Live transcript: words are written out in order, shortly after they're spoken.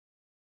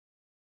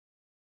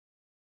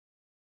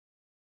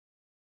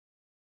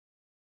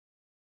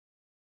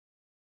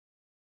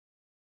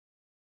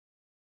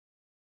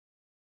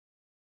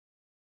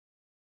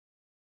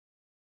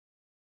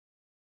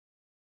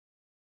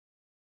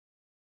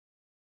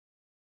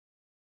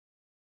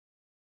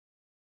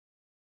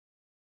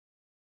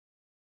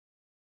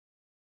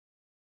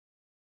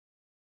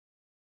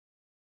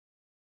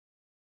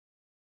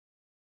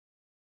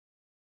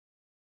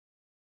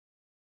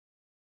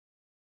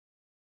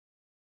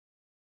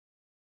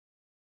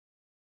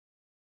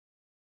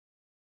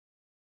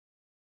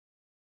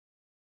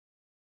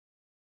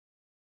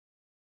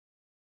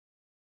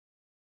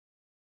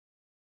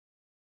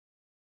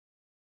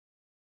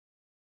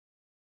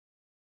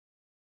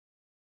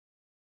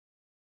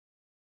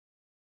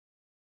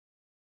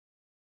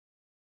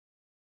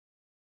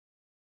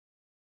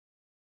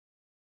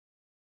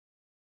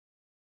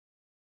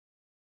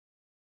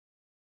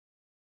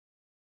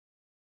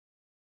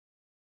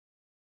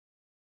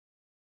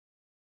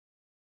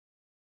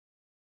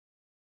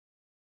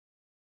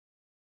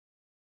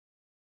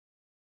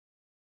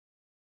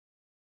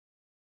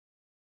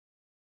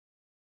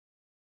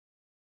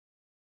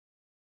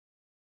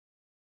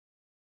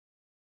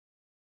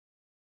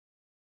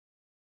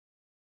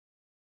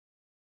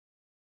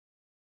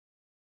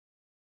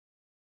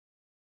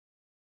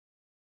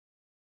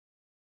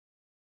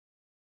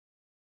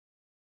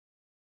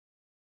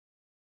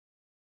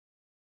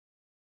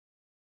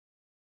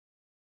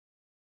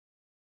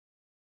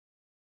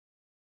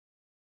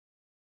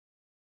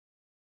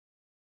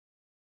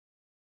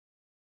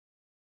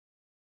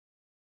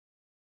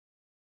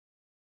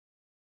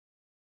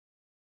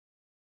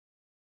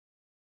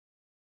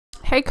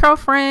Hey curl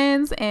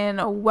friends,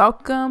 and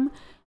welcome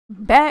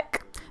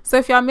back. So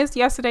if y'all missed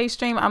yesterday's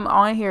stream, I'm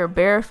on here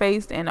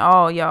barefaced and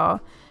all, y'all.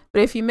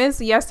 But if you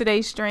missed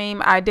yesterday's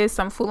stream, I did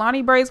some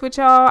Fulani braids with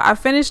y'all. I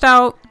finished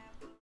out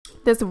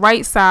this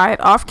right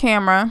side off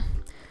camera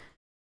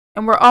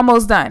and we're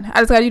almost done. I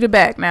just gotta do the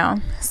back now.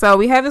 So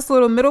we have this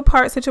little middle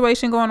part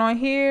situation going on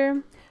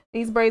here.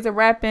 These braids are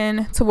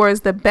wrapping towards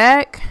the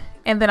back,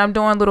 and then I'm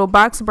doing little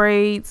box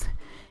braids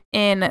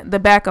in the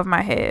back of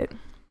my head.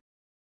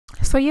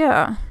 So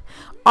yeah,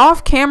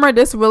 off camera,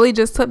 this really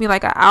just took me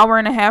like an hour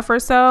and a half or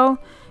so.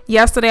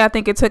 Yesterday, I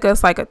think it took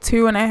us like a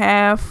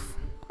 2.5,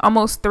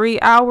 almost 3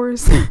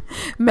 hours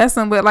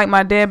messing with like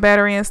my dead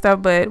battery and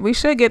stuff. But we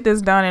should get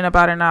this done in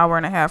about an hour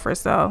and a half or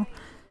so,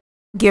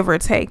 give or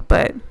take.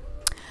 But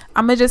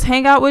I'm gonna just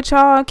hang out with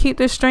y'all, keep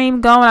the stream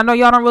going. I know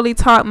y'all don't really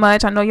talk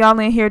much. I know y'all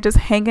in here just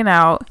hanging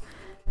out.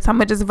 So I'm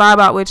gonna just vibe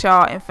out with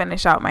y'all and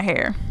finish out my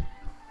hair.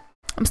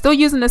 I'm still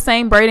using the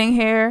same braiding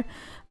hair.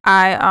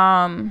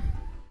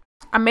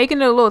 I'm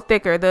making it a little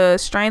thicker. The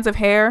strands of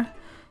hair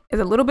is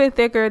a little bit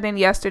thicker than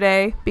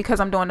yesterday because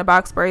I'm doing the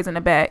box braids in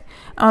the back.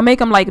 I'll make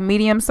them like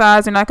medium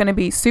size. They're not going to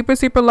be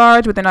super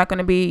large, but they're not going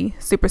to be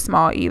super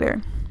small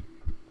either.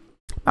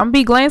 I'm going to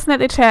be glancing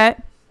at the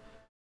chat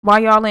while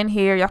y'all in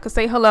here. Y'all can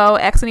say hello,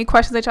 ask any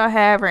questions that y'all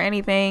have or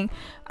anything.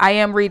 I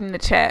am reading the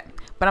chat,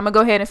 but I'm going to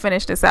go ahead and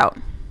finish this out.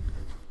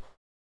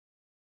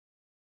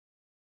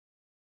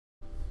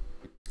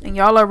 And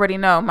y'all already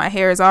know my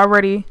hair is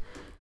already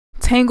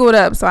tangled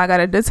up, so I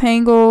gotta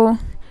detangle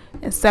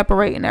and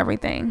separate and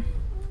everything.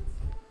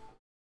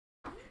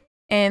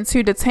 And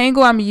to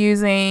detangle, I'm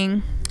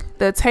using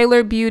the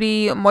Taylor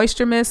Beauty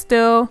Moisture Mist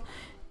still,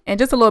 and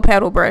just a little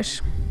paddle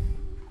brush.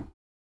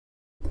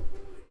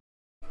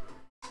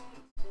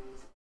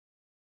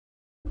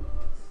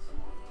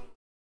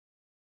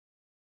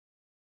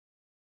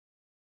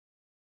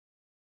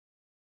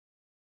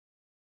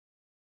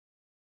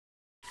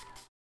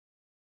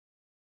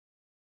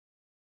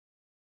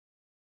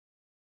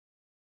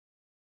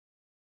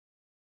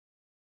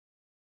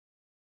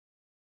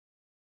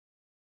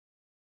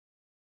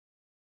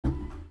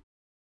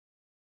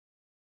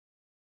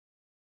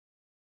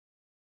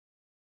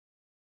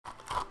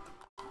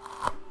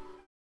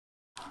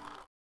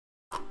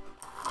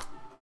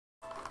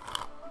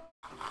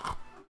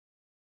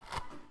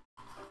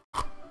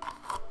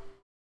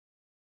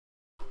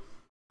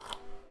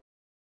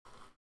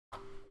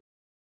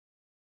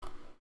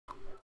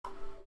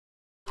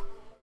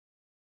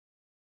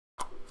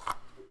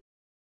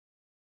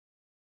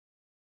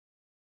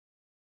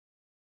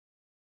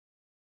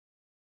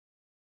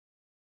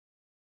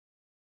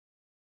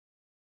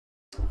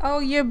 Oh,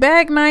 you're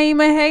back,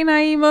 Naima. Hey,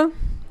 Naima.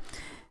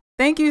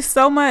 Thank you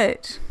so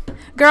much.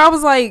 Girl, I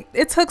was like,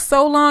 it took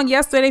so long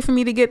yesterday for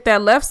me to get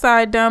that left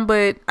side done,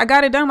 but I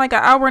got it done like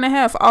an hour and a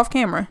half off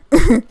camera.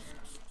 I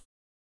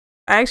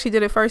actually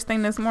did it first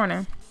thing this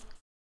morning.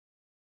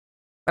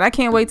 But I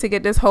can't wait to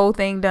get this whole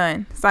thing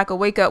done so I can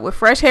wake up with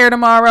fresh hair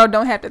tomorrow,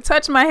 don't have to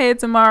touch my head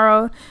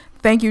tomorrow.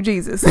 Thank you,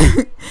 Jesus.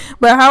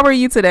 But how are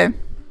you today?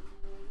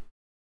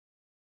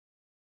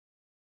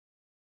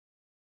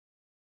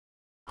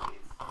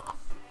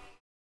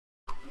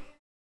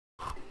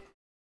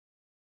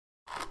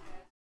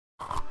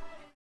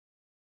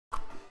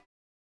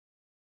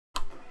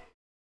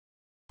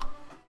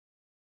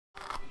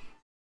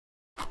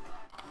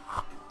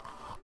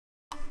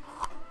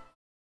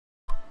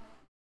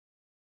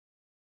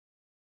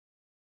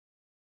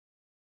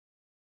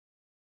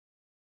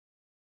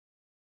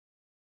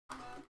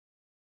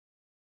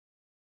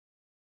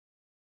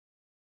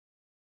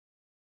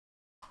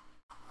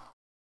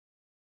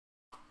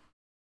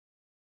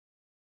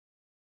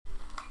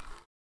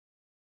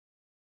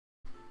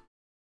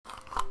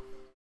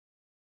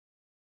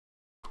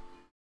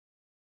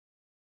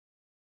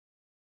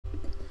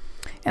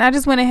 And I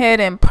just went ahead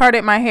and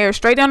parted my hair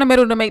straight down the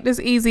middle to make this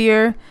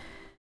easier.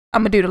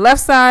 I'm going to do the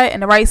left side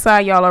and the right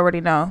side, y'all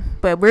already know.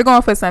 But we're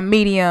going for some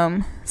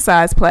medium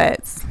size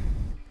plaits.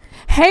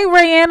 Hey,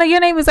 Rayanna, your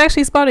name is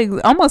actually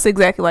spelled almost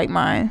exactly like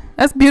mine.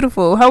 That's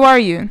beautiful. How are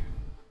you?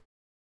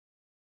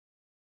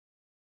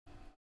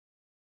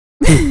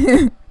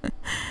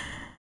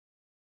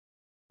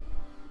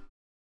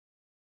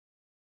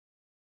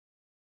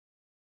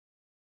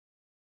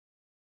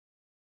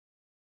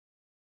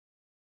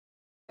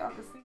 Y'all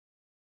can see.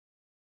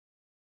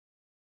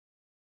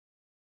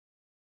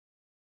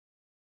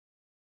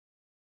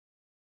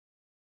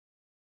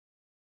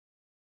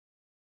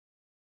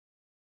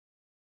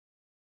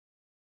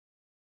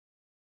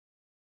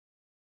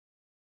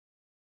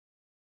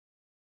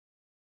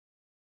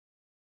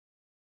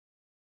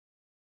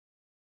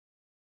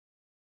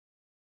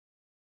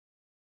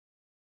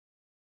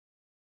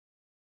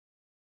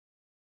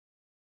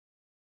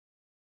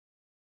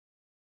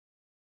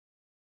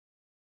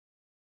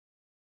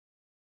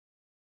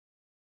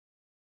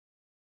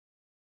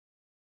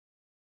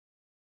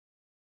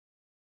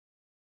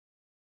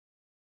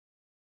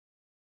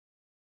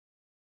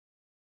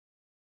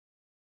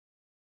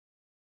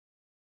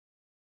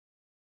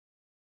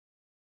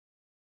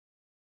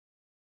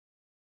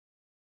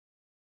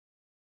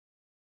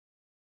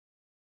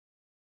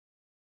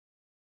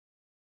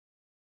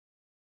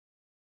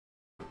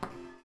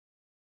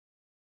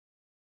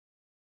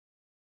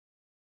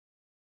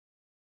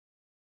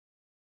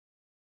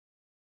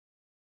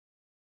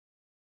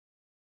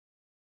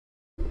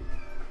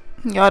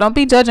 Y'all don't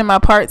be judging my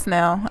parts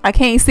now. I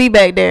can't see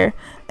back there.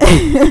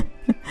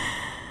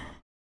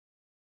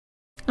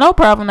 No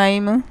problem,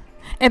 Naima.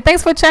 And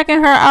thanks for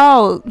checking her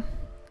out.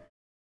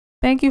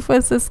 Thank you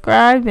for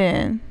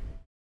subscribing.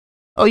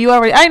 Oh, you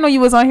already... I didn't know you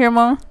was on here,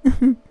 Mom.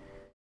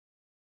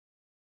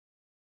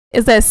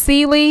 Is that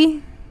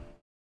Sealy?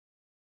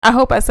 I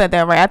hope I said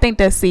that right. I think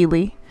that's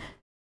Sealy.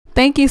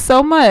 Thank you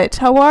so much.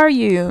 How are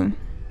you?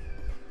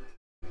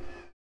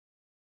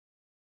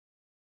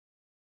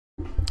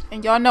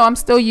 And y'all know I'm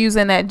still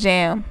using that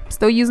jam.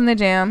 Still using the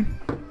jam.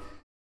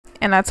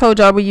 And I told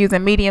y'all we're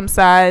using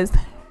medium-sized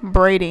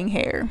braiding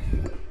hair.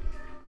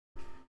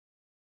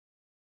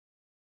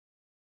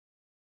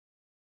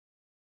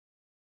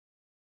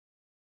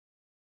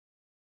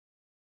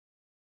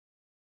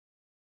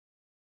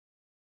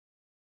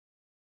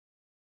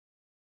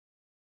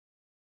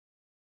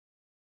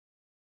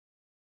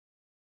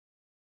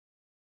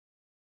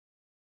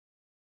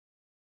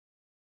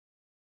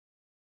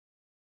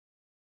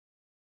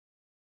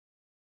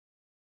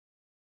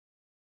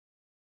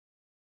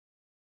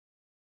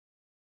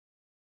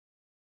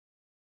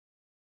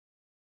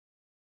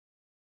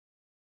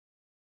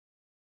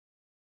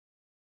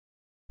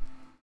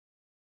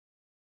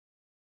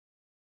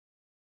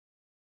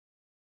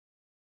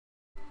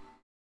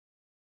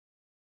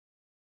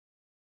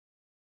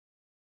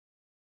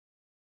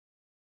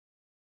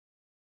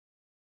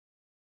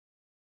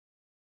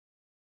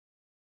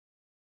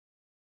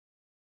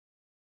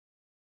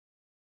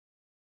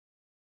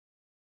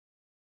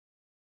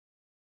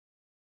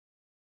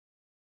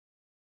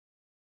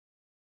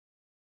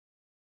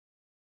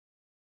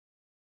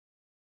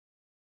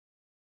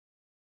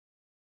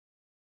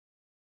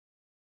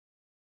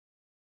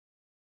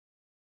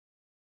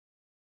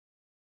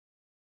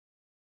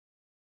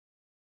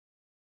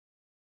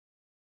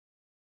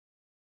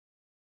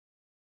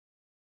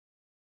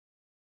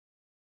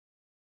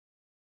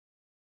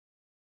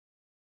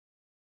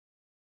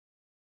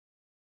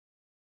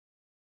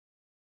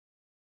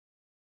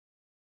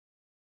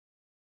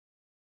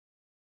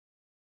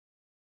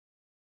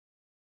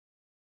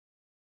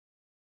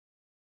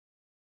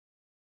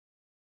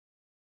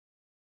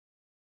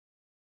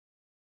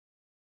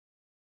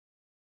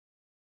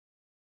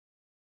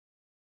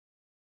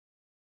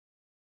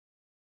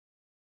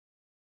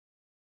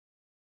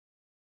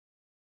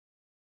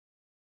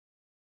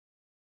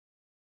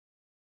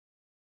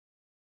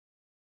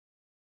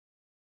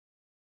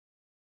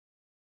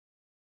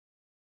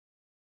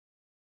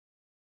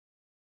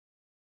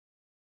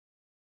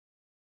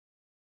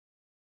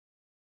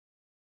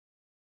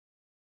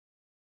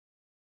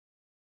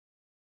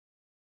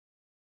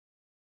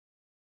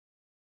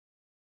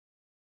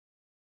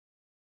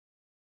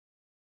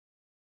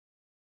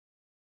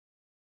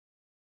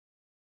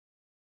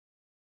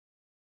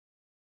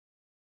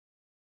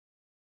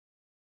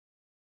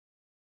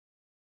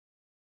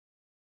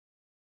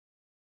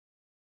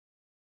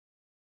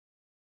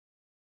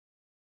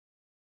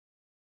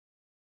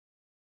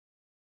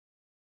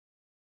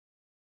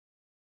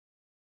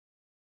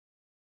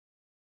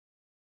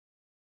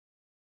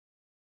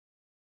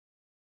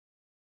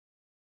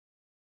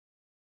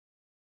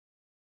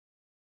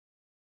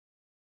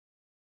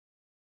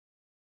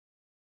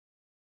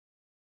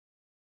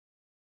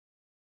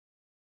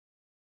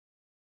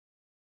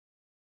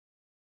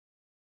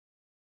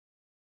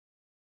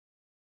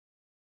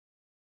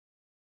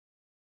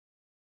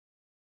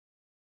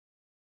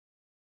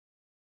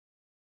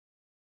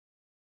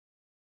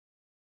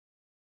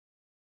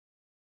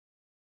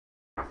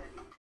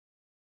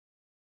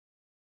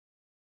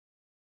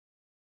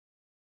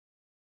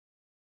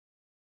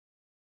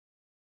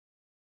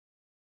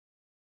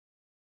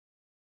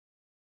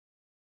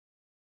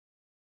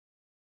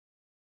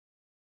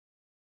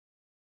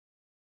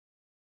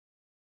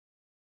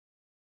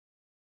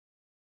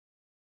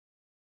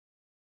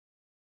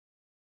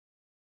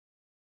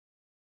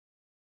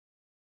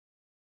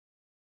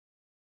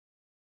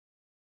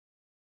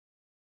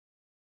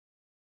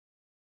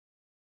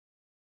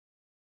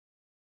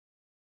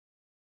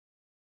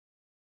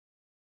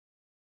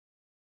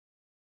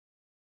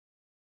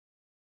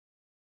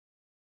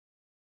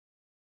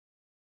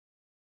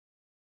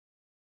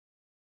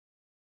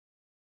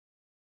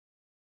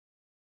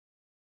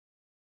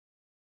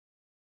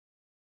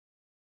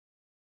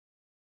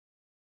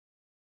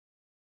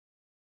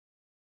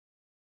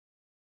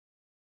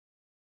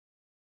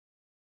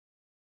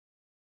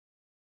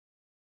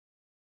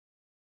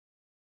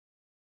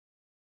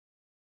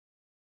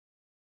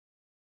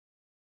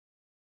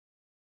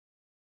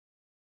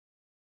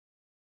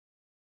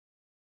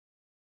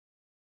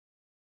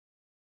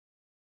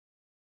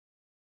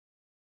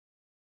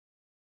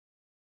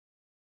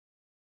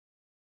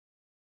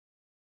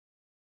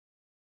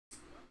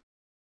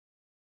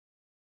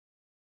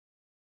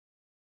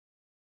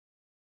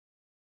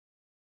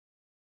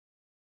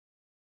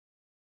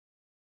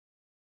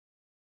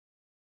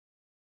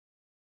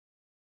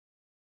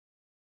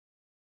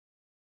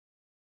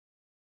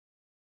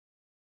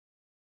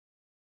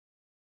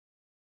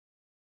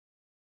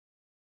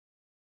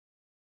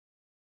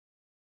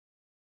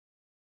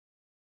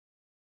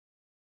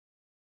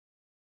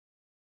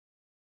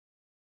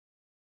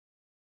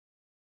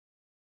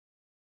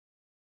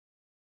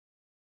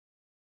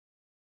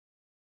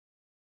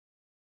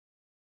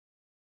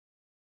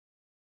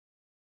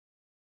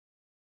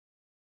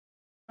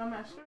 I'm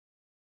not sure.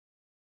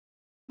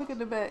 Look at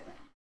the back.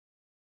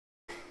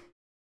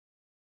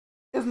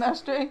 It's not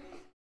straight.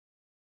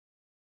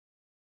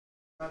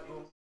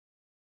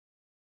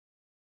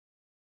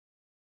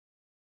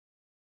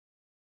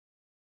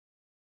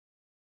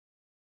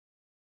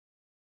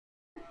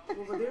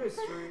 Over there is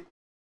straight.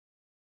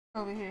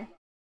 Over here.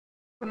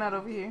 But not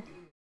over here.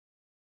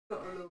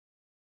 Oh,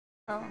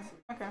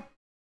 okay.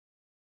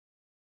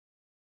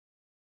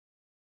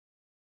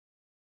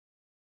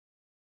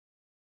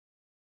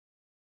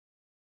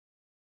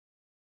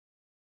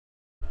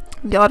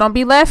 Y'all don't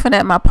be laughing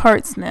at my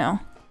parts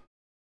now.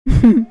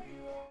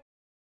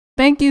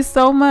 Thank you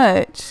so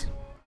much.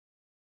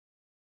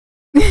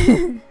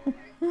 I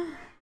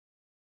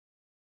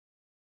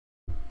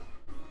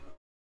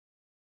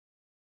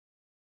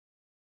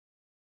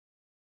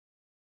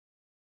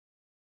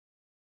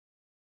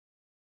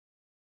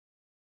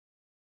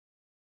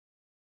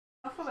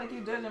feel like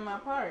you're judging my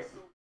part.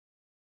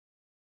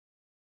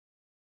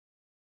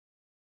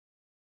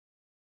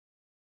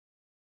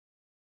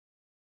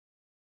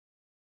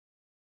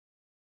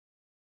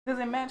 Does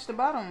it match the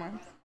bottom one?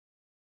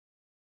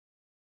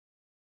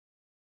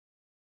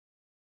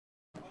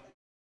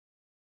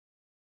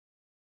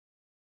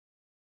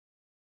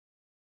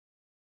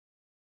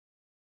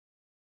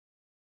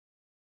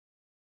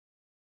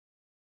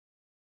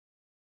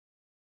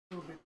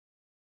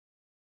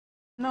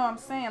 No, I'm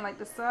saying like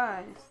the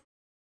size.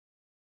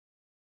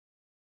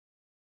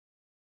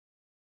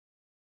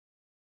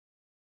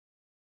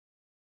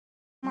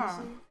 Come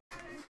on.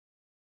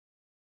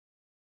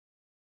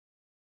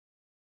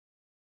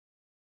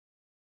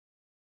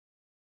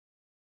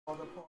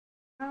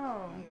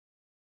 No.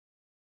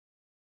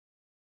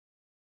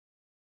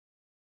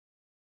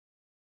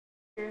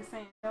 You're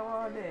saying no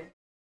all day.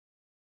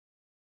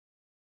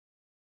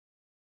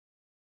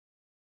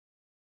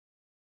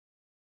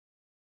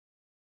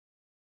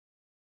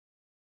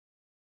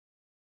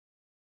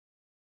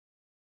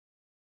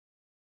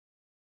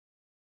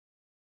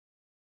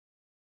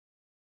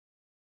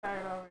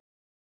 Tired already.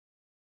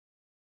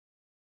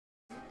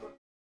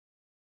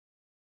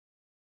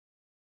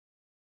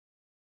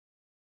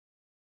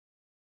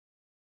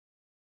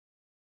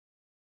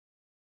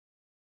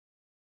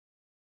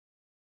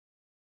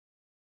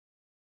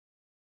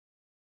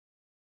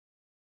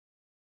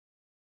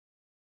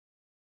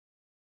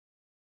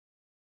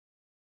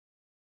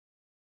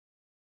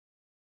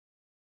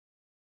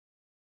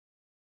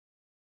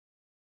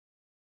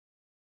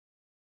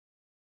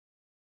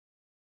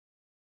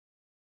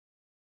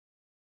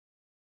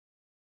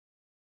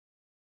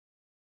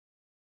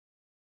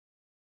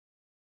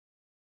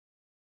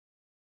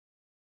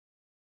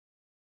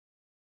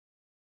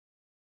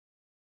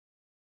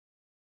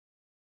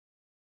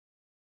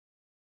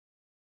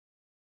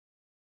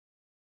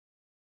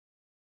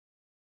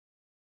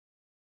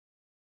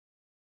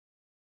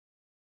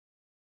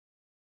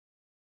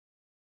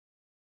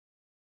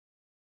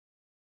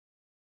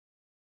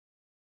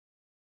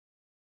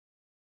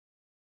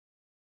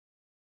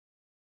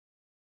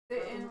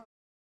 Sitting with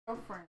my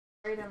girlfriend,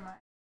 right in my.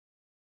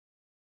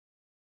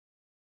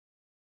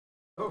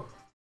 Oh.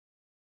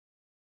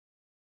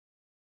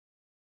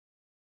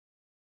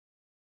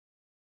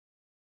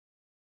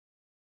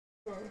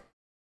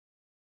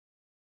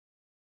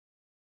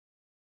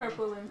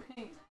 Purple and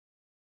pink.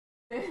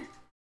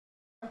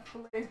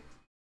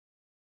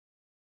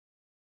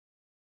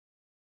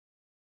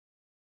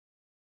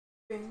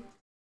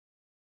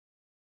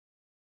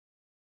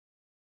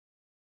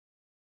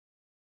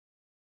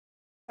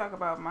 Talk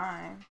about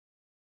mine.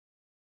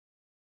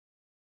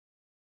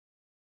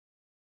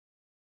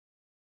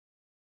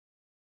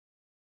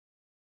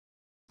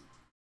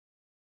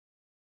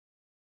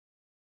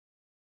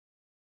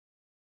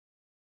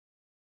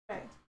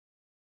 Okay.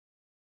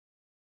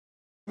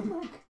 My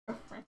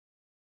girlfriend.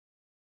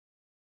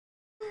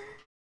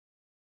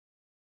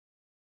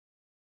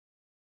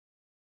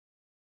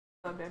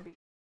 Love that beat.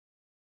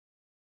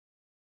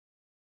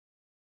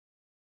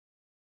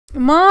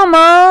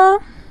 Mama.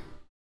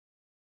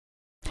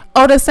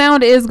 Oh, the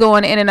sound is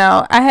going in and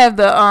out. I have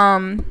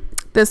the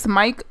this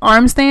mic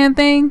arm stand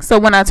thing, so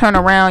when I turn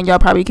around, y'all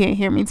probably can't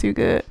hear me too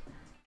good.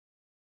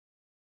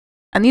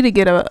 I need to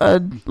get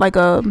a like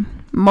a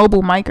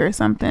mobile mic or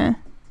something.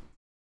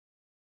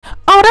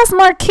 Oh, that's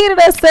Marquita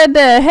that said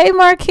that. Hey,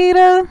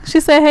 Marquita.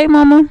 She said, "Hey,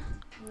 mama."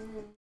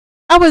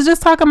 I was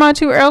just talking about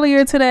you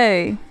earlier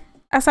today.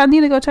 I said I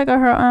need to go check out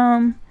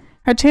her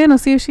channel,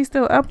 see if she's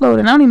still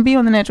uploading. I don't even be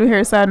on the natural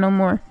hair side no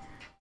more.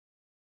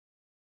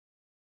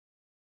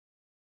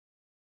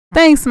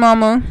 Thanks,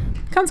 mama.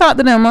 Come talk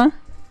to them, ma.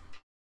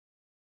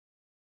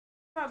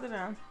 Talk to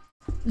them.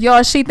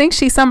 Y'all, she thinks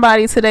she's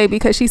somebody today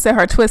because she said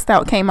her twist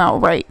out came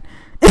out right.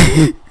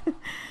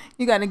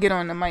 You got to get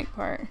on the mic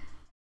part.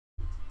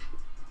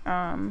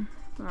 I'm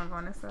gonna go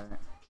on this side.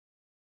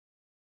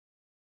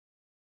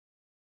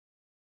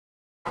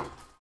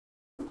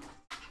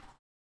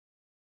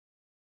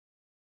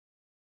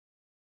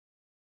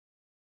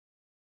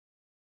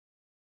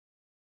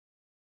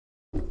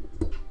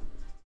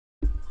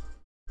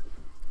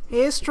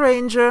 Hey,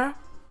 stranger.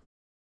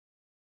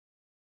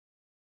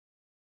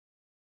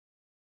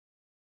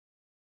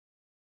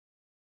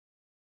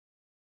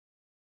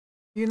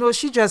 You know,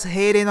 she just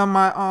hating on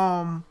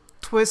my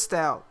twist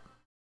out.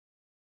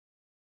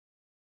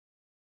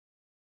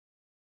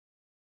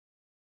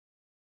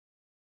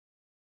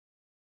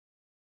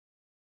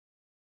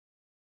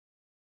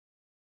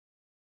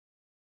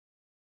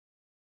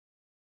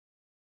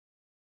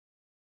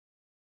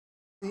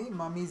 See,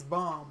 mommy's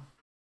bomb.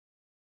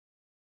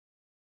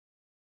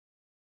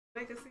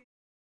 They can see.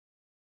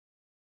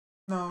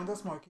 No,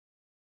 that's Marky.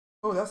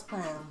 Oh, that's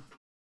Pam.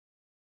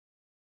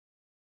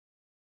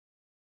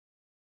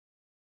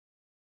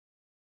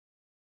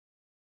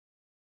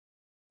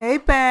 Hey,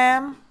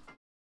 Pam.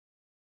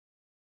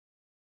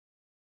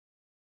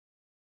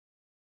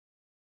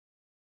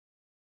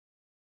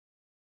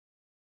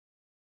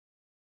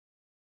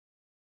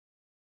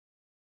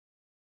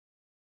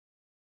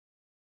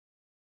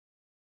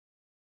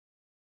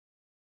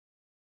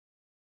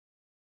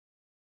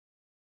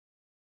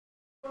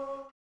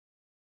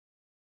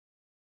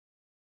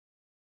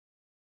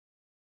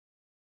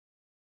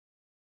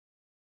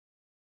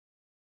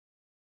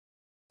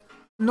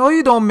 No,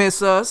 you don't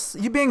miss us.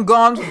 You've been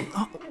gone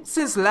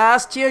since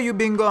last year. You've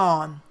been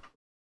gone.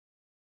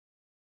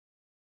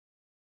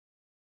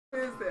 Who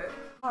is that?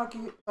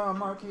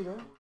 Marquita.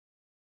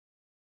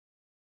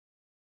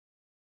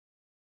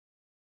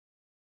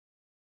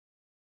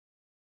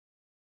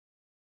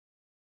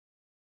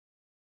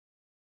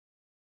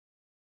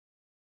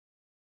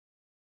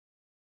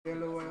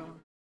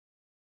 LOL.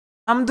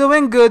 I'm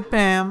doing good,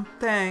 Pam.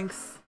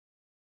 Thanks.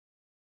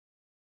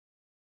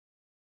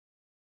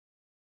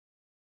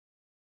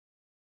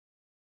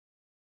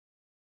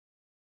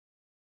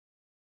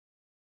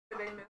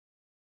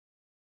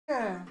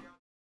 Yeah.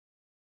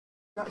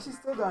 She's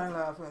still dying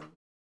laughing.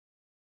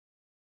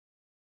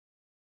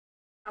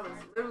 I was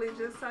literally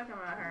just talking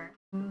about her.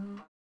 Mm-hmm.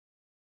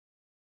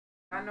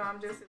 I know I'm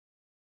just a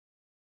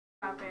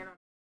top fan.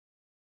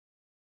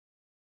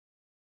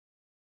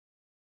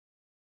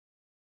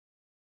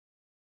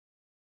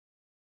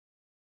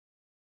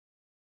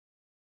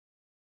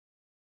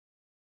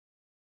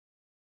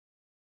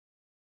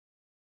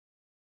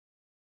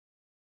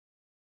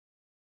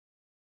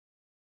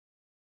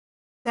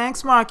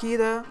 Thanks,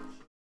 Marquita.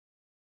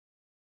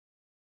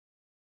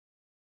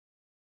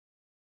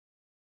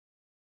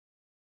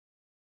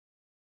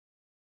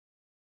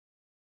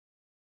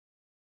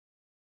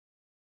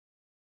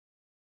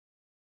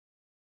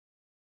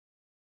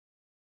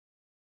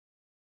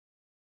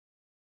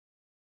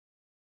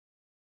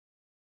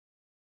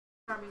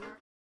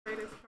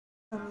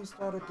 When you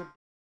started to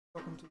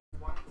talking to you.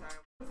 What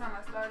time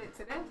I started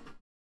today?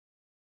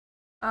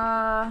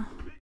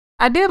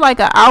 I did like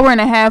an hour and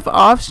a half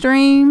off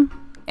stream,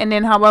 and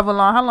then however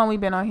long. How long we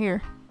been on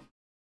here?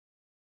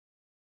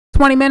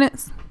 20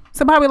 minutes.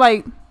 So probably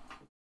like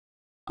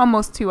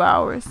almost 2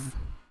 hours,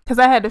 cause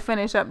I had to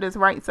finish up this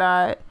right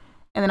side,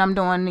 and then I'm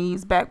doing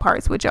these back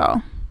parts with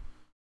y'all.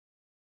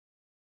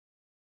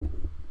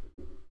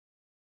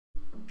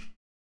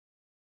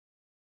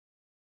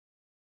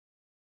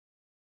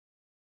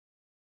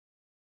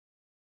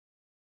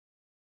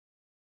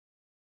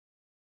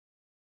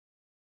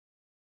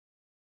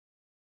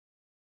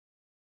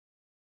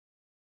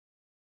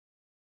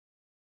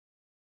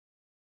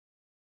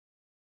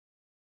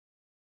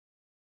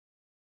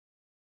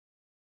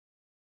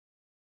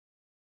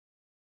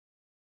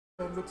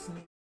 It looks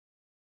neat.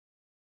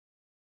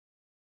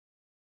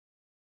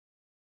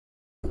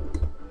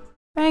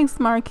 Thanks,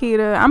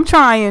 Marquita. I'm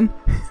trying.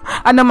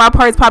 I know my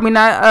part's probably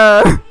not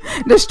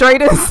the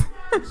straightest.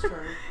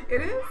 Straight.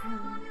 It is.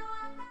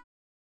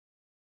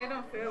 It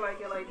don't feel like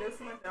it like this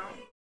one.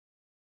 Don't.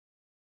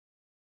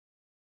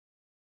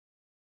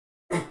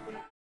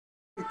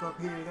 Pick up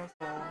here, that's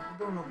all.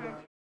 Don't know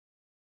about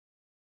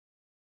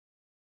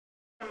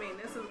I mean,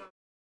 this is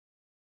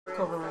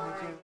covering it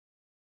too.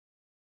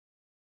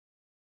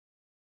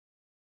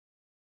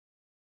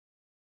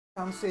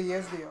 Some say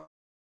yes, they are.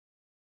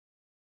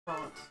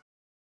 Thoughts.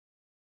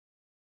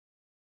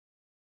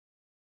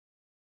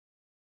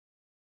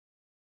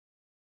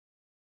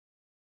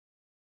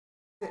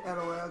 Say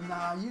LOL.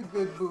 Nah, you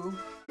good, boo.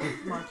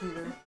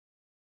 Marquita.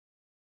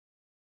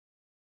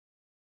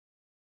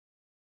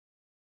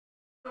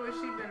 So has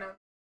she been a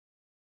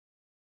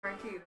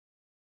Marquita?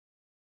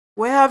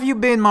 Where have you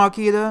been,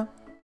 Marquita?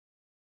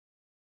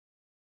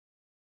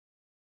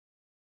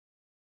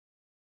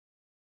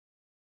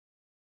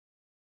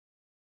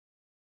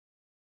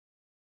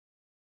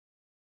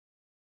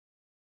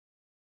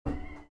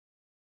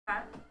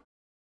 Huh?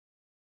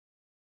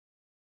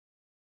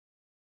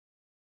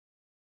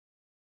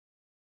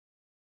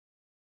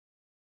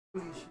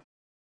 Please.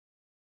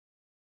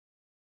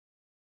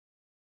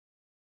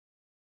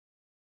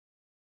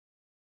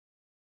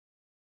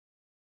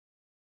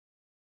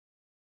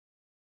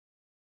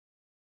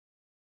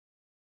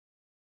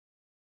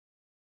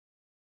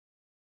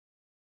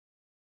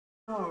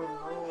 Oh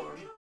Lord.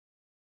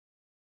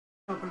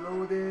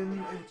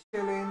 Uploading and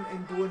chilling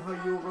and doing her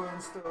yoga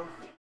and stuff.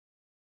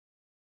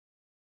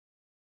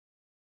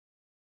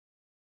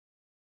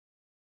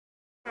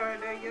 Or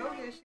that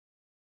yoga.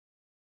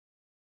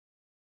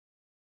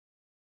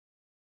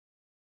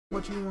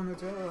 What you wanna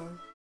tell?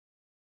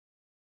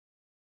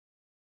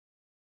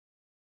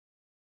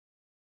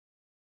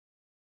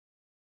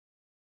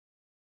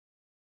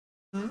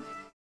 Hmm?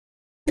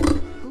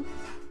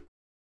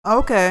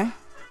 Okay.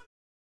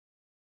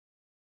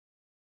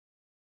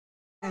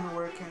 And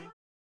working.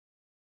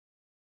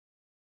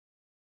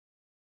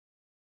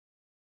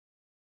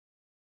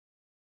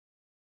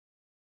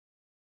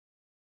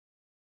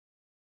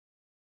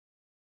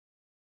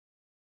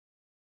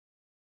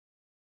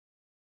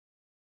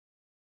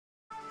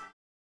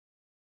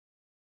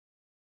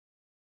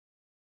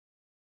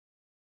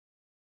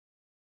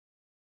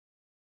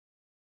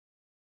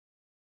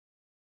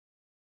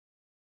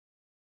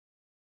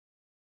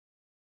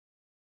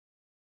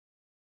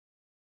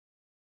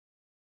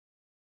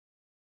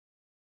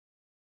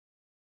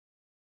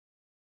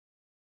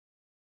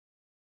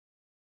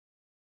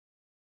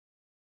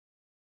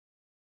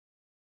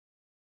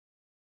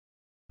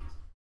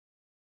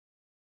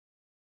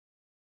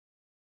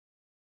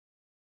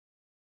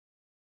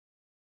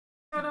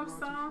 Know them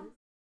songs?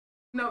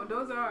 No,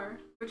 those are.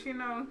 But you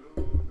know,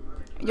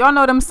 y'all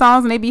know them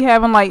songs and they be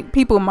having like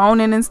people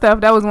moaning and stuff.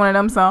 That was one of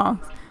them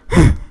songs.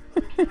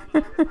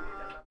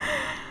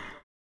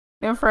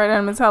 Then for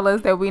them to tell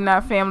us that we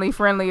not family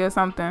friendly or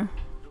something.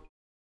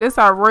 This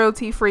our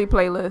royalty free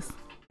playlist.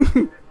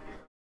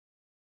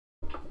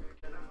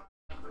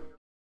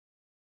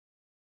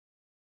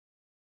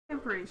 I'm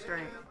pretty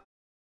straight.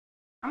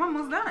 I'm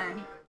almost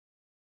done.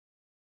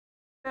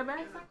 That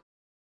back?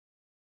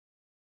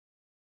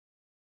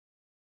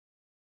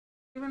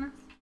 Even us?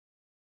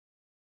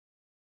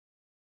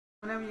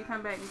 Whenever you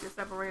come back, you can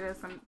separate us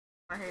some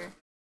right here.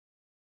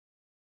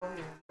 Oh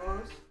yeah,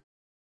 yours.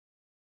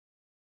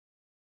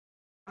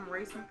 I'm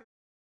racing.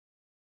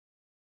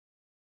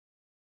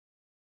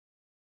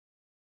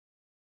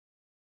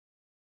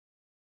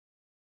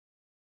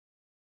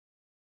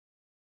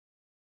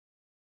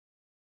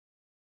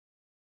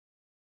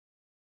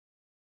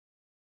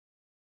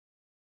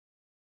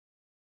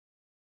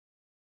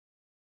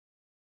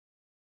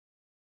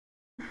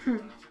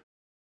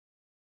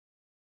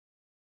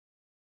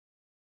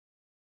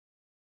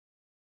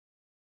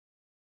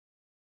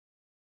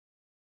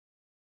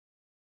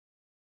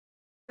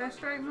 That's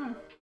straight move.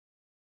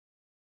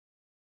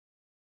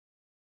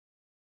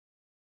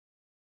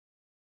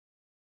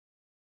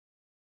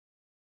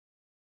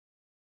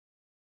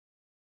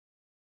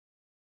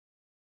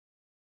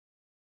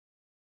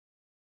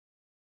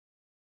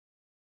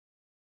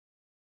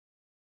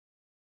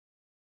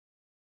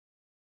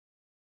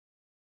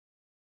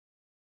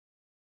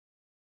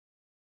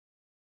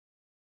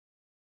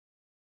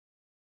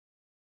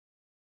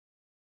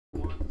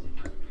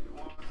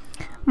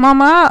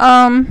 Mama,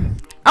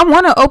 I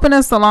want to open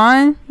a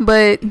salon,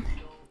 but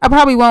I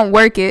probably won't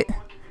work it.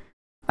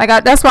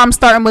 That's why I'm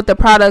starting with the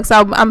products.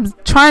 I'm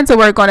trying to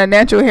work on a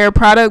natural hair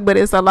product, but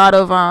it's a lot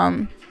of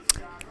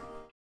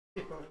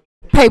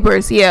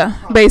papers. Yeah,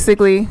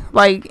 basically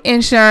like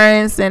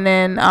insurance, and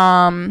then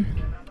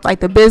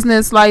like the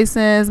business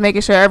license,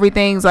 making sure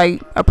everything's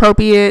like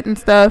appropriate and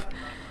stuff.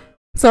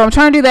 So I'm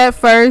trying to do that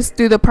first,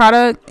 do the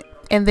product,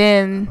 and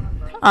then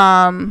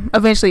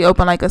eventually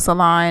open like a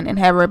salon and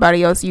have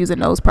everybody else using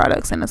those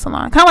products in the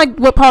salon. Kind of like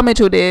what Paul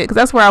Mitchell did, because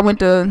that's where I went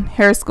to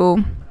hair school.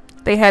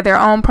 They had their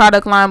own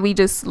product line. We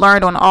just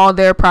learned on all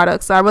their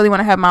products. So I really want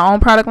to have my own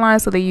product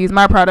line, so they use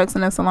my products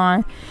in the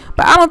salon.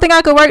 But I don't think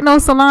I could work no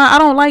salon. I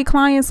don't like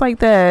clients like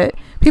that.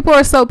 People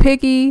are so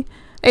picky.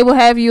 They will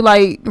have you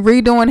like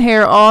redoing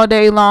hair all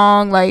day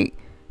long. Like,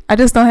 I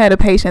just don't have the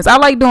patience. I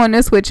like doing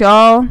this with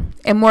y'all,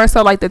 and more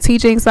so like the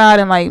teaching side,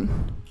 and like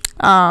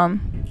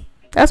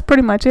that's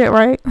pretty much it,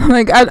 right?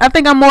 Like I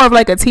think I'm more of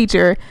like a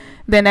teacher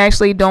than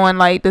actually doing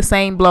like the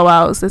same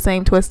blowouts, the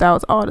same twist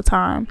outs all the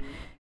time.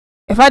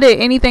 If I did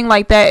anything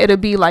like that,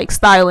 it'd be like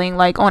styling,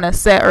 like on a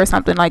set or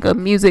something, like a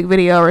music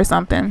video or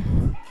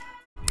something.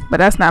 But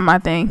that's not my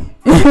thing.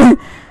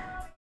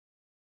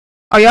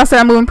 Oh, y'all said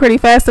I'm moving pretty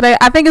fast today.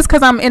 I think it's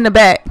because I'm in the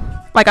back.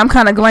 Like, I'm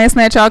kind of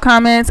glancing at y'all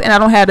comments, and I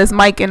don't have this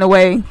mic in the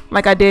way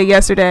like I did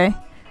yesterday.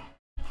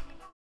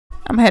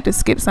 I'm gonna have to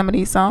skip some of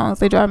these songs.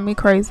 They driving me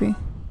crazy.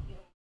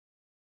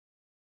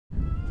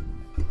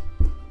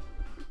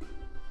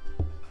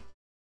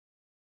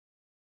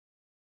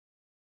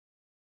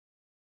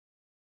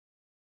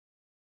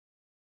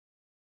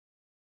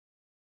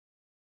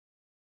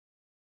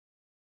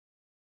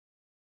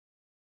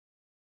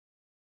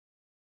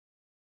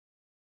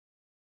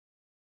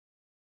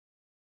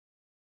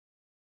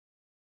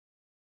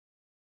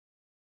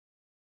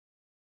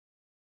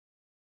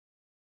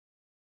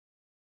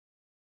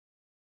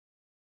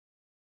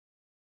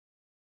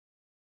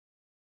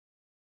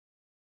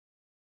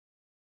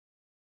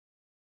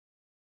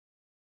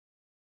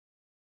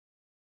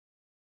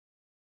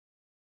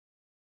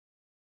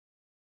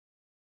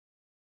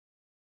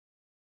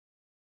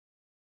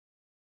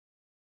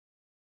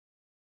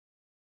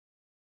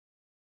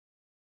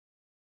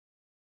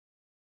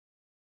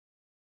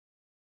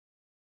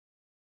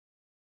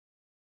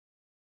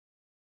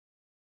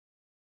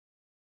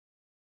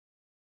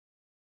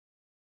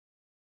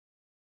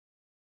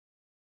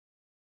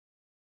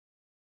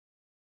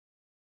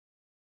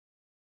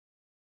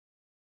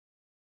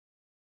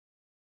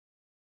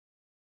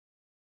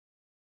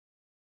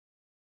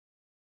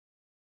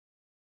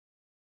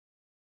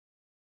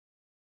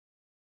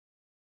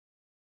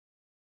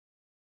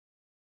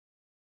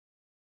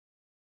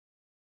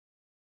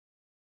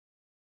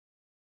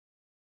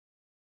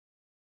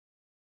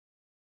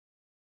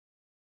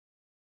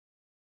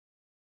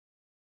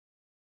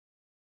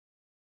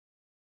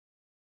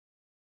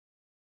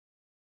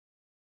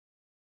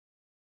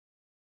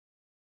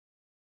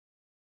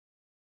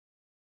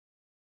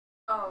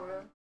 Oh,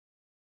 really?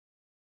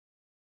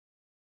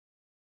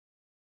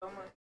 So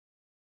much.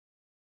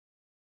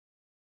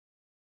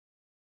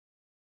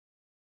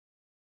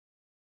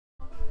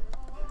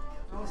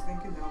 I was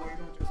thinking that why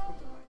don't just put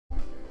the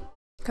mic.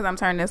 Because I'm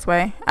turning this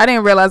way. I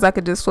didn't realize I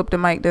could just flip the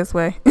mic this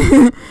way.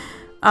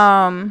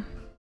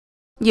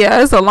 Yeah,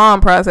 it's a long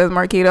process,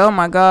 Marquita. Oh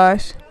my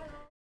gosh.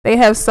 They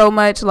have so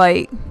much,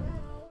 like,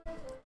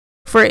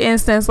 for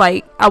instance,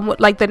 like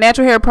like the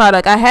natural hair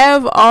product. I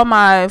have all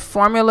my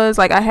formulas.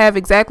 Like, I have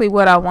exactly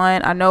what I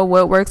want. I know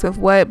what works with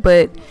what,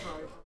 but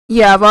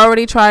yeah, I've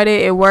already tried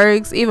it. It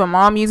works. Even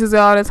mom uses it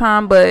all the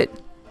time. But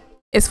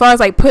as far as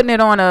like putting it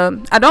on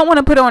I don't want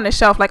to put it on the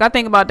shelf. Like, I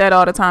think about that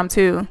all the time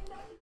too.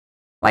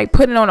 Like,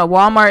 putting it on a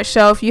Walmart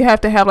shelf, you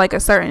have to have like a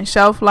certain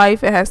shelf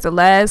life. It has to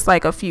last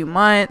like a few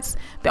months.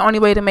 The only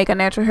way to make a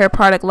natural hair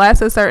product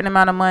last a certain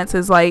amount of months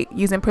is like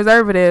using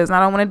preservatives. And I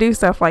don't want to do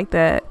stuff like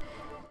that.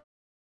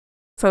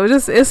 So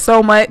it's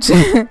so much.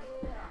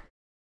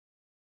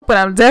 But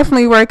I'm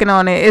definitely working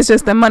on it. It's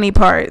just the money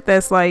part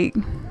that's like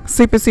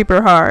super,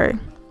 super hard.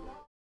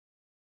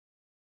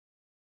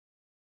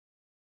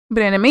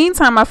 But in the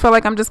meantime, I feel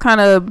like I'm just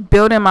kind of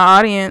building my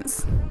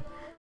audience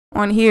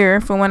on here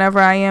for whenever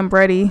I am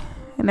ready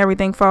and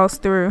everything falls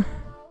through.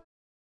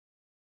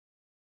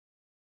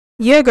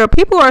 Yeah, girl,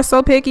 people are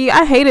so picky.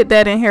 I hated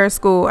that in hair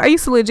school. I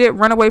used to legit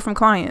run away from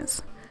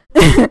clients.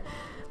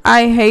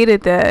 I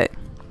hated that.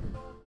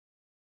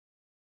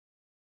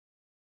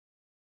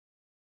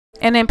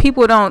 And then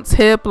people don't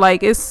tip.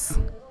 Like, it's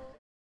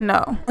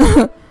no.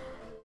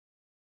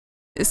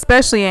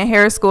 Especially in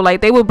hair school. Like,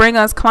 they will bring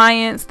us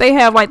clients. They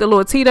have like the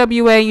little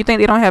TWA. You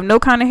think they don't have no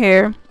kind of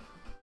hair.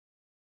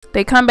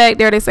 They come back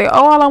there, they say,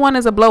 oh, all I want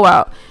is a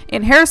blowout.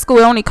 In hair school,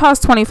 it only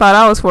costs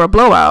 $25 for a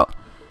blowout.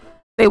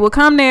 They will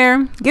come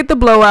there, get the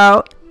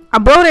blowout. I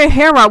blow their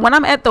hair out. When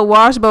I'm at the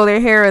wash bowl, their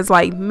hair is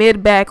like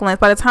mid-back length.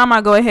 By the time I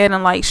go ahead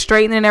and like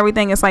straighten and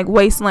everything, it's like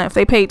waist length.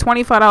 They paid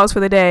 $25 for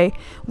the day.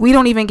 We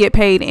don't even get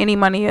paid any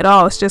money at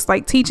all. It's just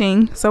like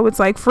teaching, so it's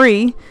like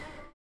free.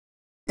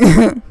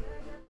 Since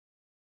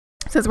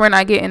we're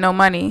not getting no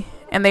money.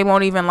 And they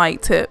won't even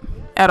like tip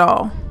at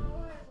all.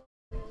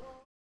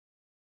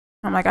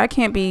 I'm like, I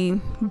can't be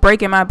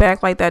breaking my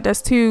back like that.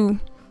 That's too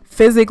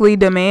physically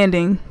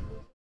demanding.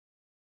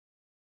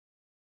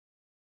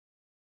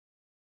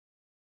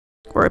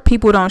 Or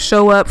people don't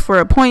show up for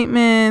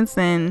appointments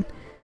and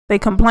they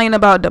complain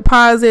about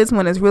deposits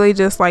when it's really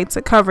just like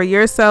to cover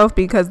yourself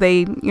because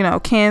they, you know,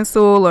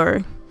 cancel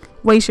or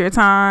waste your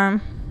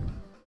time.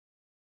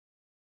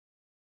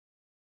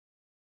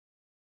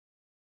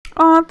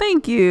 Oh,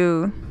 thank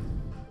you.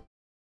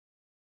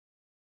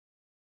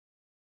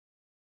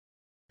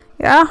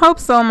 Yeah, I hope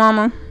so,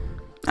 mama.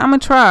 I'ma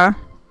try.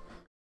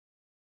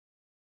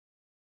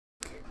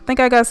 I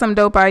think I got some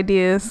dope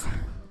ideas.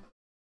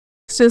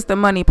 It's just the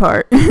money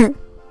part. But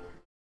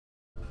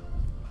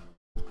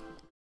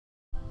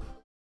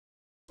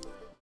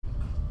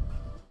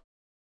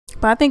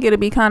I think it'd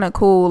be kind of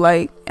cool,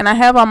 like, and I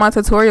have all my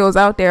tutorials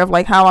out there of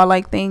like how I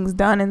like things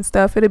done and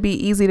stuff. It'd be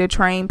easy to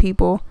train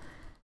people.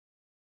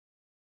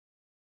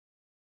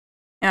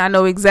 And I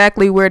know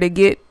exactly where to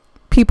get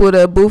people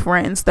to booth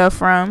rent and stuff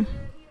from.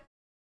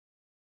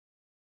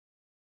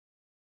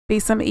 Be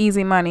some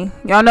easy money.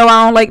 Y'all know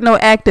I don't like no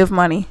active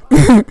money.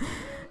 I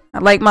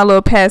like my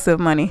little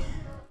passive money.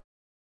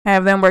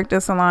 Have them work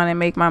the salon and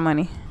make my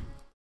money.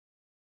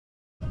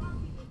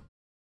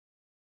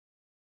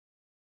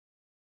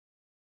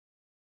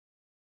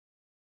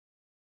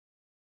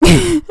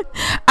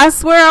 I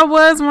swear I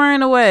was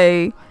running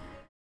away.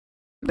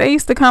 They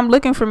used to come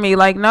looking for me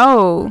like,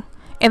 no.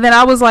 And then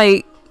I was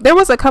like, there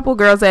was a couple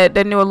girls that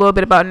knew a little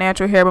bit about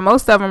natural hair, but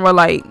most of them were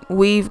like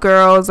weave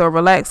girls or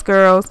relaxed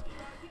girls.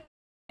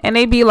 And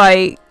they'd be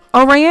like,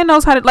 oh, Rayanne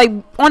knows how to, like,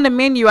 on the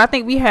menu, I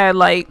think we had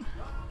like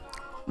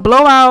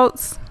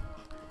blowouts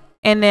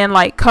and then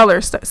like color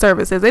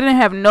services. They didn't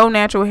have no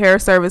natural hair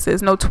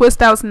services, no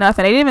twist outs,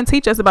 nothing. They didn't even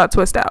teach us about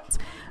twist outs.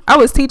 I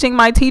was teaching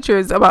my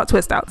teachers about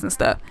twist outs and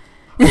stuff.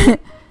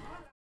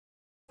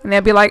 And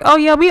they'd be like, oh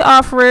yeah, we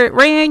offer it.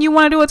 Rayanne, you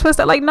want to do a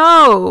twist out? Like,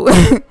 no.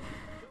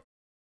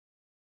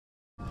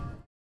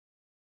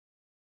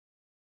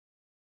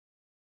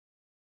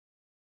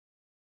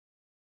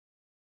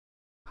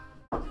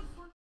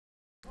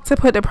 To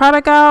put the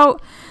product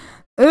out,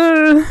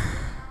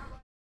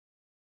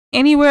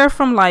 anywhere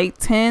from like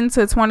 10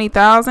 to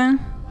 20,000.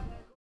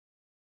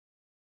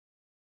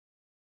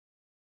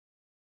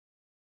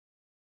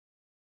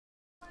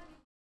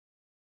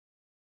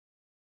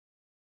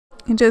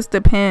 It just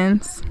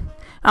depends.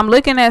 I'm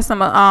looking at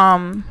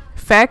some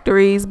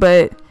factories,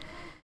 but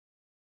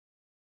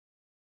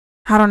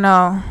I don't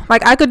know.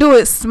 Like, I could do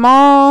it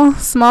small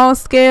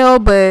scale,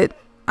 but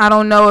I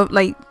don't know if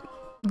like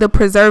the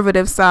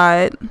preservative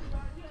side,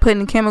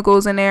 putting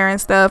chemicals in there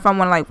and stuff. I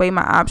want to like weigh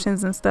my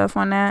options and stuff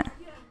on that.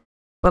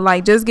 But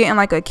like just getting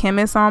like a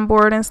chemist on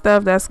board and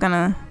stuff, that's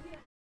gonna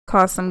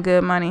cost some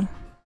good money.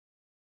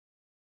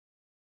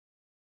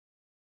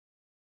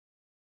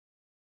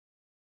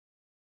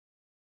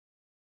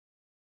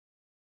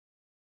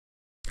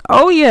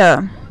 Oh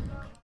yeah.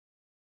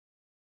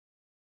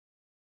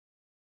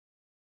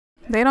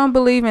 They don't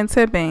believe in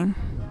tipping.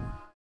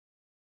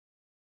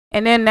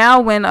 And then now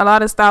when a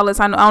lot of stylists,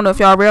 I don't know if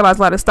y'all realize,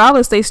 a lot of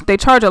stylists, they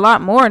charge a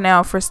lot more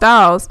now for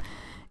styles.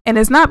 And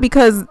it's not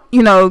because,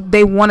 you know,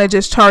 they want to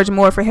just charge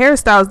more for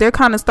hairstyles. They're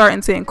kind of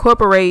starting to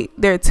incorporate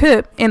their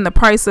tip in the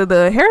price of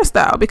the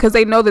hairstyle because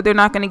they know that they're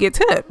not going to get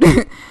tipped.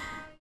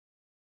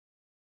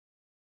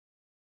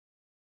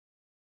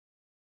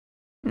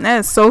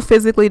 That's so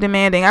physically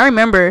demanding. I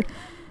remember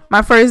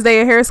my first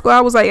day of hair school, I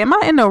was like, am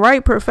I in the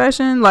right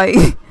profession? Like,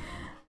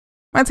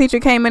 my teacher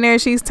came in there,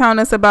 she's telling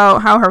us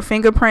about how her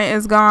fingerprint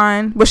is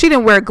gone. But she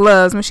didn't wear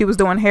gloves when she was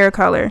doing hair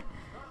color.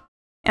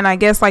 And I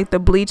guess like the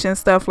bleach and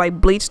stuff like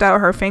bleached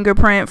out her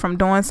fingerprint from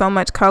doing so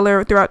much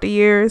color throughout the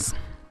years.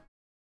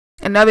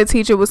 Another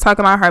teacher was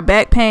talking about her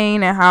back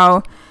pain and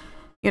how,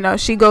 you know,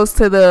 she goes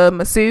to the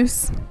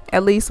masseuse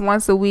at least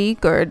once a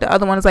week, or the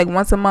other one is like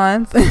once a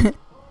month.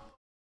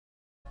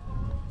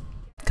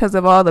 Because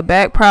of all the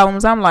back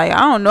problems. I'm like, I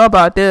don't know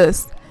about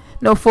this.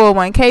 No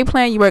 401k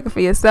plan, you working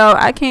for yourself.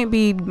 I can't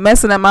be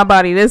messing up my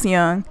body this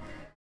young.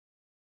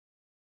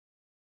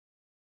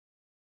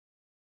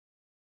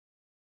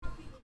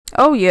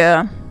 Oh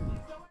yeah.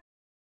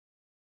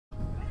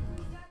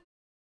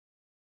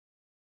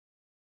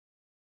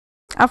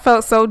 I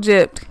felt so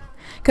gypped.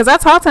 Cause I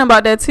talked to him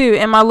about that too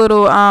in my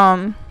little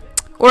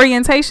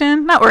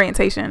orientation. Not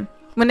orientation.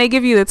 When they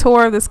give you the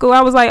tour of the school,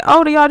 I was like,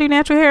 oh, do y'all do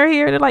natural hair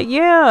here? They're like,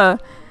 yeah.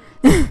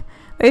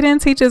 They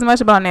didn't teach us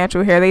much about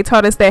natural hair. They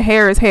taught us that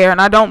hair is hair,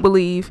 and I don't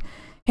believe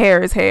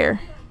hair is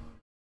hair.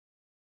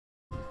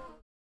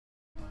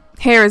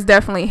 Hair is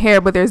definitely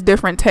hair, but there's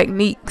different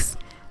techniques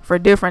for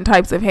different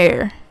types of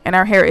hair. And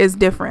our hair is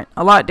different,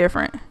 a lot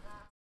different.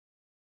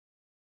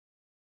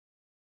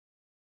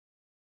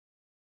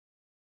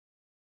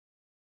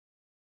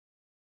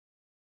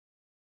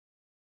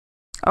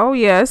 Oh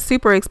yeah, it's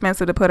super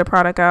expensive to put a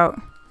product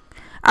out.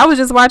 I was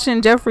just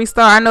watching Jeffree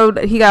Star. I know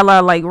that he got a lot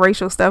of like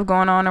racial stuff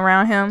going on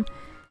around him,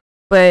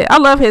 but I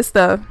love his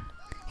stuff.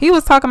 He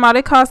was talking about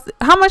it cost,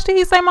 how much did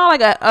he say, more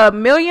like a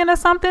million or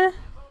something?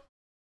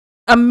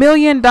 $1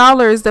 million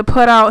to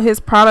put out his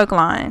product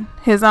line,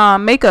 his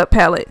makeup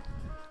palette.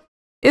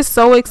 It's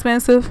so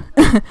expensive.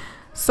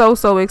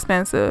 so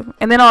expensive.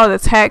 And then all the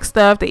tax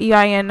stuff, the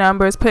EIN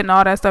numbers, putting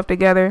all that stuff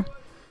together.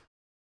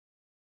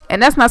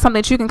 And that's not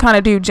something that you can kind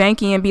of do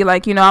janky and be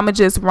like, you know, I'm gonna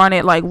just run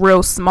it like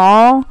real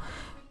small,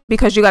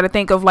 because you got to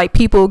think of like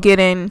people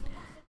getting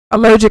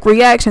allergic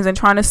reactions and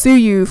trying to sue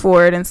you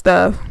for it and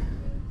stuff.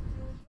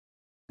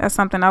 That's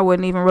something I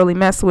wouldn't even really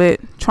mess with,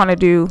 trying to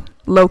do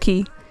low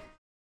key.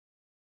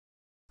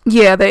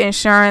 Yeah, the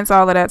insurance,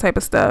 all of that type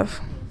of stuff.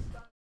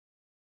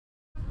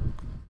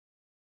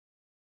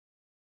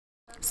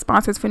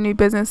 Sponsors for new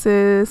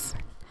businesses.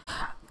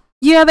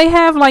 Yeah, they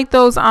have like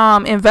those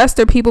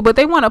investor people, but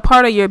they want a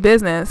part of your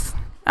business.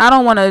 I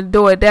don't want to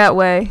do it that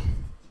way.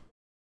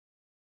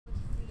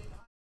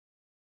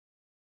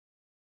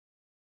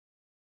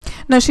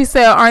 No, she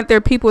said, aren't there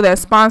people that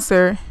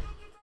sponsor,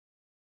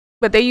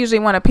 but they usually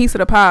want a piece of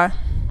the pie.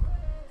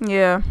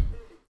 Yeah,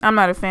 I'm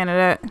not a fan of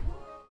that.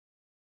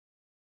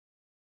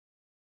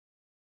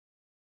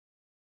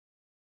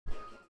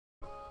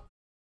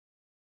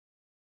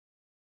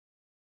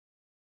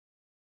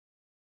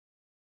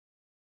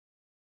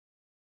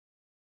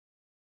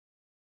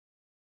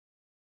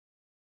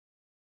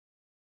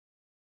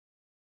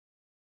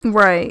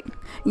 Right.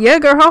 Yeah,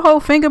 girl, her whole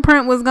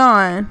fingerprint was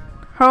gone.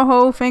 Her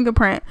whole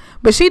fingerprint.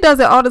 But she does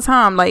it all the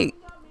time. Like,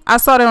 I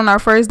saw that on our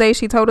first day.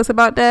 She told us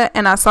about that.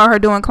 And I saw her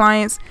doing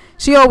clients.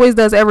 She always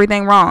does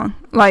everything wrong.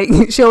 Like,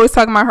 she always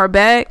talking about her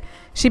back.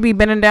 She be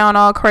bending down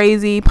all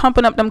crazy,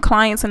 pumping up them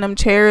clients in them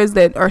chairs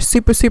that are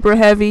super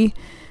heavy.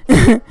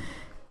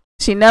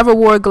 She never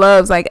wore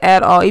gloves, like,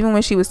 at all. Even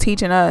when she was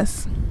teaching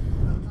us.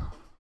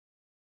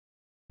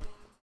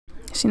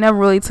 She never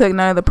really took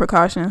none of the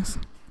precautions.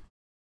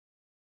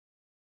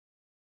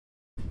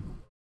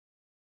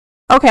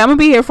 Okay, I'm gonna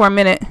be here for a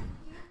minute.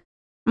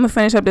 I'm gonna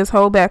finish up this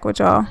whole back with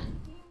y'all.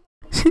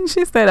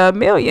 She said $1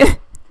 million.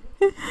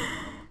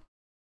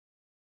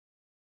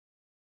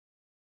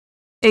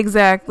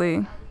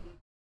 Exactly.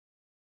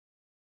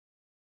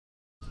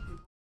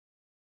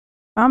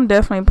 I'm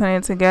definitely putting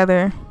it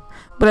together.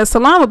 But a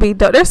salon would be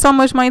dope. There's so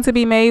much money to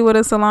be made with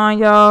a salon,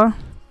 y'all.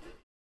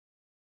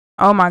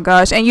 Oh my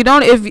gosh. And you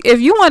don't, if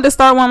you wanted to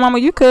start one, mama,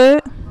 you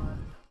could.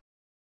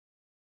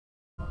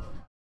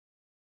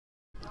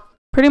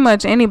 Pretty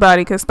much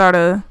anybody could start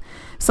a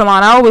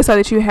salon. I always thought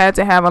that you had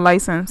to have a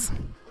license.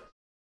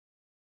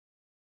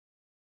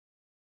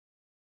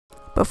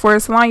 But for a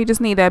salon, you just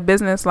need that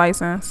business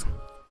license.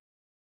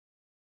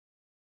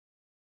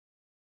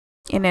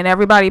 And then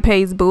everybody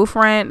pays booth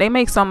rent. They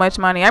make so much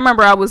money. I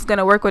remember I was going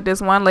to work with this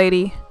one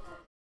lady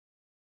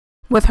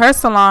with her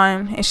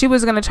salon, and she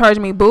was going to charge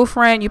me booth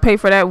rent. You pay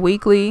for that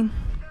weekly.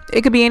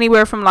 It could be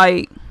anywhere from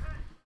like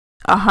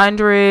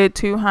 100,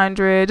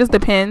 200, just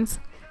depends.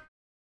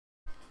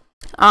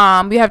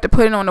 We have to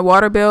put it on the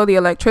water bill, the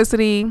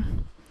electricity.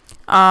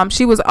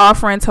 She was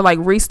offering to like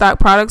restock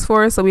products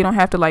for us, so we don't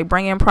have to like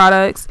bring in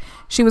products.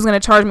 She was going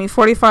to charge me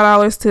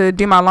 $45 to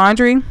do my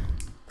laundry.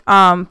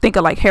 think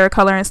of like hair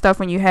color and stuff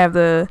when you have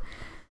the,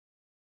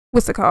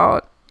 what's it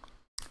called,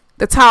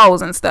 the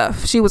towels and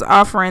stuff. She was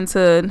offering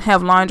to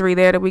have laundry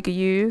there that we could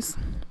use.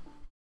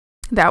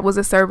 That was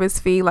a service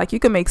fee. Like, you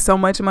could make so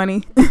much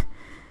money.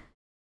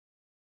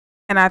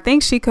 And I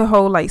think she could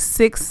hold like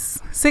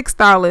six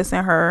stylists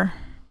in her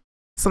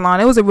salon.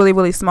 It was a really,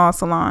 really small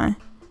salon.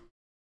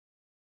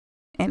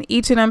 And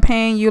each of them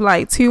paying you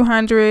like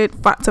 $200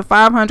 to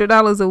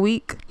 $500 a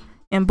week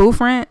in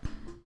booth rent.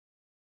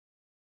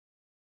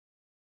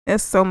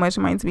 There's so much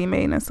money to be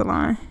made in a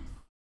salon.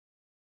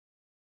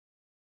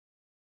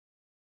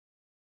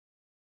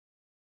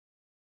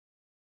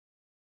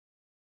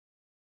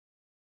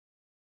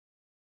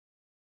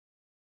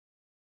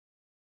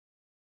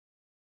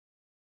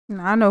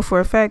 Now, I know for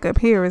a fact up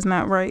here is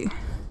not right.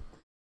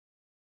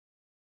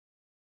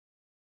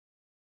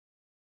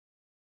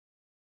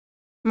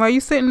 Why are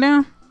you sitting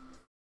down?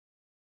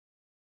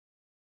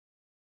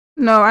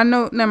 No, I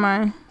know. Never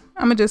mind.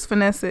 I'm gonna just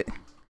finesse it.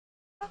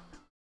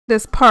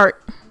 This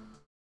part.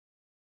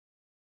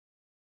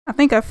 I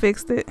think I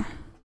fixed it.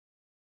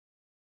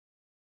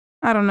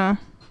 I don't know.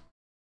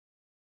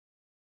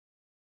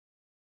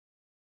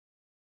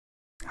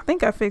 I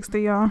think I fixed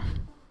it, y'all.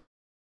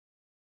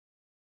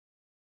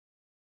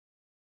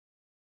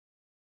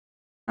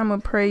 I'm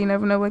gonna pray. You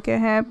never know what can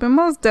happen.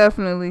 Most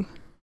definitely.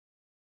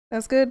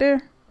 That's good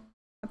there.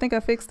 I think I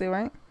fixed it,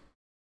 right?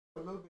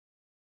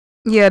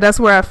 Yeah, that's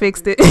where I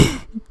fixed it.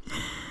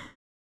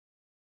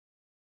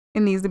 It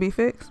needs to be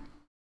fixed.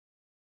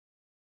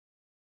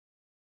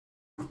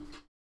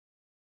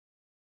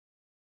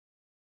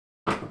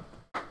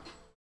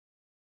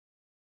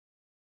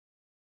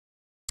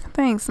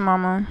 Thanks,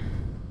 Mama.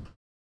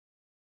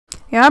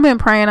 Yeah, I've been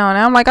praying on it.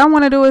 I'm like, I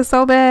want to do it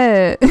so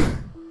bad.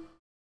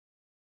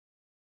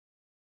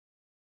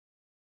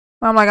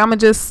 I'm like, I'm gonna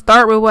just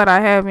start with what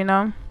I have, you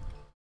know.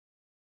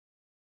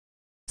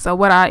 So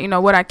what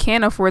I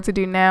can afford to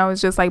do now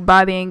is just like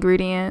buy the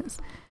ingredients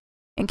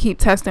and keep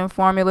testing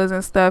formulas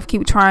and stuff,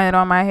 keep trying it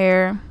on my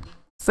hair.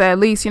 So at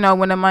least, you know,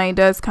 when the money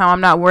does come,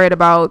 I'm not worried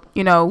about,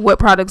 you know, what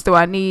products do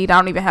I need. I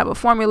don't even have a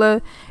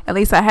formula. At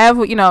least I have,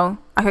 you know,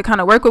 I could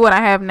kind of work with what I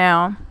have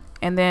now.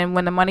 And then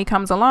when the money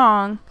comes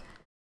along,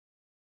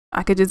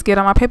 I could just get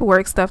all my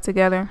paperwork stuff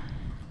together.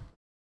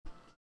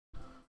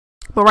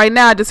 But right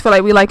now, I just feel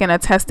like we like in a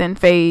testing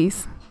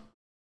phase.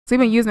 So we've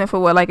been using it for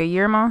what, like a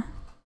year, Ma?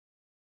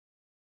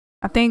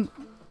 I think,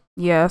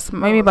 yes,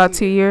 maybe about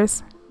 2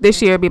 years.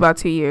 This year it'll be about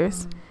 2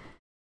 years.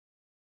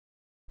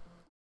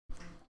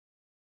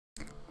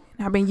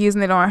 I've been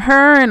using it on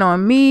her and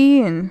on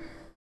me, and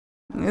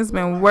it's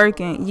been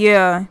working.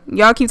 Yeah,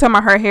 y'all keep talking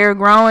about her hair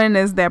growing.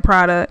 Is that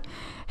product?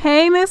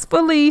 Hey, Miss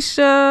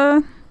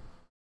Felicia.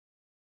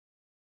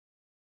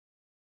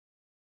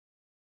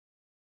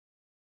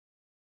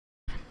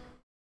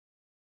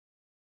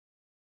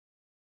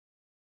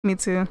 Me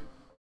too.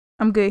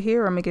 I'm good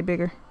here, or make it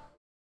bigger.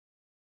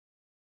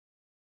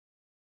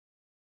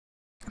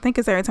 I think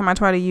it's every time I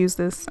try to use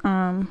this,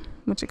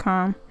 what you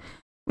call 'em.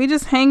 We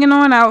just hanging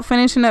on out,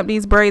 finishing up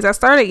these braids. I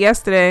started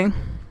yesterday,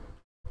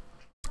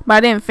 but I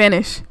didn't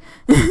finish.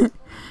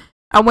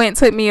 I went and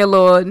took me a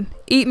little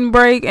eating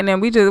break, and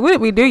then what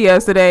did we do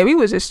yesterday? We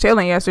was just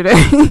chilling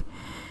yesterday.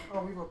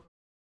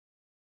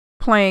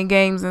 Playing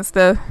games and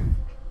stuff.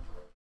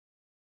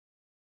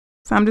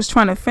 So I'm just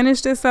trying to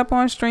finish this up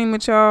on stream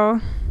with y'all.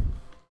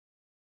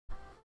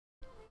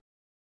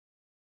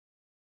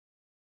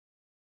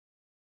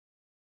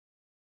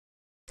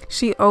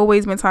 She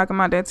always been talking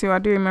about that too. I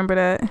do remember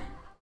that.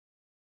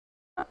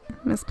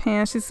 Miss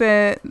Pam, she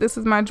said, this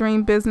is my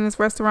dream business,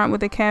 restaurant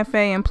with a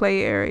cafe and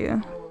play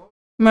area.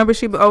 Remember,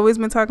 she always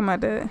been talking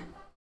about that.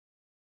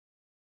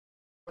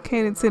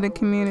 Catered to the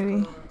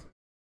community.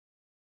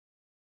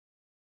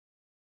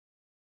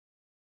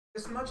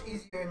 It's much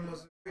easier in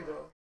Missouri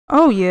though.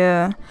 Oh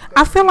yeah.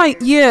 I feel like,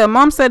 yeah,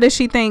 Mom said that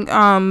she think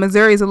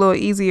Missouri is a little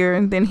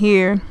easier than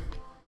here.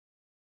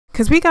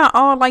 Cause we got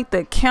all like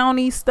the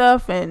county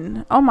stuff,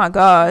 and oh my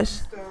gosh.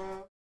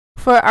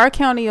 For our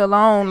county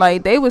alone,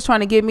 like they was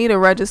trying to get me to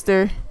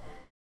register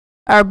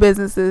our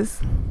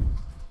businesses.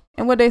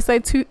 And what they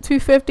say,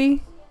 $250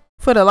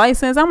 for the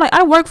license. I'm like,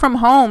 I work from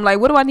home. Like,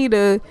 what do I need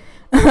to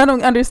I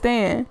don't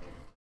understand.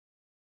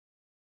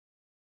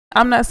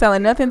 I'm not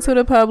selling nothing to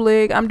the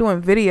public. I'm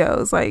doing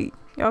videos. Like,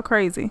 y'all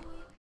crazy.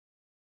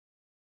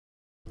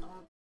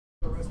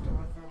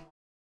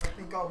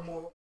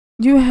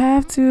 You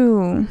have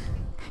to.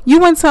 You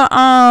went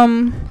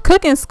to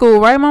cooking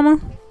school, right, Mama?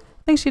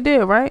 I think she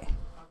did, right?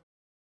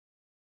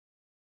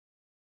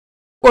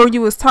 Or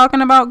you was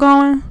talking about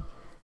going?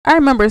 I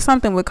remember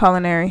something with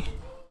culinary.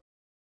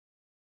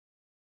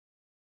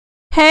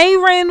 Hey,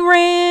 Ren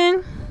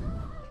Ren.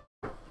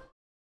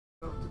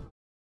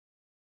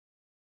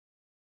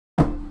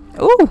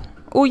 Ooh,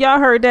 ooh, y'all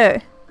heard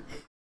that.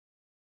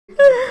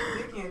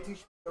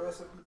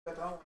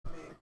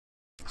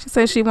 She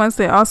says she wants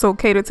to also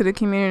cater to the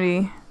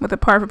community with a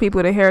part for people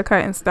with a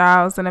haircut and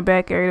styles and a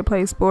back area to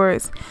play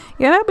sports.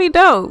 Yeah, that'd be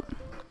dope.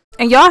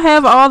 And y'all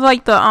have all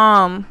like the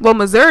well,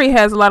 Missouri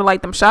has a lot of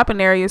like them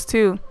shopping areas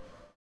too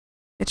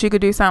That you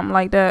could do something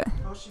like that.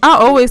 Or she I could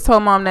do always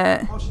told mom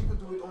that. or she could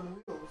do it on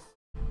wheels.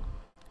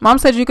 Mom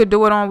said you could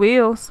do it on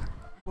wheels.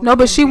 Well, No,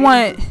 but she games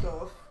want and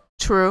stuff.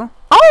 true.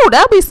 Oh,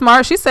 that'd be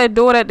smart. She said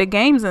do it at the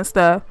games and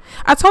stuff.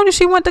 I told you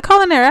she went to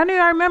culinary.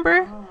 I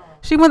remember.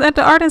 She went at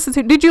the art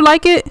institute. Did you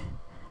like it?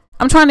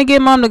 I'm trying to get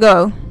mom to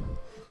go.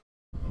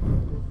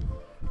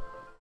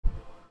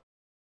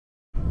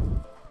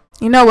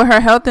 You know, with her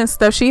health and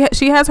stuff, she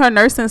has her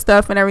nursing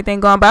stuff and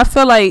everything going, but I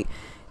feel like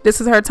this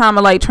is her time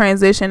to like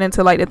transition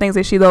into like the things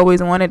that she's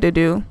always wanted to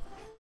do.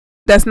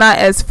 That's not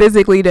as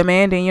physically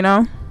demanding, you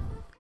know.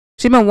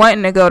 She's been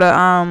wanting to go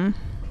to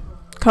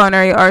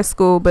culinary art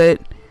school,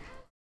 but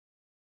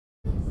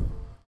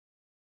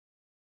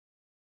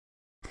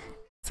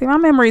see, my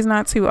memory's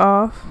not too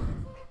off.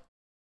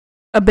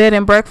 A bed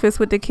and breakfast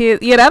with the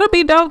kids. Yeah, that'll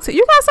be dope too.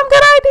 You got some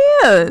good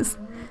ideas.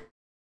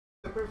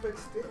 The perfect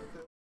stick.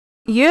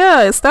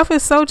 Yeah, stuff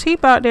is so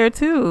cheap out there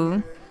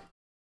too.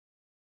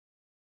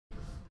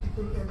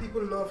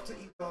 People love to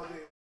eat all day.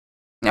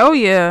 Oh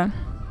yeah.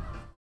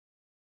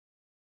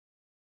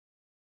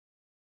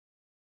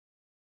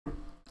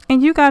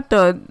 And you got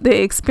the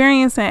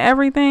experience and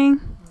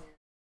everything.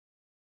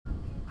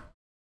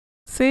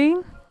 See?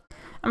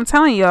 I'm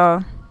telling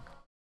y'all.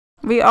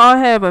 We all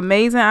have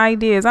amazing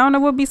ideas. I don't know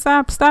what be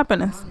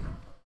stopping us.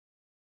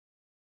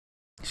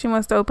 She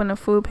wants to open a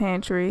food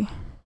pantry.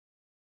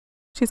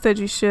 She said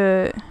you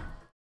should.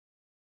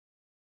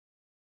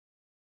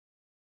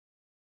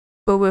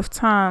 But with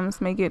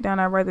times may get down,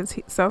 I'd rather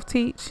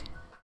self-teach.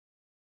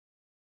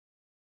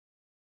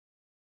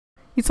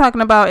 You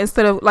talking about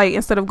instead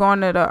of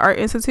going to the art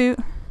institute?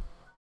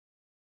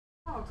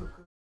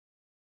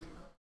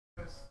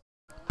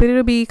 But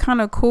it'll be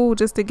kind of cool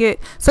just to get.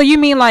 So you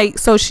mean like,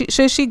 so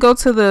should she go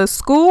to the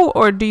school,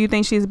 or do you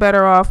think she's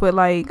better off with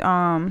like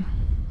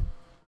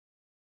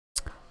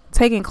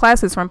taking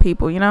classes from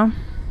people, you know?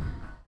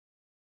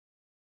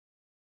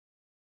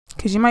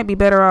 Cause you might be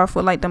better off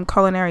with like them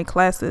culinary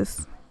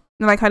classes,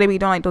 you know, like how they be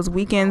doing like those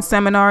weekend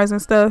seminars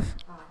and stuff.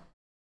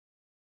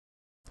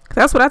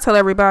 That's what I tell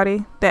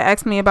everybody that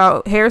asks me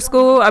about hair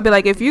school. I'd be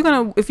like, if you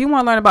want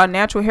to learn about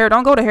natural hair,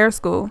 don't go to hair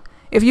school.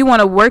 If you want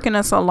to work in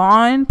a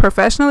salon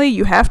professionally,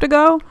 you have to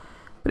go.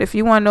 But if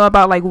you want to know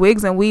about like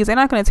wigs and weaves, they're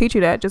not going to teach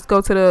you that. Just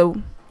go to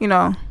the, you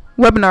know,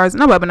 the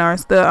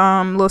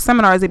little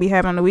seminars they be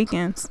having on the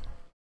weekends.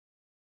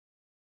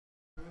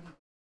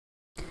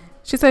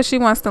 She says she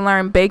wants to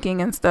learn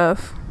baking and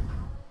stuff.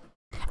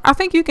 I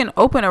think you can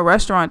open a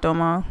restaurant though,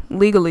 Ma,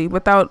 legally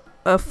without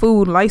a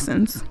food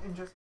license.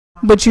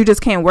 But you just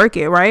can't work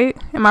it, right?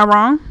 Am I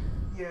wrong?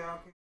 Yeah,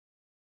 okay.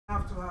 I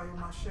have to hire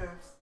my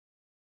chefs.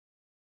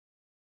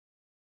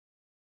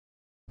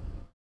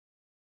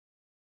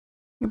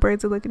 Your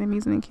braids are looking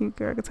amazing and cute,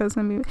 girl. I can tell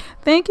some.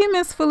 Thank you,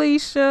 Miss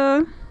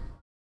Felicia.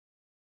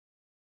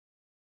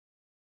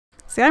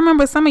 See, I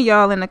remember some of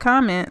y'all in the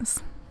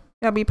comments.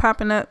 Y'all be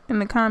popping up in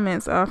the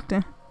comments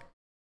often.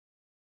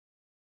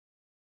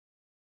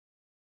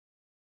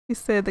 He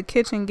said the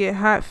kitchen get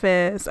hot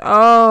fast.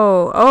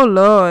 Oh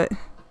Lord.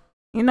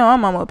 You know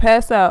I'm almost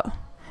pass out.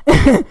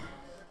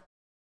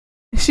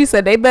 She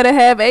said they better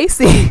have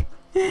AC.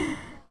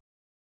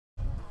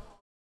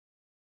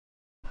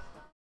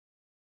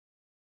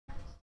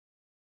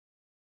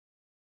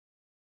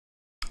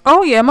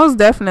 Oh yeah, most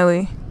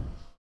definitely.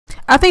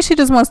 I think she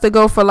just wants to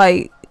go for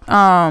like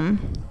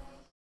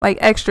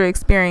extra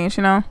experience,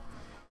 you know.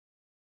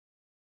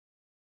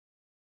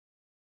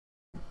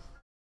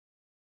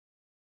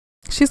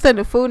 She said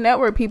the Food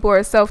Network people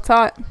are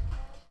self-taught.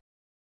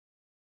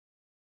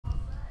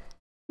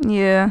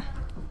 Yeah,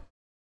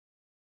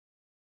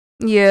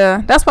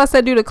 that's why I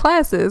said do the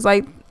classes.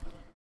 Like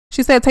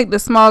she said, take the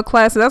small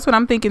classes. That's what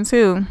I'm thinking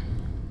too.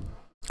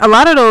 A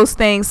lot of those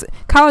things,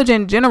 college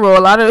in general,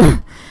 a lot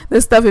of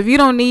this stuff, if you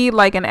don't need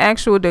like an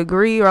actual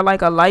degree or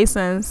like a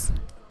license,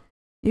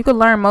 you could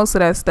learn most of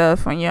that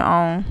stuff on your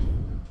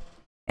own,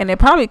 and it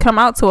probably come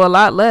out to a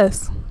lot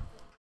less.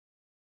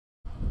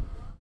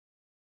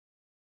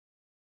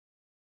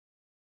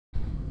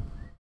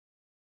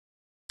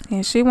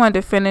 And she wanted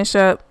to finish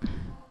up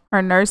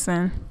her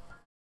nursing,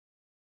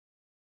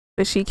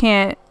 but she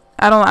can't.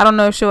 I don't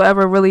know if she'll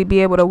ever really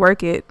be able to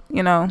work it,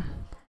 you know,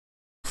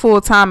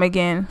 full time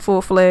again,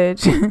 full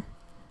fledged.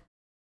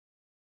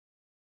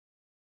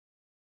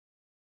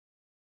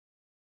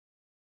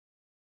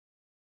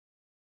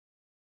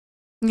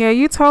 Yeah,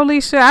 you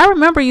totally should. I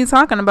remember you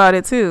talking about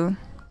it too.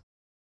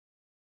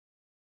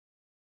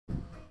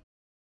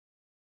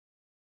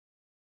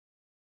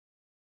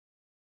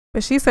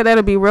 But she said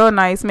that'll be real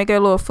nice. Make it a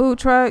little food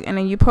truck, and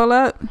then you pull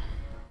up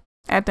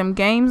at them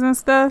games and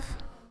stuff.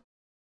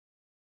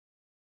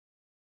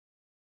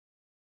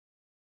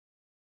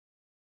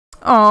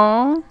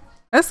 Oh,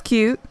 that's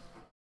cute.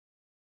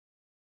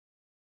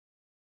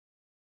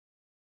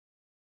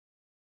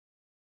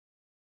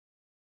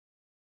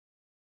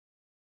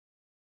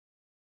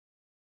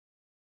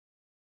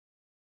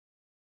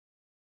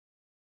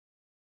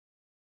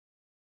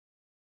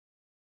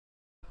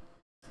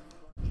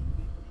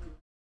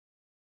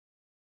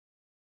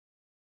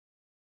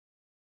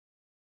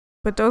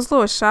 But those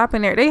little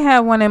shopping there, they had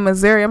one in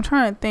Missouri. I'm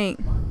trying to think.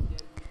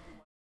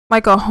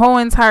 Like a whole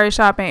entire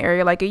shopping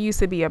area. Like it used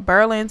to be a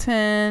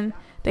Burlington.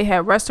 They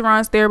had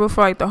restaurants there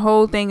before. Like the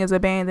whole thing is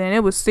abandoned.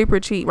 It was super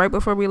cheap right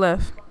before we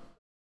left.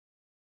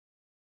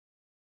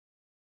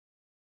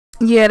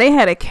 Yeah, they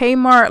had a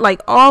Kmart.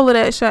 Like all of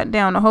that shut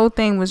down. The whole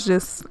thing was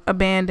just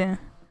abandoned.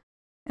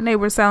 And they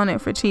were selling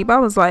it for cheap. I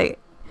was like,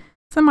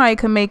 somebody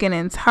could make an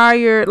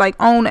entire, like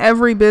own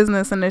every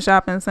business in the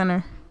shopping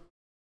center.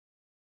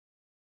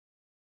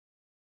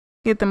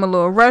 Get them a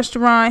little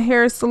restaurant,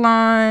 hair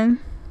salon,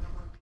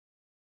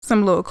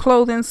 some little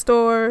clothing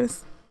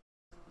stores.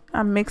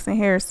 I'm mixing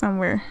hair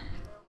somewhere.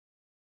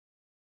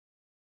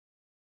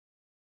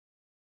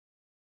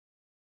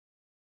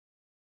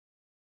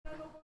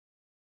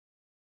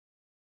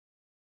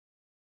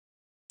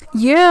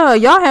 Yeah,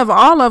 y'all have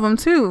all of them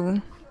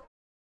too.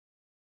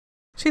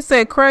 She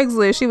said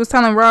Craigslist. She was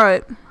telling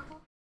Rod.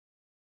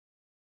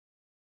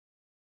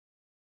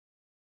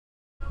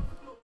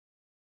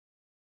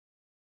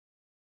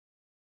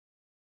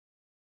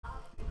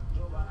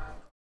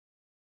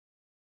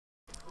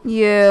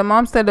 Yeah,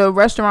 Mom said the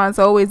restaurant's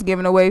always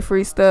giving away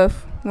free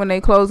stuff when they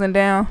closing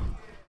down.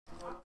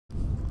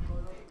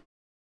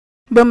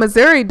 But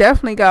Missouri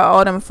definitely got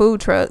all them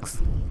food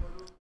trucks.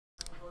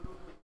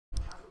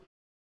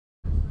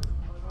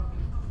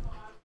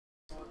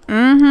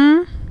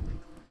 Mm-hmm.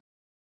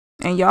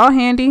 And y'all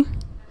handy.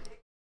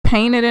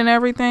 Painted and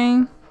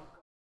everything.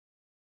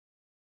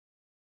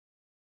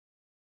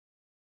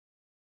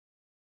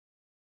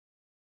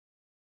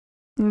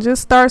 And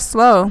just start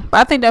slow.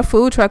 But I think that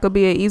food truck would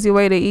be an easy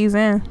way to ease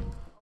in.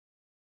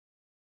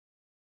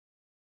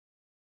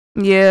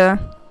 Yeah.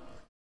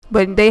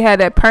 But they had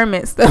that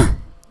permit stuff.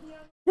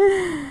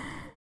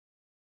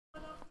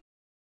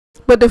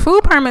 But the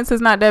food permits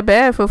is not that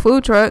bad for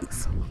food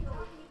trucks.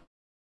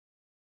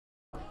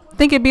 I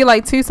think it'd be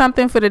like $2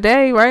 something for the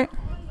day, right?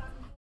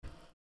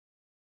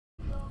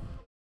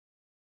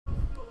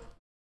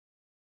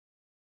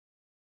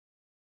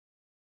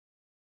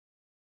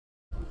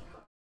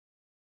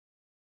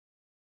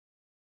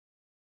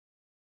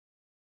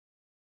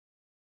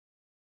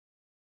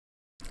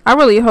 I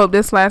really hope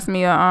this lasts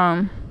me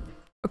a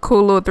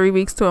cool little 3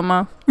 weeks to a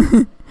month.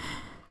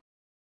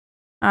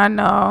 I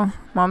know.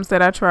 Mom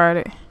said I tried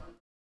it.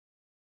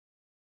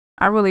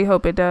 I really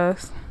hope it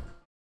does.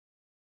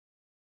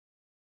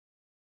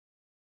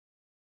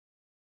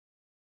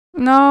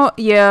 No,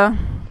 yeah.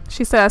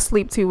 She said I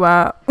sleep too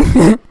wild.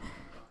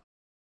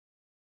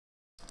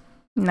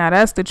 Nah,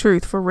 that's the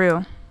truth for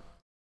real.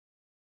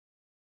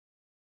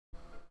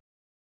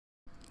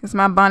 Cause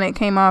my bonnet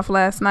came off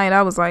last night.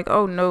 I was like,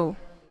 oh no.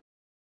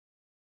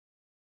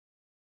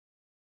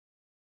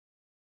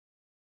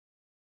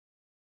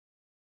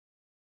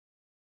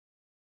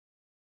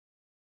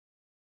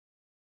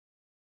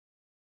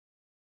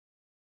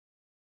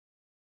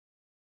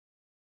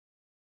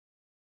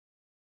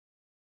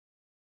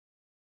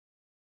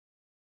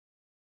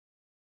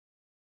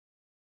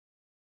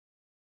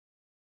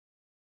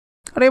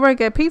 Oh, they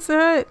work at Pizza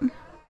Hut?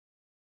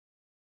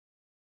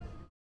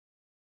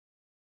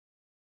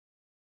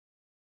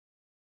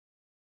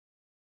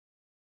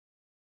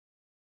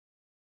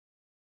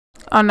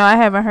 Oh no, I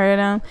haven't heard of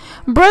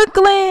them.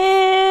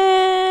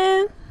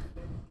 Brooklyn!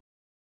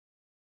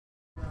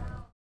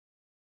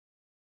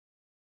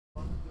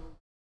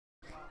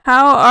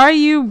 How are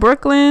you,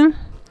 Brooklyn?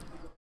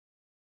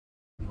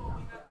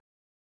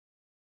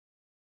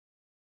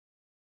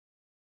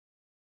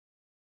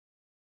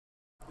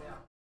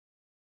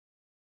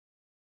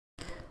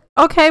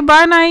 Okay,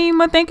 bye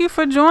Naima. Thank you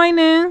for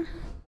joining.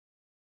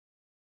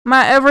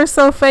 My ever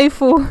so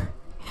faithful.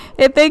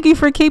 And thank you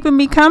for keeping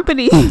me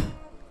company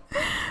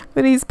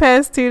for these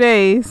past 2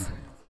 days.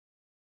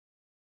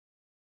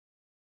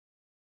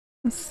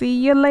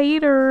 See you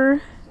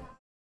later.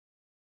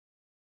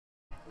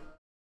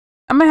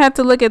 I'm gonna have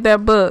to look at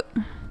that book.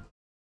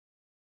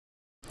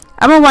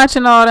 I've been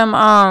watching all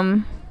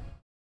them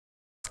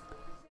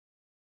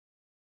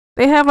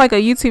they have like a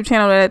YouTube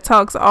channel that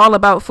talks all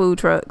about food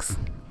trucks.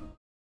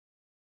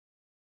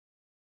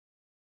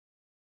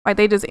 Like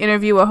they just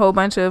interview a whole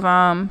bunch of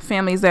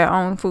families that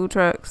own food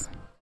trucks.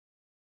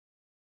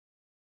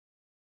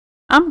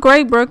 I'm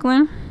great,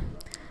 Brooklyn.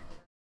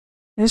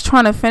 Just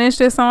trying to finish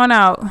this on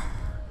out.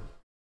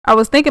 I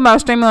was thinking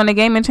about streaming on the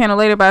gaming channel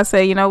later, but I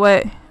said, you know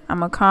what? I'm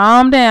gonna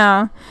calm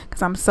down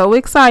because I'm so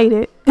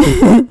excited.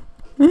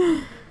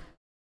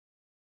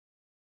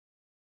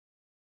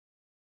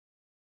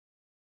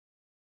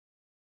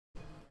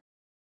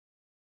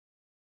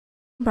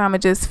 But I'm gonna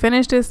just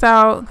finish this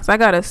out because I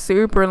got a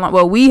super long,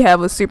 well, we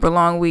have a super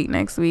long week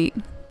next week.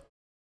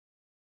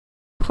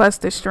 Plus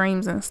the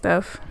streams and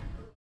stuff.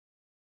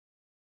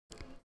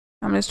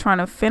 I'm just trying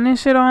to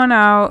finish it on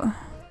out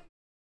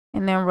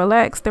and then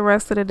relax the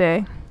rest of the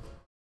day.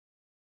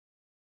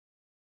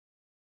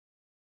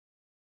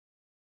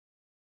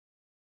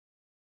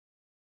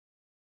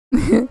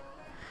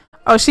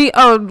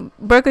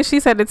 Berkeley,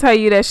 she said to tell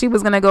you that she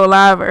was gonna go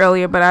live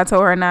earlier, but I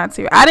told her not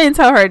to. I didn't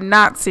tell her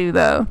not to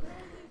though.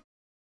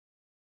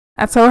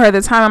 I told her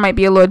the timing might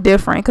be a little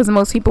different because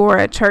most people were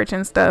at church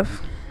and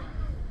stuff.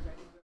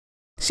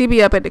 She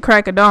be up at the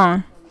crack of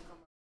dawn.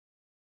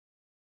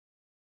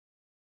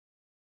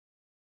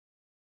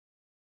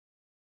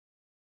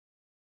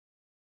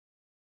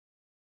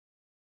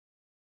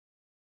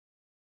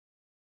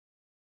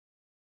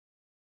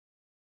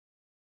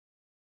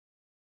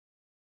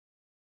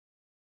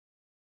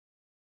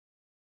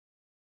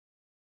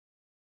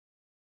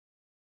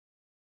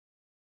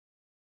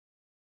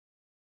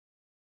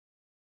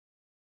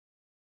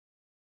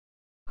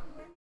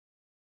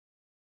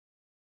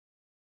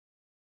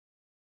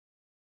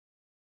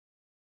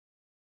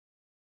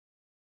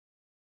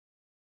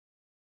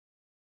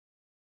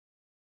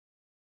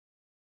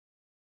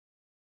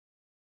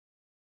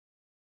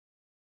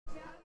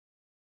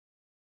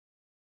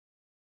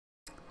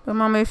 But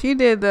mama, if you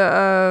did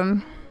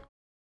the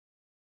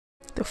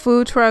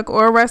food truck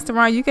or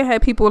restaurant, you could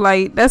have people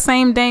like that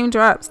same Dame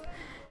Drops.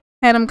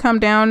 Had them come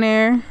down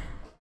there,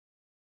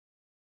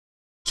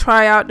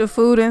 try out the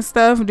food and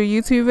stuff, do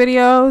YouTube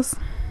videos.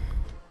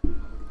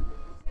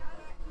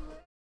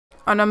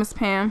 Oh no, Miss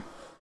Pam.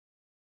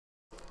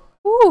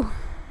 Ooh,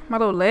 my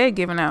little leg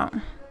giving out.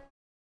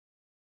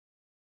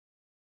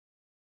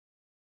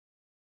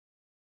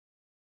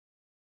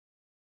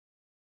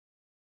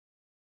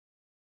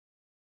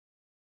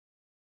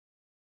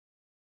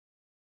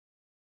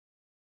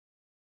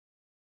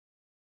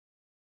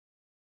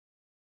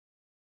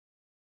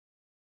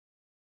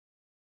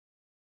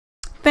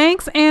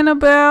 Thanks,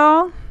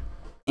 Annabelle.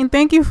 And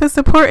thank you for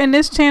supporting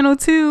this channel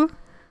too.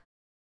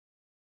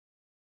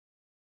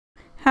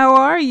 How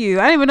are you?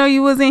 I didn't even know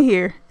you was in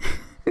here.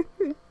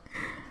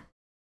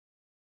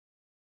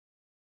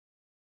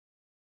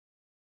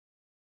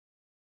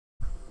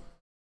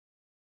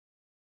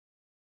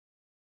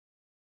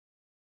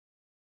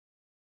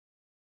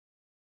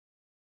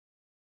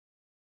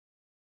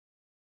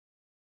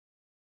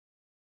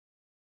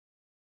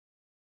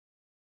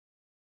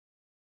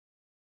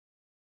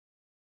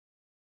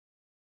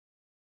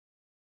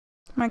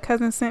 My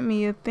cousin sent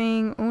me a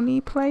thing, Uni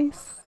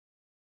Place.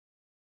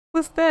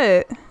 What's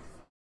that?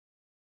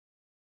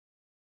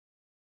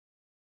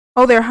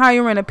 Oh, they're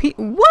hiring a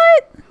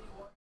what?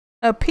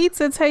 A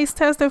pizza taste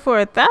tester for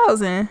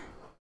 1,000.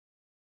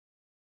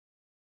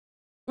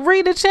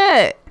 Read the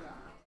chat.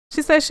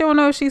 She said she don't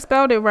know if she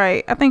spelled it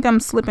right. I think I'm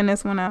slipping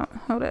this one out.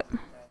 Hold up.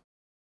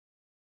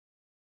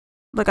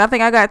 Look, I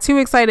think I got too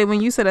excited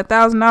when you said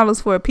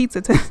 $1,000 for a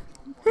pizza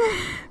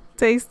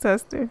taste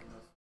tester.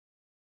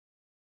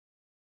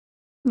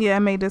 Yeah, I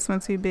made this one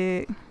too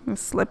big. I'm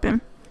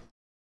slipping.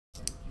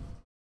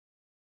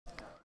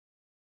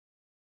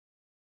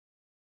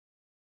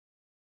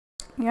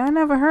 Yeah, I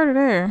never heard of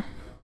there.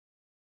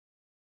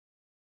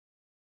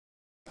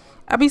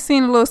 I be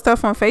seeing a little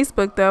stuff on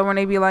Facebook though when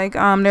they be like,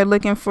 they're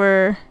looking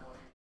for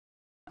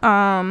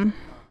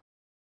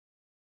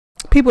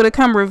people to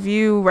come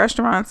review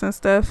restaurants and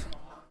stuff.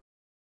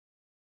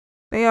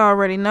 They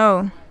already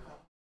know.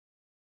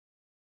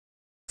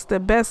 It's the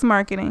best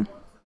marketing.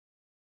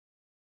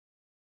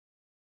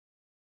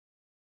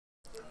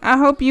 I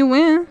hope you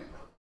win.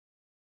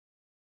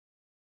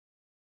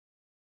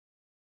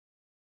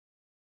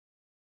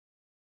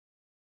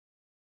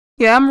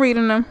 Yeah, I'm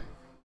reading them.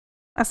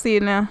 I see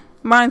it now.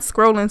 Mine's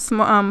scrolling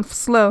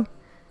slow.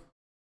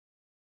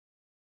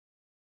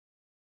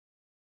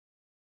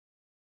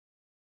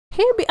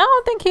 I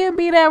don't think he'll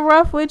be that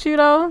rough with you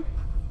though.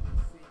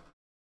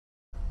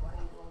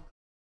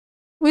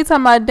 We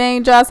talking about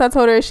Dane Drops. I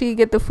told her she'd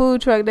get the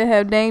food truck to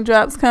have Dane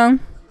Drops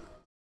come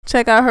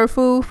check out her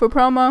food for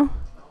promo.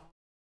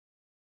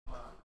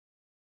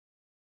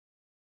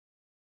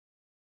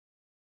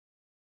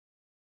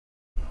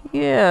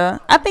 Yeah,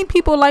 I think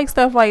people like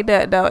stuff like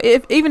that though.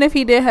 Even if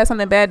he did have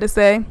something bad to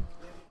say,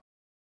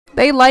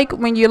 they like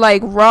when you're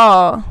like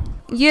raw.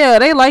 Yeah,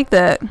 they like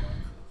that.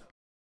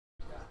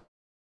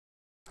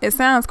 It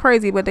sounds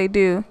crazy, but they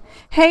do.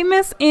 Hey,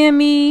 Miss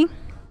Emmy.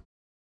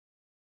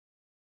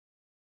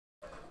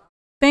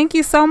 Thank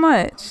you so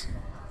much.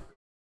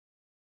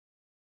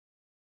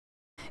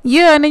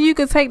 Yeah, and then you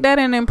could take that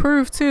and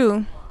improve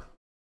too.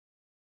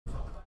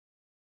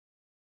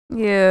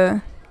 Yeah.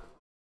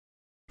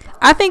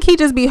 I think he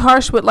just be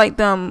harsh with like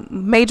them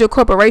major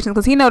corporations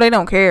because he know they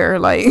don't care.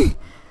 Like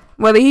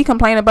whether he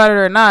complain about it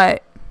or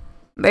not,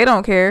 they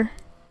don't care.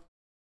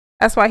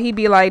 That's why he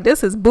be like,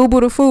 "This is boo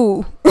boo the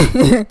fool."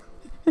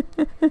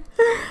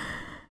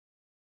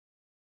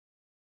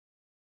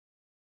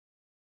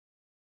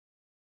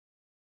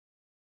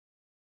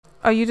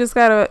 Oh, you just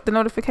got the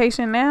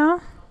notification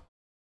now?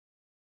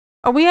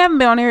 Oh, we haven't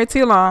been on here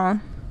too long.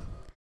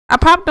 I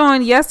popped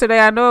on yesterday.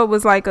 I know it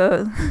was like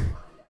a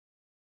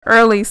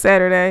early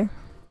Saturday.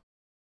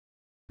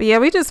 But yeah,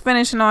 we just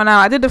finishing on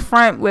out. I did the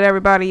front with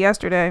everybody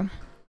yesterday.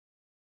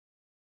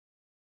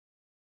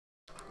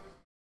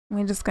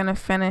 We're just gonna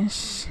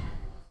finish.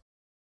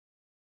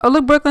 Oh,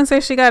 look, Brooklyn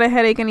says she got a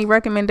headache. Any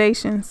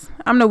recommendations?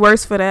 I'm the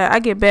worst for that. I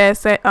get bad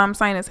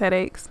sinus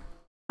headaches.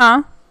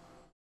 Huh?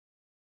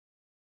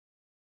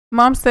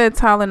 Mom said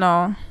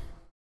Tylenol.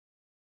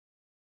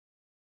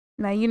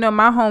 Now, you know,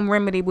 my home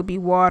remedy would be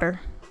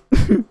water.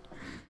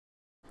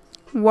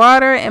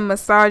 Water and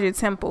massage your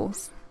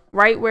temples.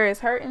 Right where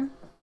it's hurting.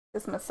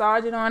 Just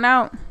massage it on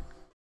out.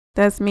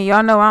 That's me.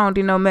 Y'all know I don't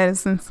do no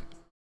medicines.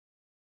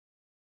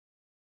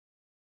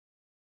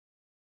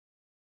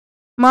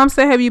 Mom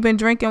said, have you been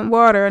drinking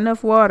water?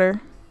 Enough water.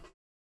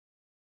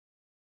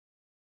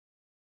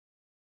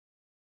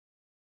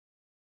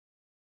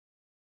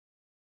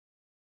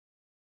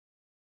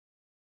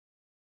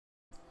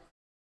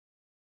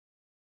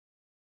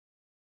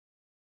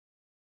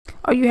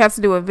 Oh, you have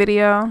to do a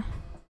video?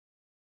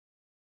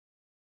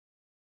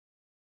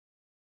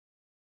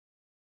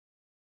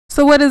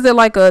 So what is it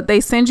like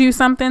they send you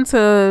something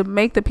to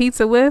make the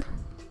pizza with?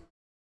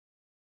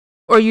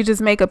 Or you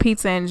just make a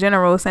pizza in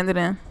general, send it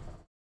in?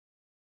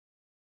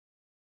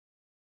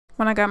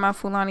 When I got my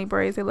Fulani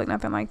braids, they look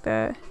nothing like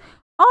that.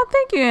 Oh,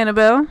 thank you,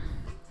 Annabelle.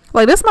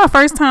 Like, this is my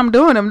first time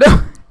doing them,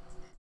 though.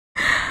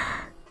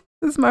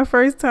 This is my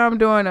first time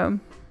doing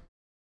them.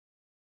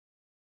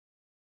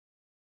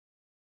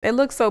 They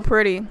look so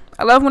pretty.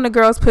 I love when the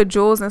girls put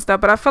jewels and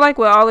stuff, but I feel like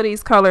with all of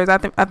these colors, I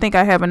think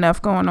I have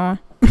enough going on.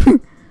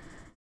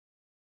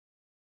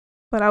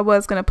 But I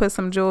was going to put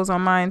some jewels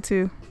on mine,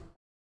 too.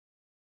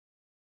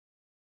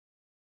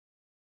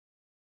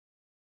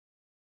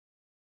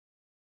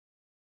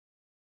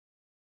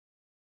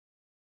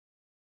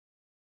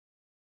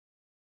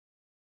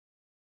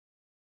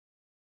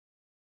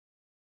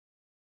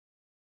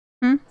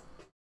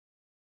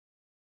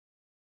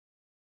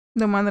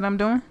 The one that I'm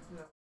doing?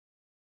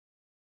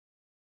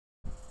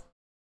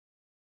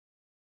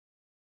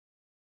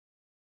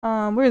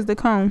 Where's the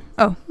comb?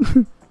 Oh.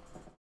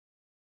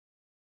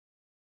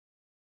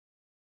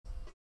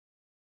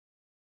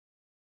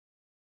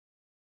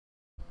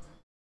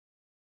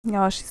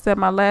 Y'all, she said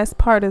my last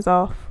part is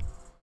off.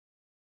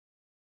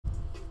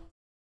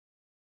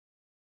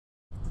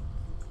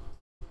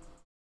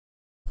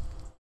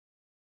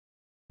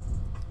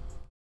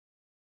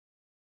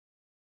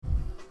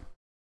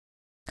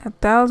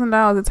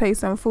 $1,000 to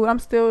taste some food. I'm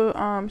still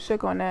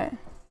shook on that.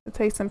 To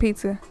taste some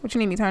pizza. What you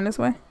need me to turn this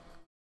way?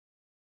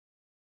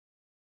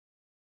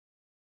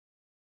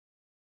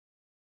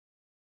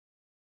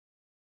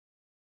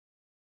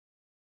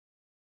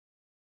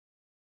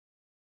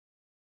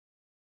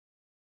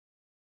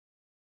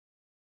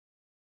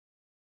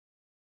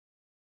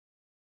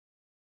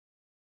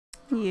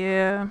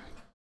 Yeah.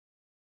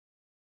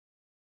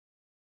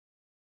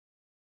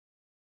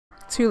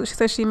 She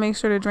said she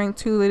makes sure to drink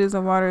 2 liters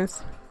of water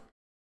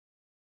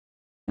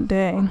a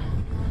day.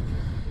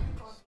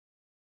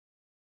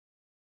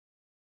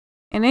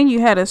 And then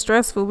you had a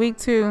stressful week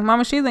too.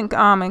 Mama, she's in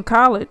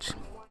college.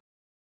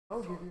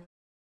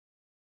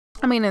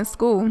 I mean in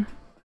school.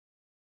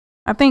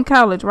 I think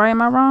college, right?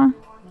 Am I wrong?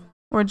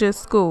 Or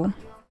just school?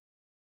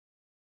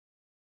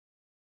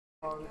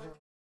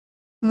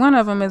 One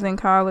of them is in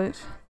college.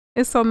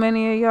 It's so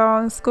many of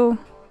y'all in school.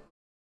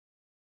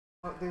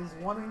 There's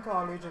one in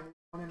college and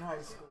one in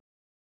high school.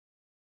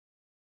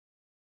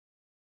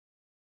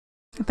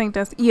 I think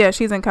that's, yeah,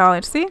 she's in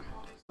college. See?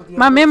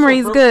 My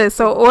memory's good.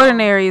 So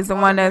Ordinary is the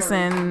one that's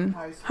in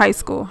high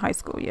school. High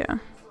school, yeah.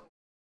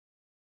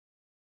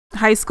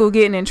 High school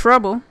getting in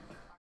trouble.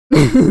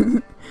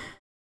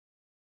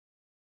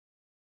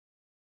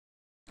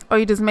 Or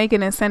you just make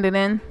it and send it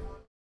in?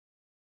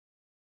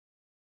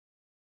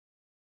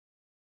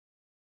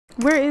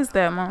 Where is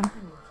that, Mom?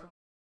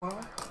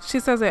 She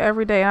says it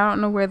every day. I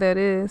don't know where that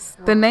is.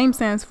 The name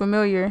sounds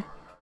familiar.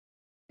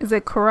 Is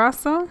it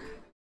Curaçao?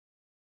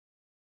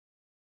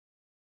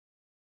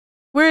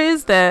 Where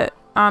is that,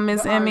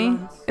 Miss Emmy?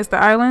 It's the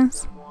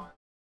islands?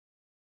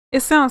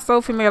 It sounds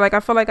so familiar. Like, I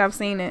feel like I've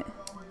seen it.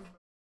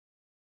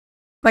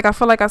 Like, I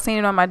feel like I've seen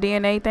it on my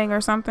DNA thing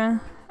or something.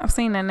 I've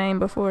seen that name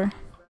before.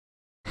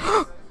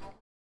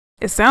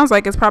 It sounds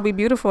like it's probably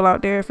beautiful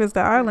out there if it's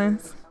the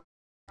islands.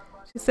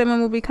 She said when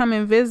we'll be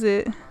coming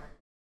visit.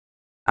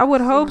 I would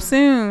hope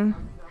soon.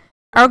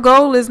 Our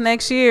goal is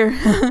next year.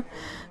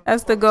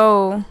 That's the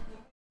goal.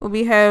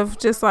 We have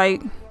just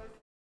like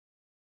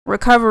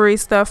recovery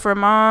stuff for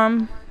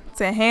Mom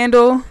to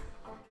handle,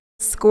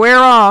 square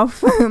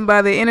off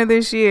by the end of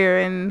this year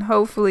and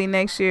hopefully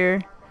next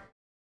year.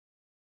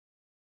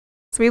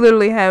 So we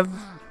literally have,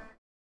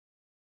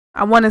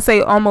 I want to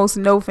say almost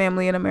no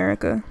family in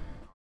America.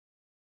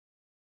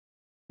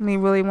 We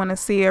really want to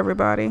see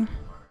everybody.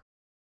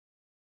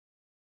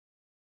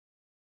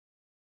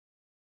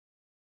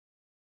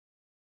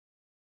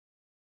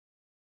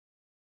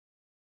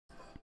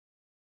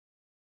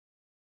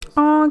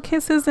 Oh,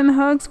 kisses and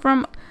hugs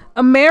from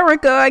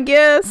America, I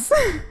guess.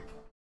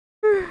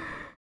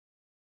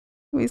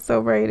 We so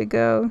ready to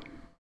go.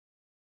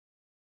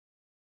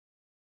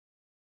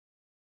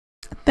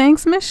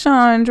 Thanks, Miss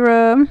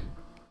Chandra.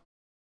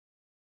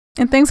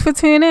 And thanks for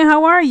tuning in.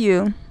 How are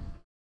you?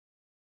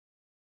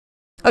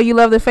 Oh, you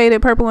love the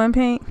faded purple and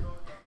pink?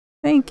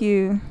 Thank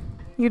you.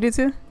 You do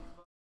too?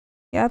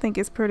 Yeah, I think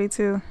it's pretty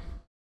too.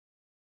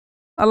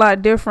 A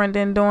lot different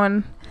than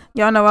doing,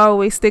 y'all know I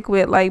always stick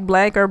with like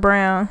black or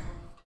brown.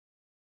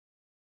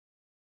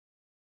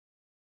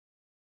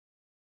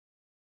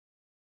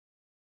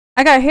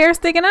 I got hair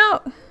sticking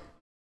out.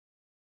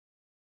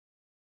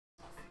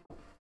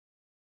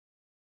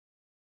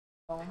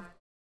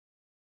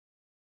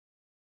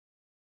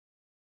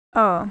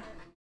 Oh,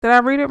 did I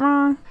read it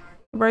wrong?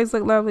 Braids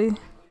look lovely.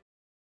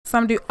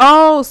 Some do.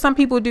 Oh, some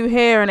people do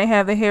hair and they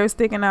have the hair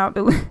sticking out.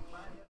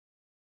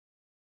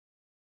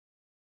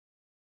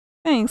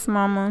 Thanks,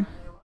 mama.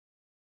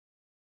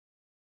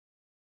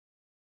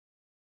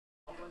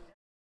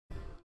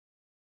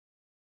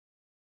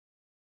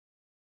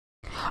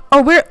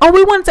 Oh,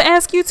 we wanted to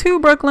ask you too,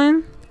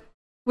 Brooklyn.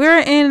 We're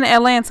in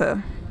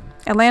Atlanta,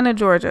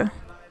 Georgia.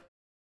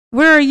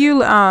 Where are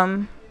you?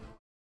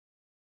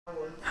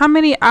 How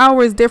many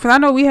hours difference? I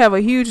know we have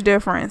a huge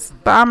difference,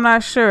 but I'm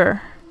not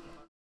sure.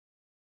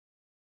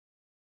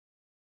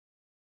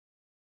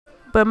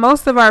 But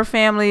most of our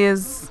family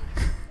is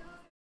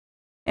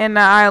in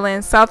the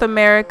islands, South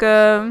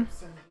America,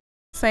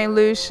 St.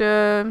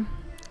 Lucia,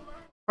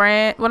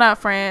 France. Well, not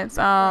France.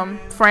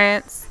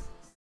 France,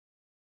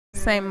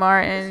 St.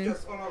 Martin.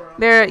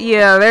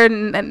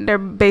 They're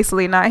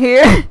basically not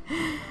here.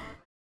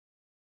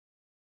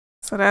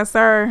 So that's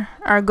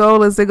our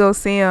goal is to go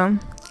see them.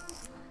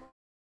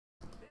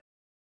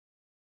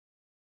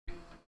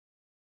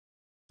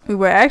 We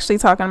were actually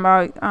talking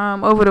about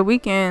over the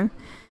weekend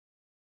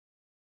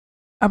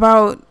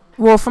about,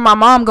 well, for my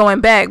mom going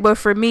back, but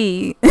for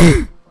me,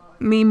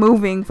 me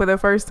moving for the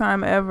first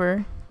time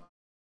ever.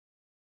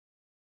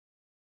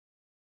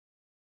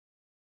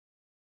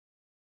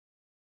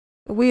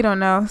 We don't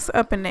know. It's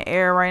up in the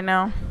air right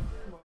now.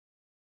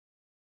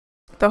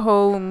 The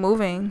whole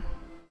moving.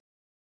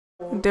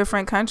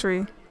 Different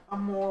country.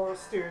 I'm more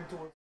steering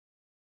towards.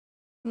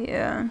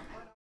 Yeah.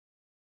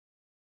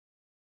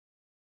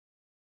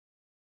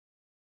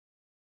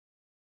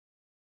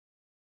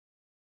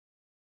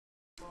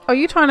 Are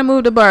you trying to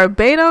move to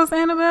Barbados,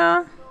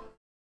 Annabelle?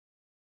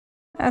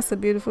 That's a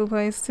beautiful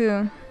place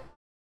too.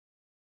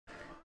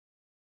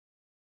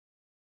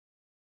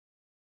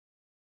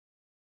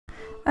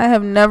 I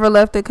have never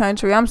left the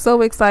country. I'm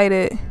so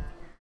excited.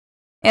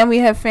 And we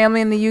have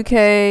family in the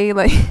UK,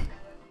 like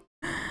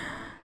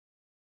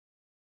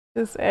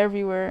just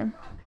everywhere.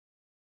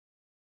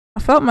 I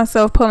felt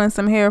myself pulling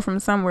some hair from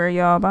somewhere,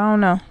 y'all, but I don't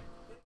know.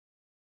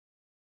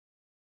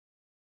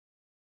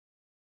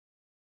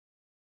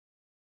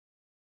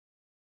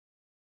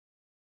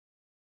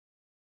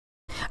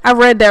 I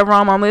read that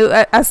wrong, Mom.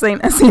 I seen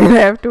it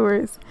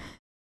afterwards.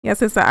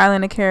 Yes, it's an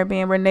island in the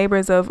Caribbean. We're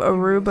neighbors of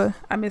Aruba.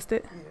 I missed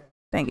it.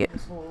 Dang it.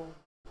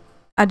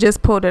 I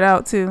just pulled it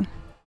out too.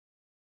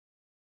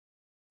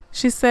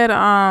 She said,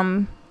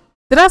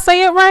 did I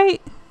say it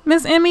right,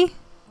 Miss Emmy?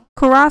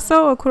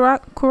 Curaçao or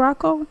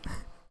Curaçao?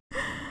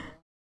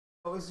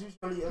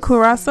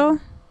 Curaçao?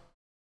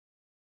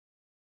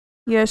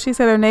 Yeah, she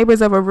said her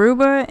neighbors of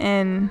Aruba,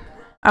 and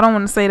I don't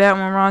want to say that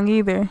one wrong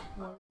either.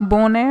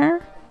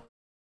 Bonaire?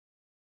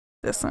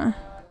 This one.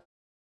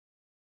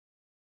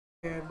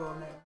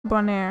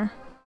 Bonaire.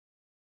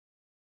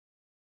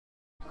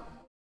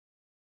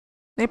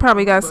 They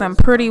probably got some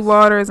pretty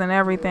waters and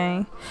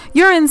everything.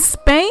 You're in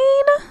Spain?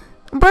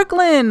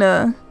 Brooklyn.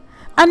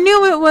 I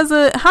knew it was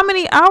how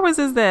many hours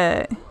is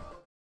that?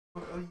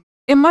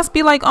 It must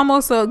be like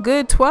almost a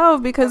good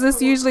 12 because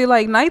it's usually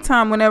like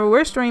nighttime whenever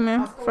we're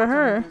streaming for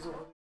her.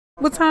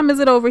 What time is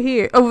it over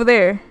here? Over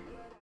there.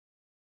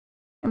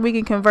 And we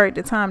can convert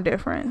the time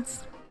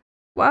difference.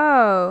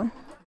 Wow.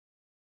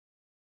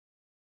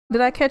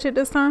 Did I catch it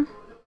this time?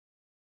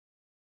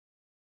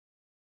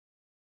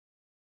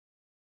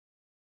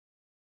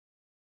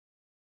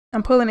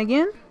 I'm pulling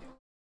again.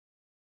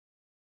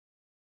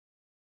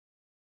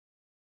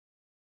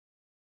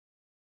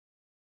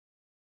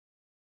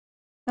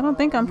 I don't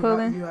think I'm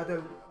pulling.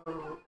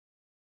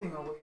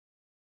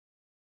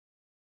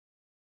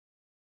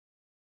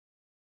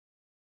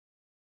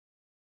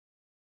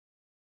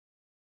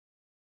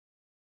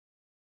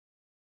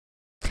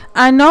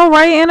 I know,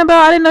 right,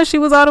 Annabelle? I didn't know she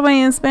was all the way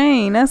in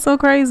Spain. That's so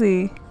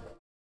crazy.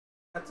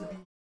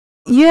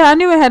 Yeah, I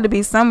knew it had to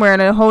be somewhere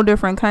in a whole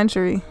different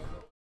country.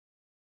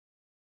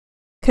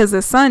 Cause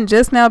the sun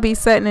just now be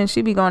setting and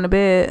she be going to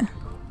bed.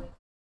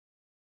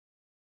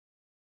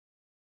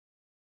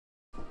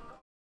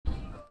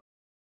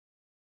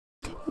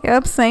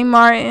 Yep, St.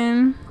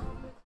 Martin.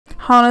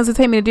 How long does it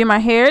take me to do my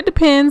hair? It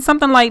depends.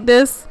 Something like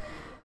this.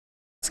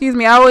 Excuse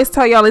me. I always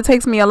tell y'all it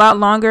takes me a lot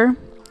longer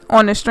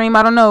on the stream.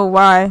 I don't know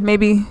why.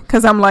 Maybe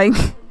because I'm like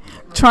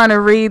trying to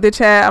read the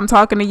chat. I'm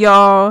talking to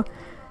y'all,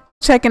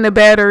 checking the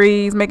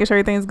batteries, making sure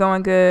everything's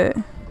going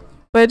good.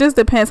 But it just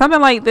depends. Something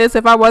like this,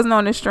 if I wasn't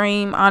on the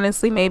stream,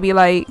 honestly, maybe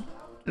like,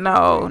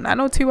 no, not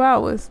no 2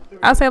 hours.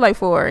 I'll say like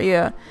 4,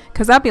 yeah.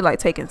 Because I'd be like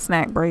taking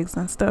snack breaks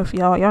and stuff.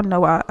 Y'all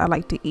know I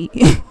like to eat.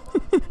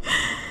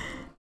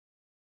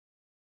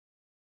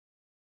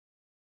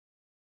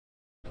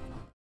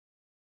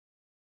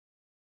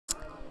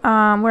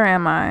 Where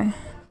am I?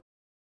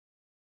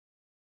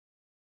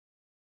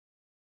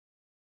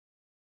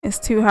 It's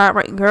too hot,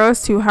 right? Girl,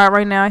 it's too hot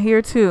right now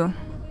here too.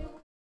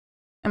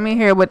 I'm in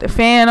here with the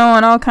fan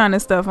on, all kind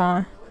of stuff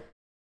on.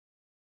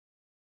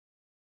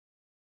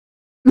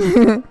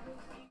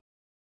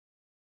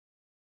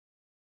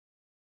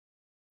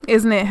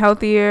 Isn't it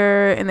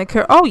healthier in the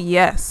care? Oh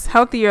yes,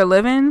 healthier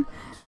living.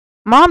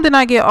 Mom did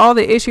not get all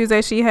the issues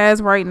that she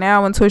has right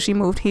now until she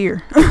moved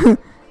here.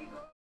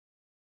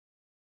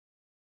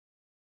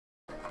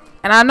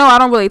 And I know I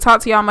don't really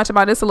talk to y'all much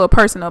about this, a little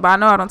personal, but I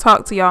know I don't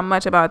talk to y'all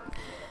much about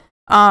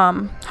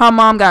how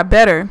mom got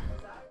better.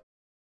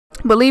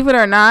 Believe it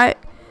or not,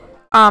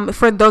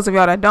 for those of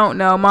y'all that don't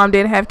know, mom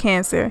did have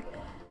cancer.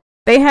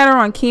 They had her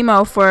on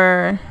chemo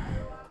for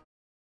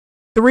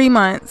 3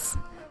 months.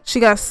 She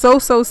got so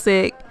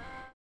sick,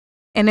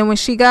 and then when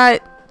she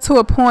got to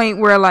a point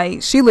where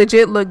like she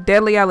legit looked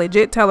deadly, I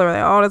legit tell her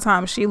that all the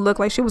time, she looked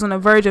like she was on the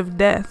verge of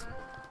death.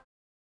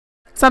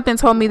 Something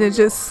told me to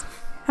just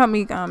help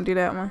me do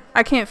that one.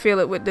 I can't feel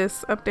it with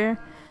this up there.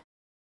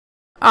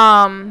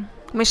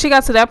 When she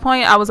got to that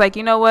point, I was like,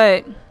 you know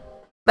what?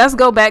 Let's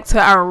go back to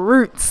our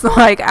roots.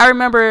 Like, I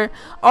remember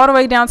all the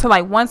way down to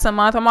like once a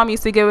month, my mom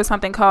used to give us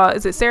something called,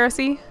 is it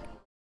Cerasee?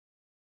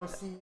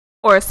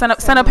 Or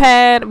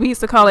Centipede. We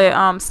used to call it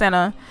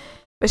Senna.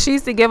 But she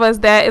used to give us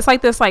that. It's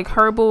like this like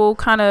herbal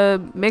kind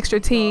of mixture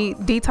tea,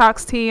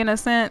 detox tea in a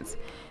sense.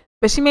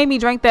 But she made me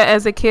drink that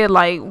as a kid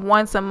like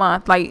once a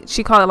month. Like,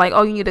 she called it like,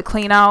 oh, you need to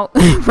clean out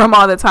from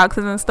all the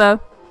toxins and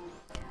stuff.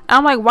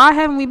 I'm like, why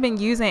haven't we been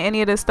using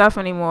any of this stuff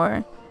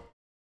anymore?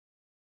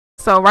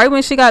 So right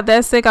when she got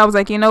that sick, I was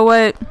like, you know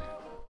what?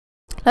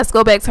 Let's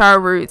go back to our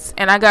roots.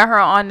 And I got her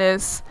on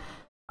this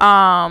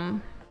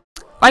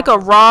like a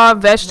raw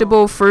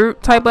vegetable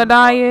fruit type of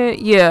diet.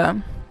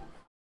 Yeah.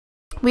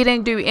 We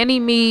didn't do any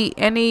meat,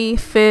 any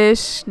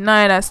fish,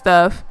 none of that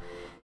stuff.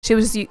 She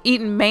was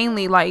eating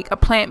mainly like a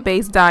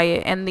plant-based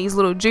diet and these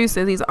little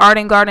juices, these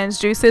Arden Gardens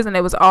juices, and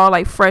it was all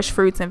like fresh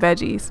fruits and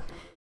veggies.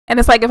 And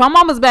it's like if my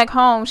mom was back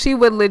home, she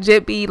would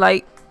legit be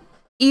like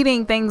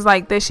eating things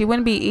like this. She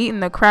wouldn't be eating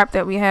the crap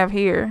that we have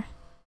here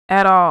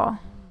at all.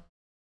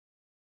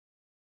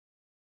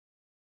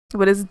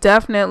 But it's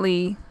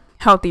definitely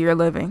healthier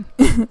living.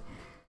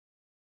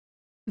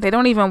 They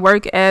don't even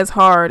work as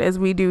hard as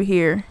we do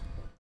here.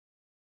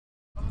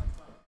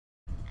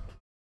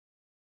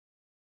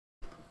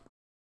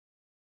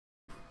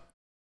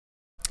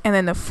 And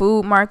then the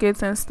food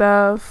markets and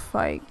stuff,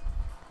 like,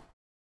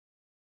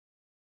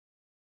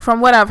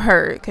 from what I've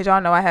heard, because y'all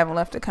know I haven't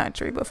left the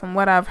country, but from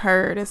what I've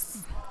heard,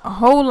 it's a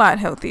whole lot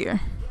healthier.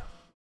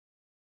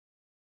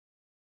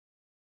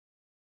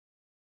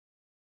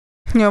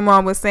 Your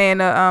mom was saying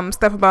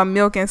stuff about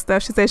milk and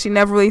stuff. She said she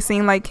never really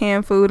seen like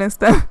canned food and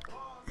stuff.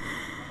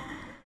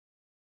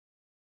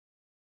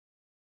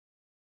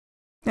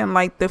 And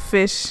like the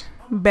fish,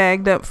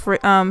 bagged up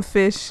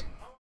fish.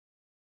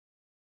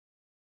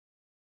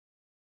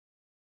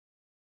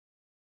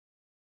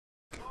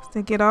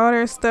 To get all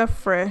their stuff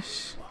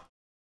fresh.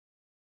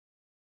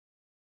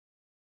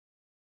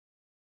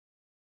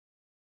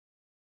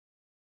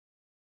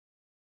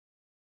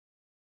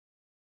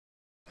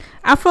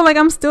 I feel like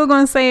I'm still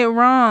gonna say it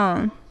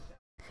wrong.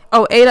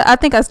 Oh, I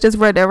think I just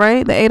read that,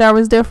 right? The 8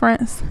 hours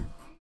difference.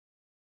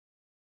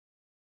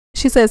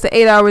 She says the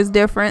 8 hours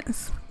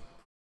difference.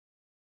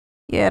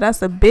 Yeah,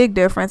 that's a big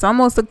difference.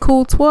 Almost a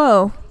cool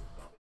 12.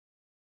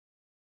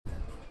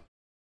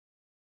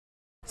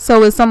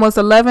 So it's almost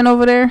 11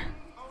 over there.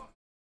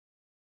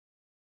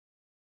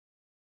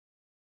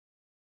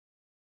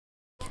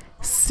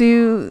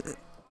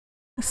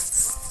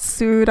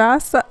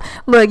 Surasa.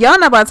 Look, y'all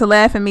not about to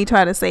laugh at me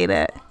try to say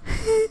that.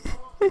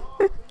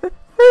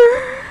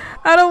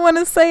 I don't want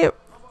to say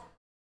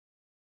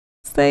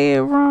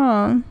it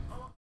wrong.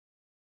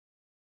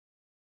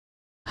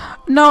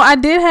 No, I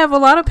did have a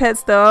lot of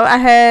pets though. I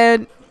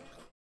had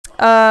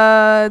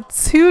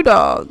 2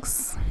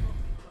 dogs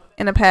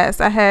in the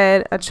past. I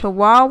had a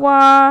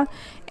Chihuahua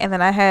and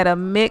then I had a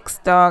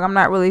mixed dog. I'm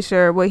not really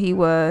sure what he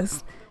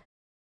was.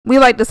 We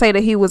like to say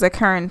that he was a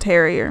Kern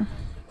Terrier.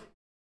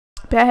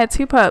 But I had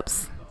 2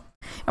 pups.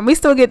 And we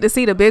still get to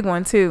see the big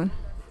one too.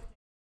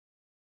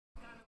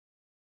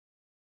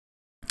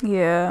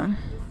 Yeah.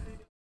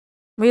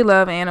 We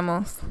love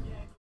animals.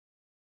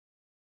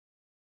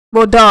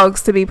 Well,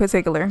 dogs to be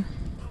particular.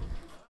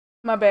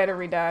 My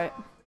battery died.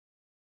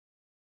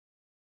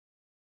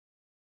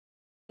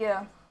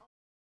 Yeah.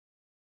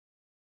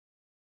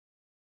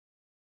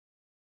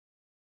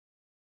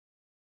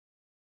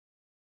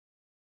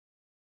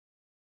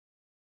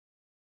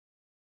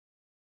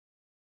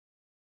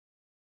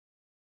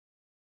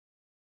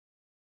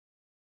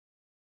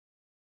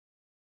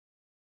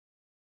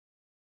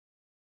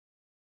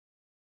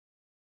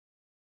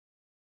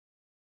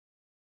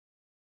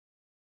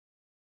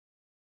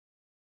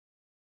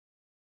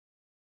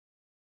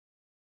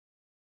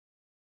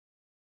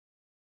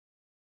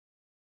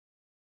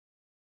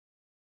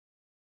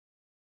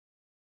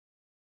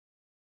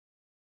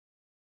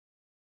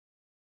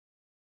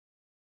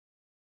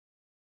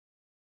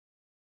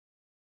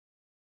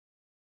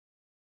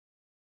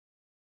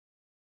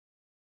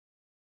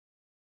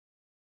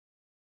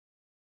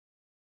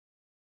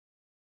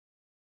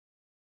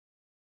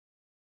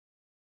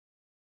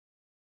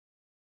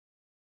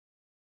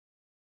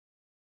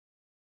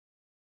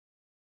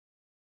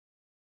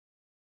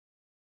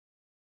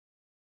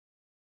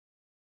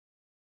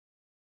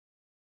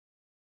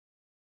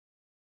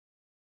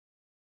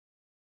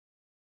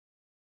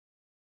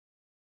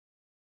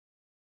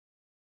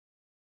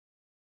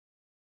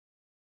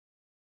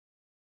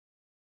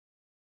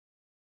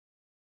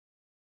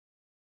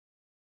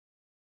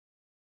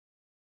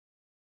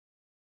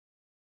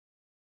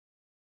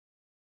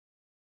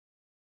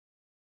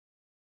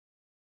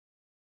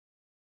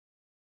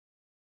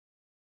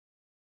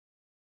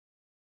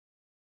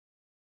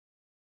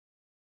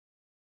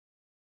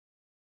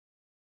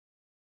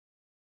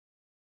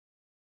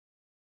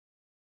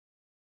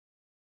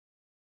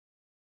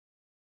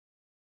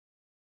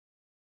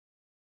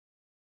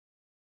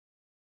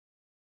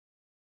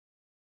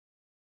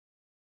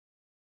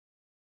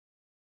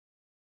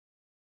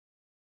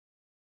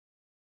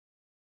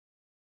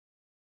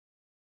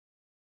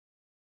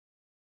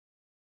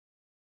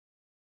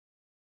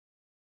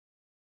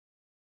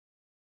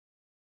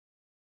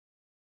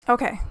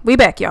 Okay, we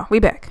back, y'all. We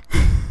back.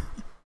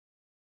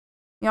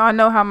 Y'all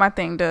know how my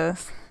thing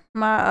does.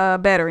 My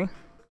battery.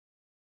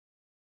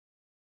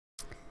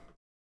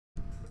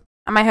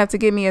 I might have to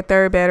get me a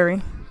third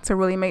battery to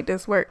really make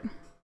this work.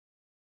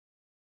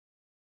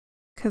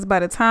 Because by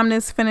the time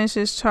this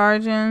finishes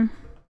charging,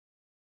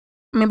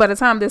 by the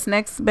time this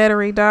next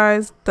battery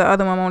dies, the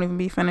other one won't even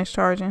be finished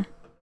charging.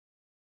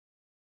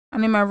 I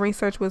knew my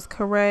research was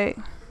correct.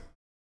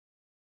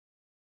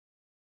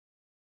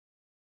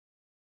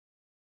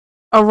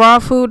 A raw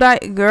food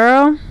diet,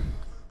 girl.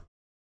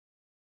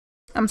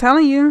 I'm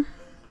telling you,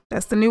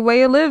 that's the new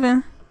way of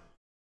living.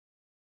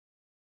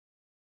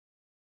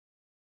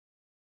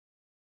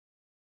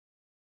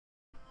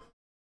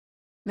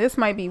 This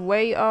might be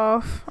way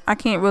off. I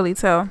can't really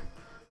tell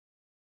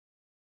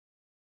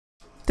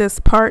this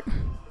part,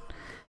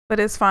 but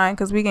it's fine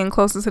because we're getting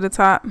closer to the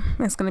top.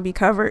 It's going to be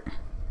covered.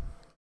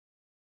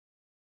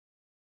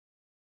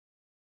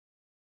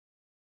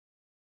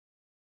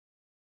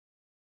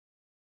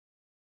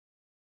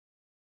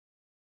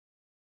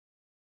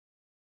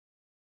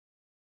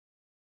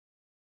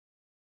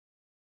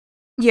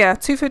 Yeah,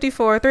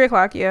 2:54, 3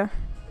 o'clock, yeah.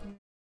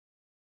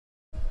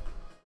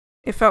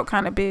 It felt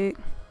kind of big.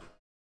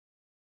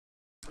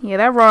 Yeah,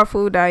 that raw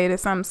food diet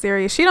is something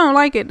serious. She don't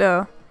like it,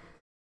 though.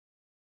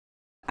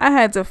 I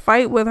had to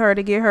fight with her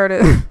to get her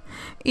to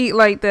eat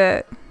like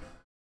that.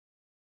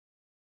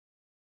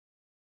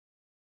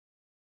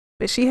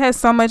 But she has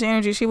so much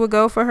energy. She would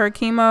go for her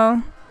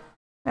chemo.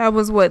 That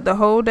was what, the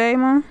whole day,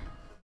 Mom?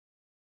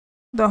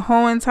 The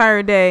whole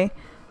entire day.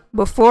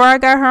 Before I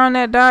got her on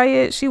that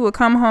diet, she would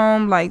come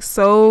home like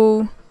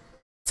so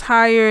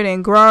tired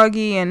and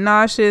groggy and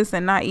nauseous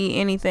and not eat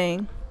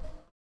anything.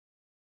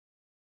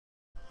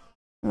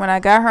 When I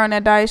got her on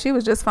that diet, she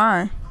was just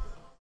fine.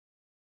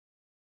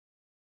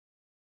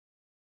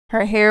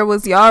 Her hair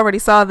was, y'all already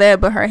saw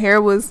that, but her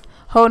hair was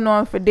holding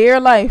on for dear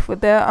life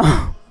with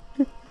that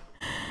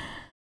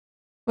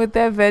with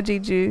that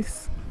veggie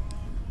juice.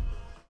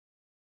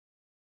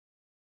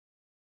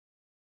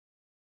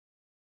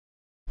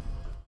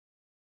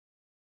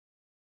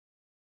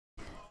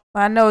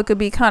 I know it could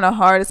be kind of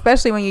hard,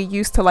 especially when you're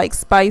used to like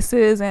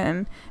spices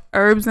and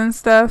herbs and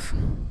stuff.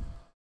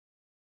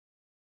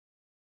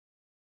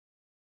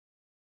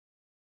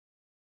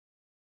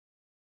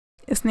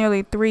 It's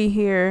nearly 3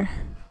 here.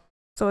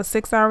 So a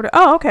 6-hour.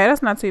 Oh, okay.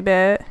 That's not too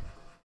bad.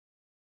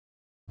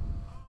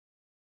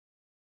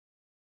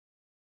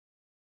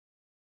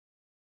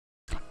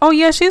 Oh,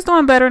 yeah. She's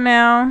doing better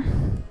now.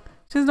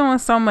 She's doing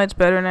so much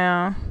better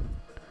now.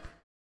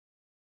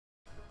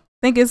 I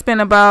think it's been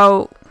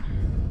about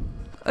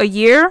a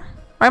year.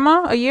 Right,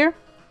 Mom? A year?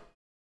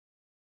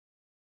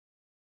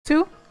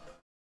 2?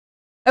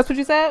 That's what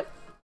you said?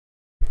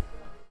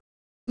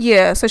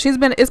 Yeah. So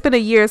it's been a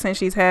year since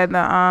she's had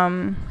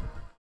the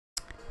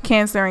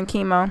cancer and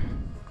chemo.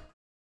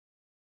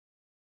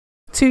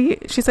 2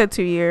 years. She said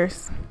 2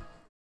 years.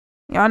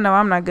 Y'all know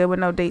I'm not good with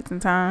no dates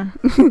and time.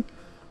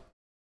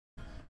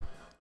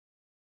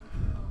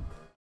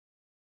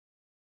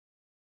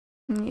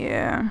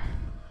 Yeah.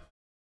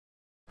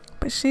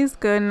 But she's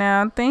good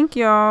now. Thank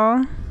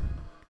y'all.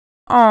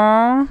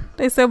 Aw.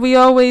 They said we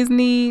always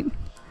need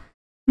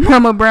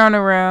Mama Brown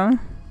around.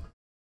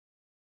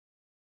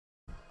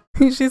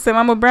 She said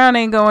Mama Brown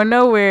ain't going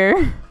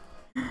nowhere.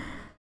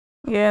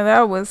 Yeah,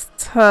 that was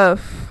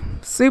tough.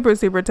 Super,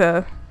 super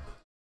tough.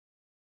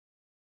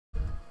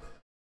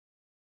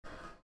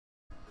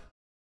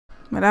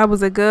 But that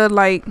was a good,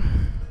 like,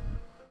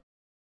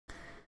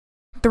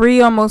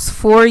 3, almost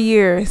 4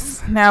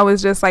 years. Now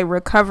it's just like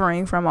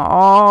recovering from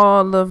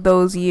all of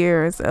those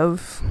years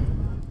of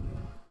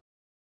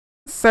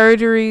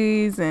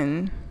surgeries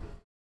and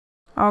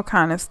all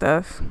kind of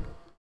stuff.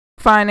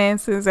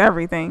 Finances,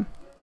 everything.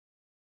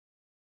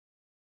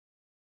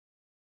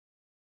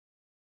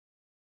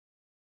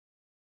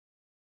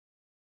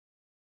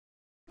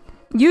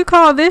 You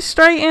call this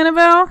straight,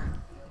 Annabelle?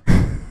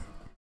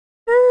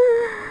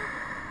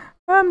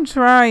 I'm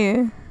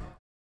trying.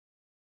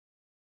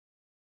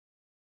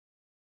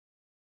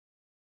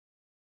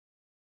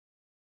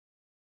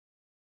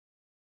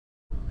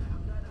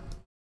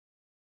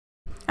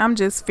 I'm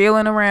just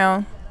feeling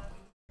around.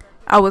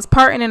 I was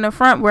parting in the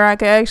front where I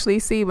could actually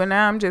see, but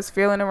now I'm just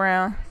feeling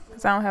around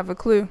because I don't have a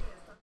clue.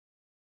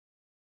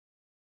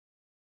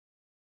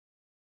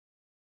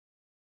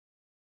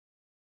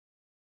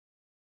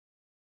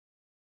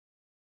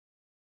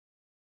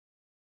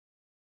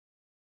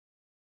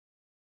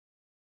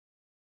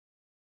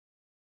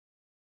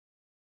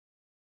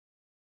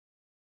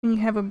 When you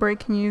have a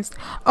break, can you use?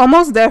 Oh,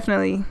 most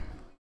definitely.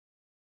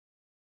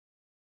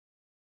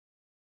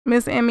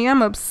 Miss Emmy,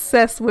 I'm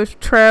obsessed with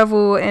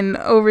travel and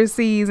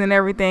overseas and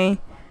everything.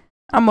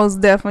 I'm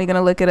most definitely going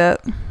to look it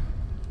up.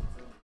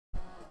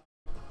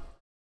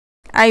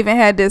 I even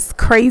had this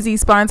crazy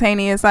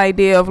spontaneous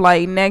idea of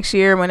like next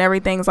year when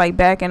everything's like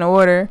back in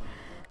order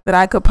that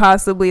I could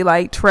possibly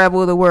like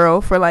travel the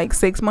world for like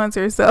 6 months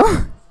or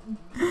so.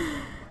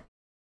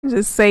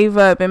 Just save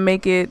up and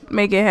make it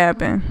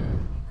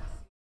happen.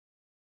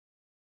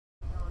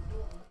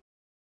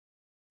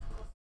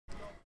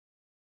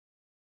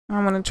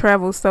 I want to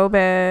travel so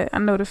bad. I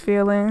know the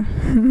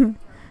feeling.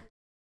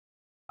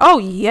 Oh,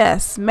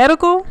 yes.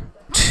 Medical?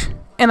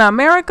 In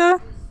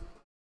America?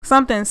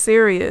 Something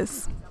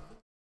serious.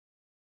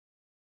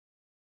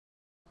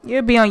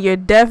 You'll be on your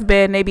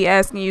deathbed and they be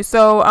asking you,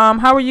 so,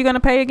 how are you going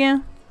to pay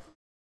again?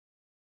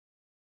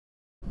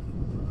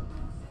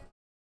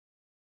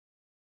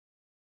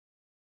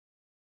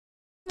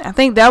 I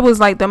think that was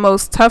like the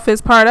most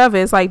toughest part of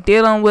it. It's like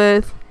dealing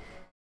with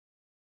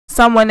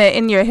someone that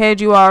in your head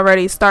you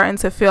already starting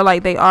to feel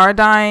like they are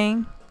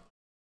dying.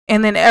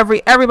 And then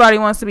everybody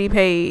wants to be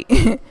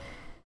paid.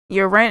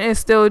 Your rent is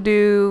still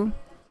due.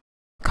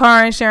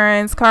 Car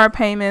insurance, car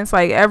payments,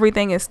 like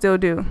everything is still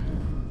due.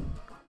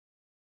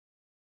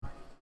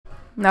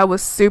 That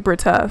was super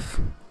tough.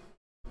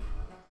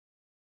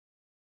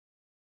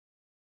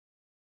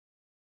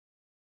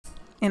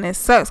 And it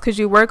sucks because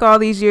you work all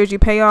these years, you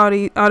pay all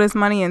this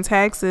money in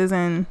taxes,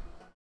 and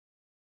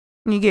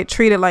you get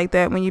treated like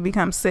that when you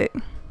become sick.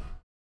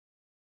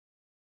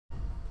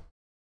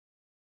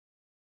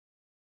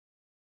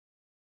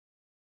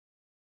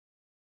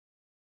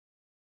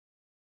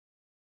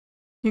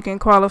 You can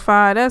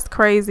qualify. That's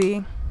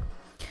crazy.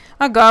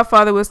 My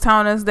godfather was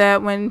telling us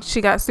that when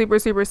she got super,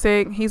 super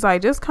sick, he's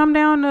like, just come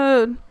down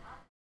to,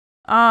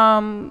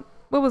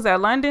 what was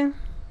that, London?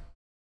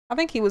 I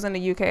think he was in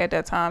the UK at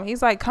that time.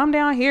 He's like, come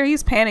down here.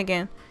 He's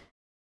panicking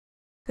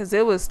because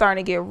it was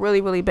starting to get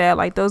really, really bad.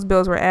 Like those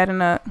bills were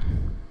adding up.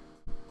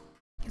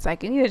 He's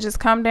like, you need to just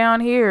come down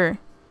here.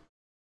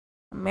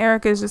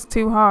 America is just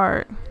too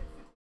hard.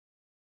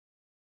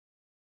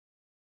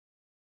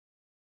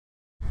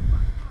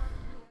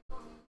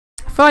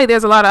 I feel like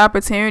there's a lot of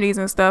opportunities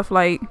and stuff,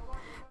 like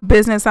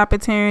business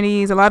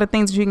opportunities, a lot of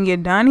things that you can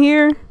get done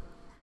here.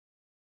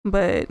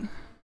 But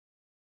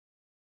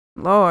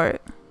Lord,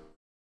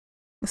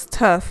 it's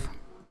tough.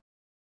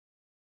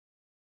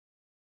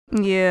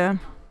 Yeah.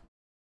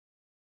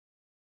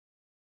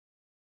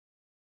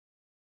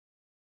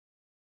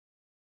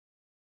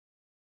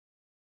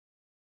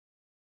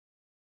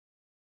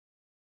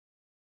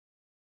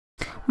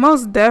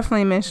 Most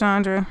definitely, Miss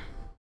Chandra.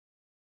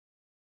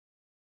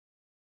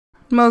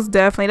 Most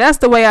definitely. That's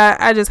the way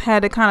I just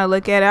had to kind of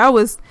look at it.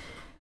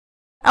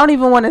 I don't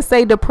even want to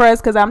say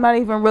depressed because I'm not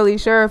even really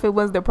sure if it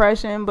was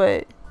depression,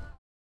 but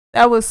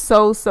that was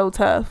so, so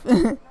tough.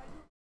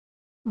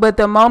 But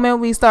the moment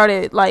we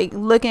started like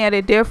looking at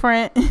it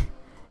different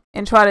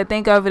and try to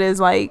think of it as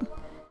like,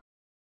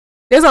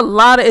 there's a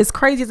lot of, as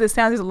crazy as it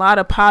sounds, there's a lot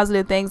of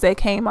positive things that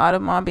came out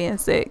of Mom being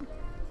sick.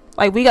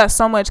 Like we got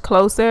so much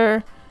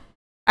closer.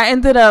 I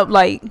ended up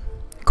like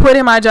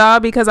quitting my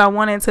job because I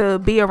wanted to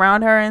be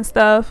around her and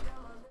stuff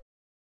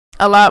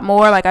a lot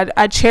more. Like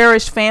I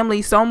cherished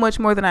family so much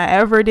more than I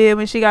ever did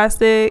when she got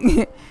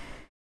sick.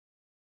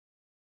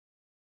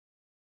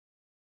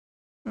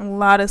 A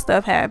lot of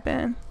stuff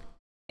happened.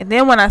 And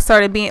then when I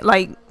started being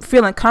like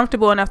feeling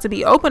comfortable enough to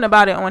be open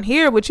about it on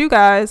here with you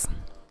guys,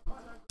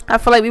 I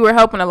feel like we were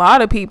helping a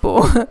lot of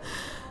people.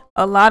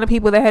 A lot of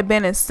people that had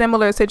been in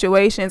similar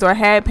situations or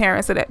had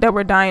parents that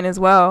were dying as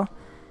well.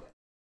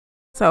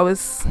 So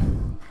it's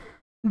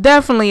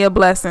definitely a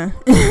blessing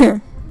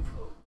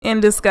in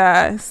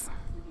disguise.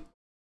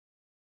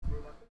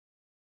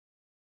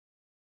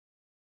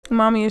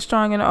 Mommy is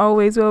strong and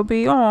always will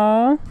be.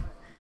 Aw,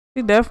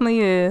 she definitely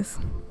is.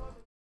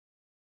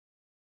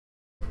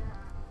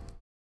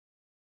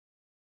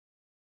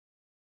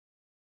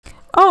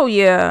 Oh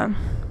yeah,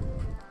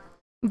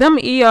 them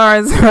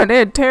ERs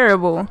they're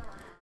terrible,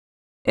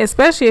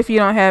 especially if you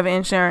don't have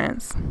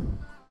insurance,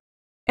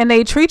 and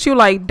they treat you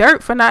like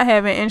dirt for not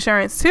having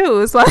insurance too.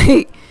 It's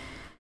like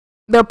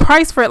the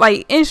price for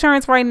like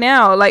insurance right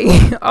now, like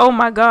oh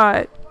my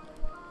god,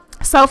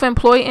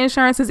 self-employed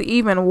insurance is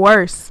even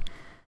worse.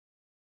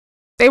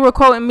 They were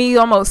quoting me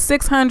almost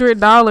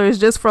 $600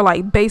 just for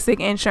like basic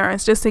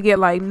insurance, just to get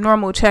like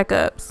normal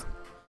checkups.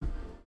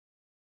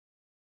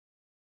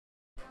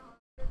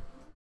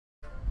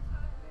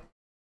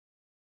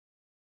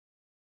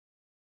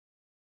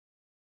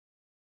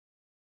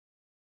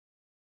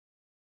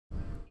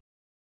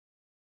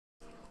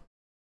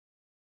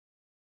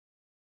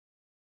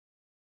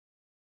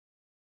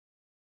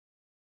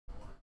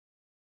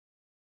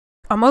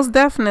 Almost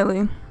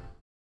definitely.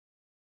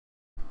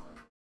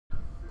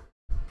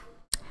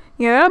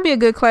 Yeah, that'll be a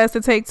good class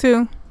to take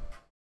too.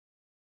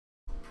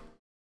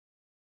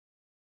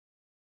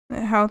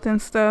 The health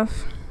and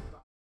stuff.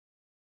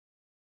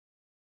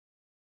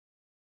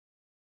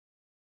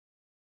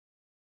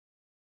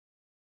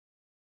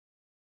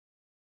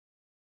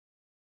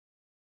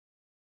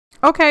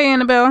 Okay,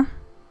 Annabelle.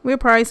 We'll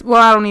probably,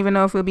 well, I don't even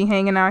know if we'll be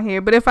hanging out here,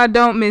 but if I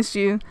don't miss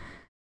you,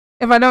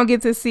 if I don't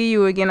get to see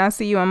you again, I'll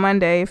see you on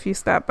Monday if you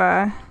stop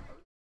by.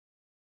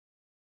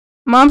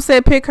 Mom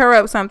said pick her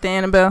up something,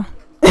 Annabelle.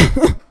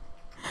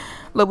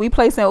 Look, we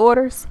placing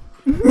orders.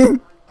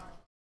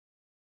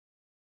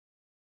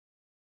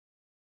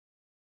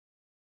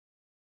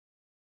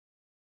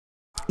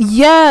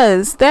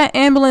 Yes, that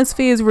ambulance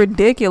fee is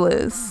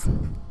ridiculous.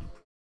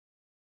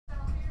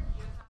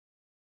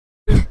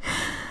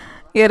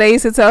 Yeah, they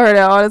used to tell her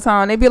that all the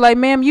time. They'd be like,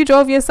 ma'am, you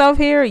drove yourself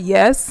here?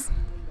 Yes.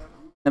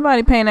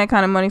 Nobody paying that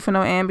kind of money for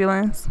no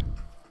ambulance.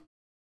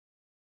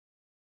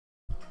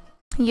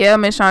 Yeah,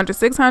 Miss Chandra,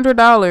 $600.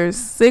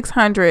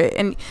 $600.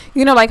 And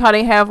you know, like how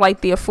they have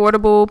like the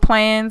affordable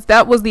plans?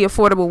 That was the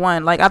affordable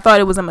one. Like I thought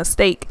it was a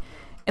mistake.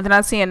 And then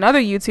I see another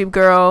YouTube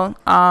girl,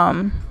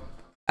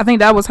 I think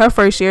that was her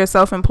first year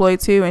self-employed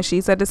too, and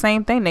she said the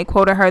same thing. They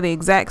quoted her the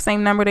exact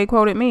same number they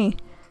quoted me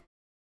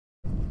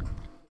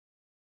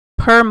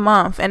per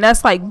month, and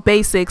that's like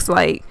basics.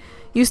 Like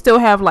you still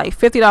have like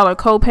 $50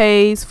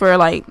 co-pays for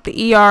like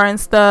the ER and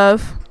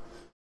stuff.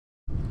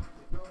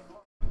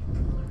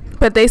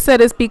 But they said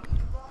it's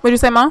what'd you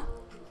say, Mom?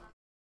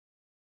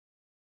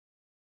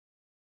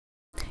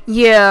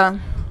 Yeah,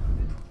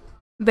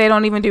 they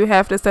don't even do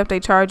half the stuff they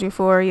charge you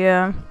for.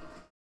 Yeah.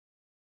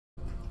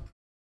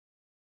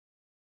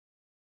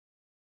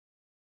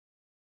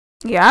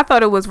 Yeah, I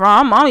thought it was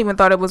wrong. Mom even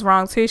thought it was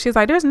wrong too. She's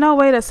like, "There's no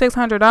way that's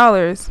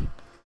 $600."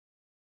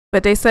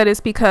 But they said it's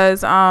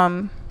because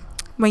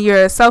when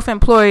you're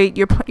self-employed,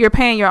 you're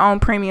paying your own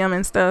premium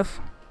and stuff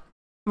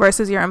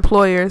versus your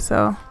employer.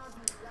 So,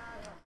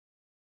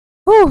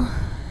 whew,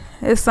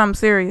 it's something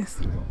serious.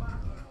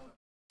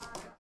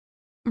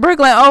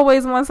 Brooklyn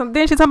always wants something.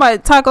 Didn't she talk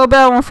about Taco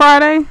Bell on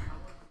Friday?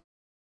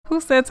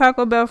 Who said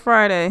Taco Bell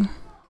Friday?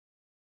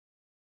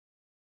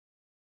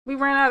 We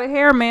ran out of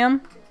hair,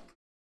 ma'am.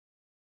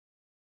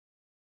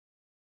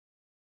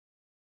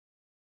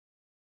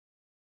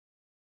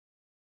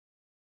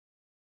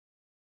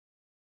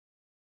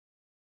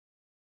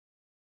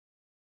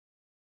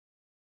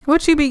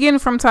 What you be getting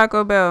from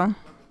Taco Bell,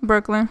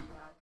 Brooklyn?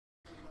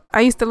 I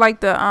used to like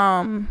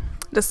the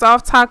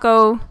soft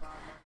taco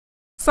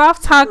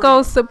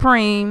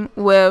supreme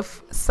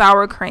with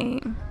sour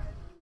cream.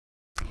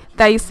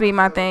 That used to be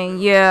my thing.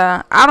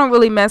 Yeah, I don't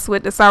really mess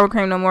with the sour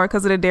cream no more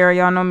because of the dairy.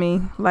 Y'all know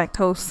me,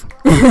 lactose.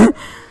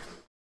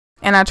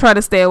 And I try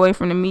to stay away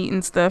from the meat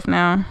and stuff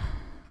now.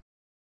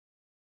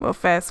 Well,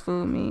 fast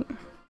food meat.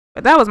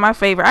 But that was my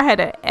favorite. I had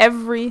it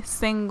every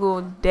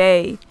single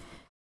day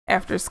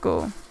after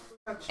school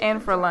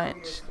and for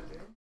lunch.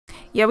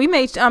 Yeah, we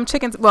made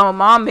chicken. Well, my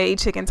mom made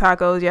chicken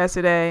tacos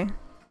yesterday.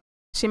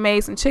 She made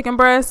some chicken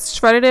breasts,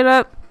 shredded it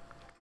up,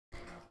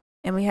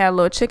 and we had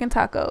little chicken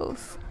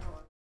tacos.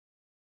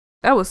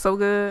 That was so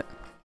good.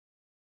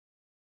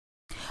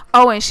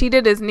 Oh, and she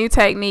did this new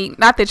technique.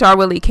 Not that y'all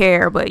really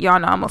care, but y'all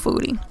know I'm a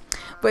foodie.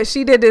 But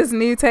she did this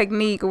new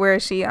technique where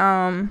she you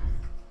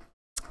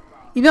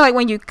know, like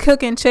when you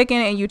cooking chicken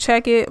and you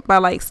check it by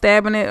like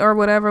stabbing it or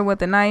whatever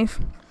with a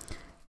knife.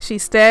 She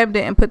stabbed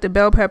it and put the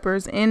bell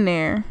peppers in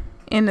there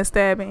in the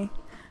stabbing.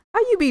 How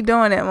you be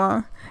doing that,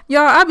 Mom?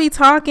 Y'all, I be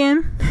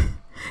talking.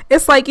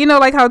 It's like, you know,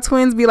 like how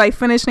twins be like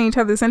finishing each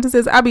other's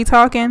sentences. I be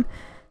talking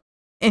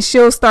and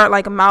she'll start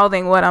like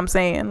mouthing what I'm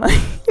saying. Like,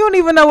 you don't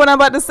even know what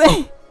I'm about to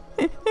say.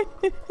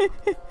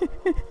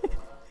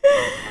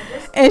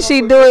 And she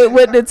do it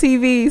with the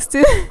TVs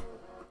too.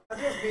 I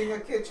just be in the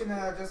kitchen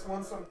and I just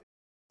want something.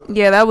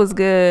 Yeah, that was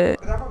good.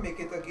 But I'm gonna make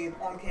it again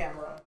on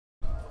camera.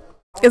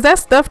 Is that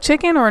stuffed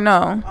chicken or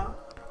no? Huh?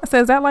 I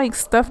said, is that like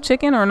stuffed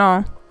chicken or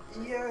no?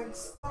 Yeah,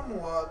 it's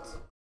somewhat.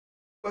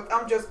 But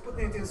I'm just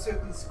putting it in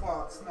certain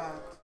spots, not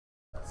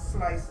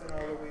slicing all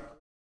the way.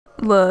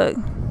 Look.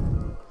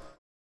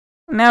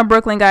 Now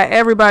Brooklyn got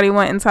everybody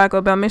wanting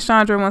Taco Bell. Miss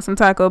Chandra wants some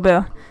Taco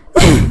Bell.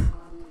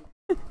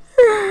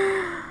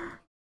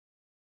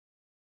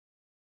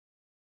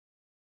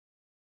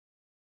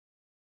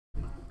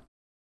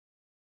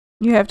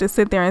 You have to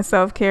sit there and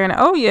self-care. And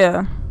oh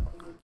yeah,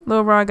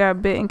 Lil Rod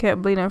got bit and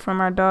kept bleeding from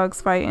our dogs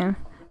fighting.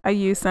 I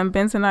used some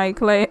Bentonite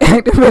clay,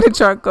 activated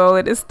charcoal,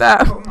 and it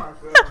stopped. Oh my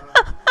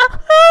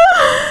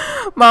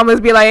God.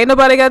 Mamas be like, ain't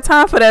nobody got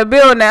time for that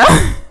bill now.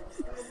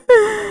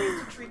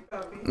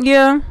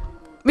 Yeah,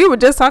 we were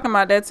just talking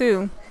about that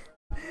too.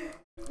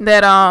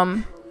 That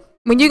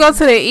when you go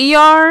to the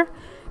ER,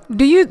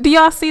 do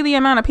y'all see the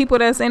amount of people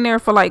that's in there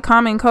for like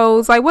common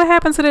colds? Like, what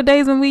happened to the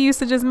days when we used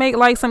to just make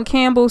like some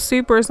Campbell's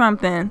soup or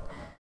something,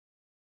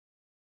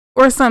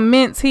 or some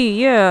mint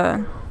tea?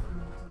 Yeah.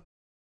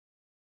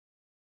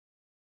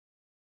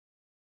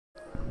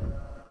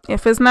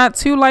 If it's not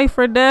too life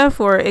or death,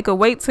 or it could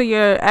wait till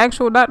your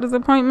actual doctor's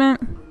appointment.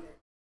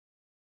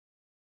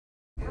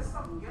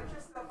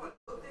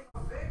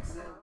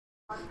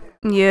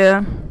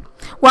 Yeah.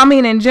 Well, I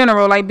mean in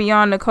general, like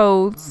beyond the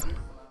colds.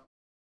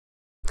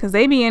 Because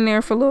they be in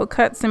there for little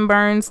cuts and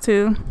burns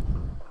too.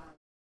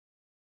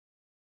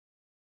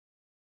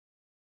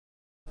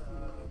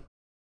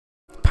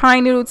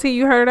 Pine needle tea,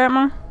 you heard of that,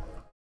 Mom?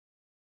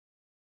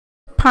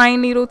 Pine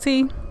needle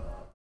tea?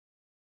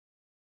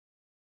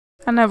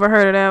 I never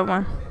heard of that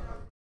one.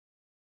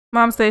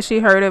 Mom said she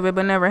heard of it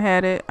but never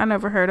had it. I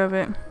never heard of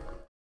it.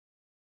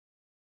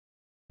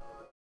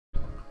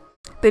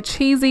 The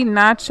cheesy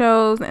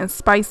nachos and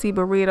spicy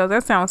burritos.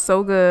 That sounds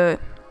so good.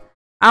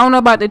 I don't know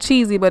about the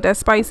cheesy, but that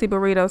spicy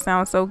burrito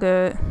sounds so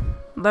good.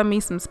 Love me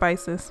some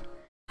spices.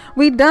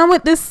 We done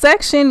with this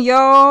section,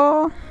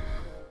 y'all.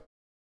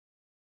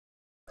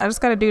 I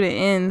just gotta do the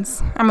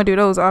ends. I'm gonna do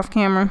those off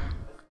camera.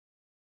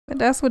 But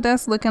that's what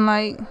that's looking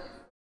like.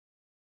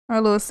 Our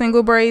little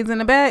single braids in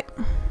the back.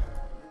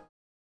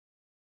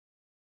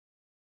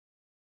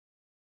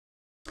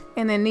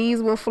 And then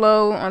these will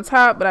flow on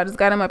top, but I just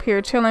got them up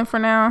here chilling for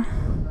now.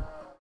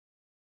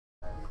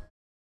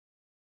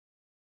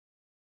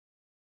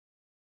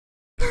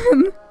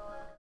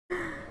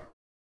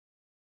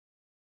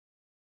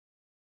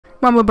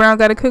 Mama Brown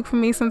got to cook for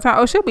me sometime.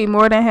 Oh, she'll be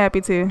more than happy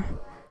to.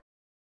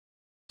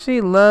 She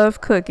love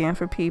cooking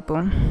for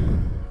people.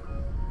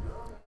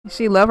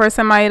 She love her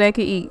somebody that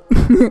can eat.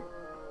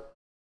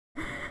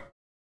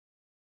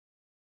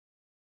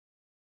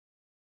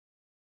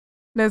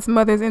 That's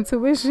mother's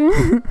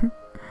intuition.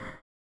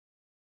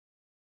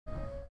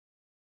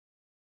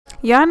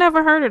 Yeah, I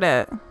never heard of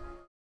that.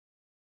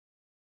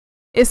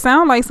 It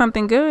sounds like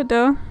something good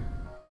though.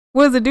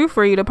 What does it do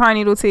for you, the pine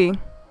needle tea?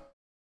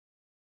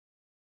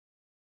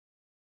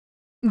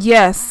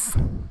 Yes.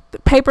 The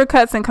paper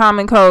cuts and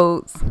common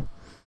codes.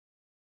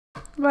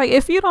 Like,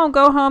 if you don't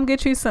go home,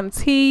 get you some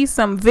tea,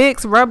 some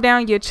Vicks, rub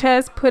down your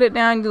chest, put it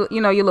down, you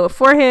know, your little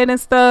forehead and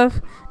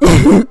stuff.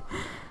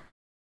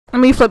 Let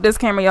me flip this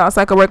camera, y'all,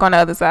 so I can work on the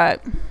other side.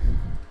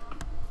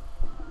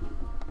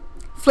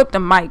 Flip the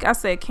mic. I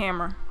said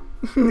camera.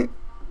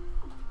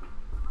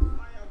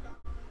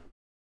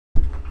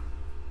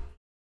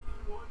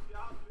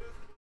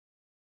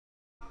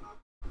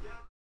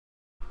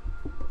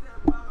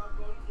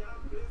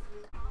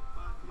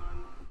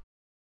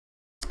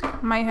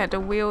 Might have to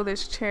wheel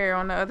this chair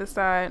on the other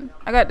side.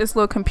 I got this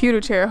little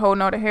computer chair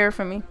holding all the hair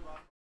for me.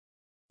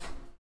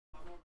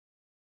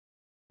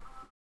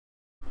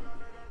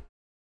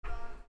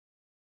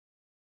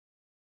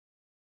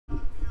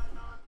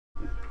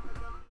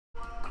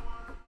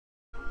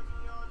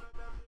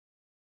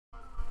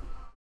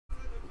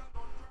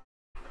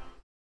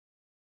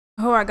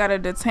 Oh, I gotta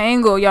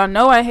detangle. Y'all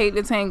know I hate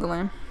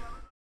detangling.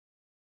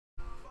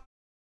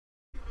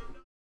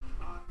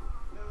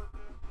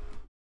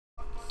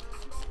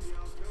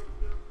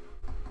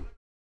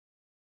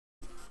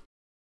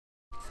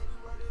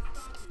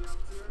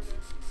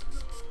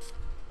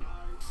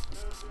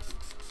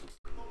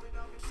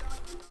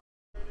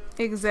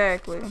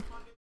 Exactly.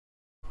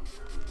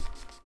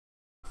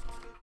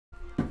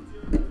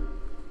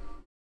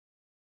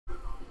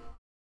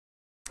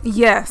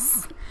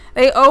 Yes.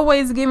 They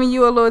always giving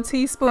you a little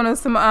teaspoon of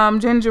some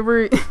ginger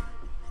root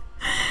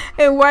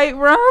and white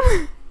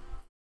rum.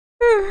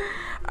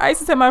 I used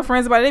to tell my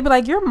friends about it. They'd be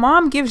like, your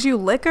mom gives you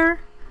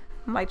liquor?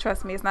 I'm like,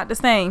 trust me, it's not the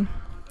same.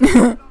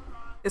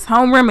 It's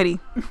home remedy.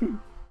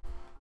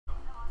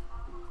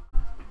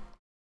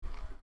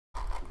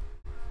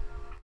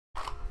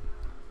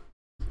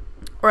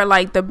 Or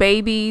like the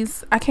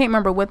babies, I can't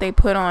remember what they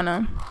put on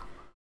them,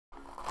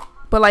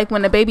 but like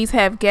when the babies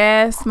have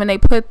gas, when they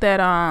put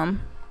that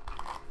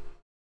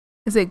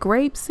is it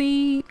grape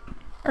seed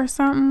or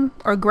something,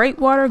 or grape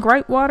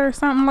water,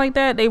 something like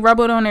that, they rub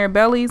it on their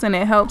bellies and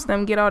it helps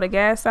them get all the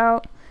gas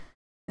out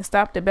and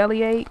stop the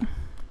bellyache.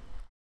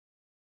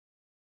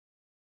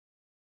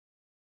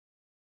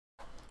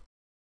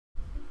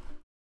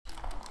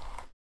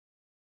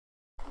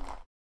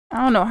 I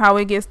don't know how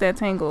it gets that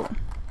tangled.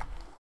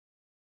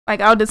 Like,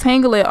 I'll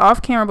detangle it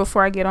off camera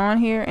before I get on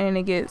here, and then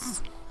it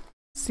gets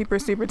super,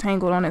 super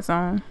tangled on its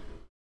own.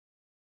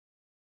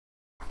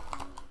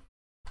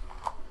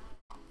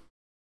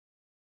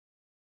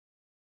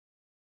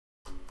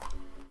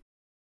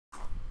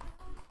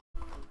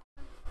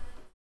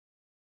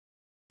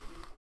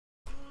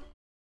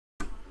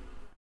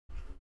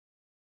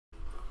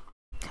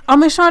 Oh,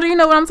 Miss Chandra, you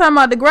know what I'm talking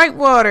about? The grape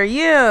water,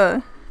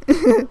 yeah.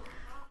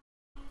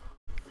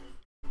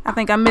 I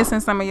think I'm missing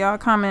some of y'all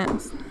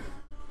comments.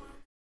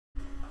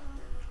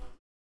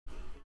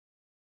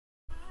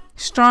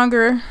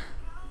 Stronger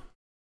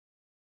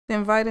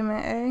than vitamin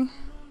A,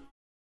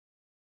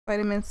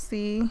 vitamin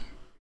C,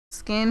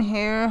 skin,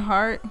 hair,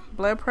 heart,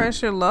 blood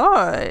pressure.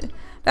 Lord,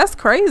 that's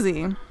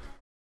crazy.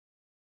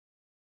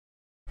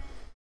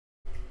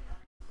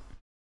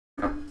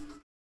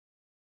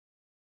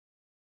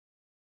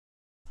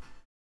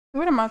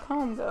 Where did my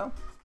comb go?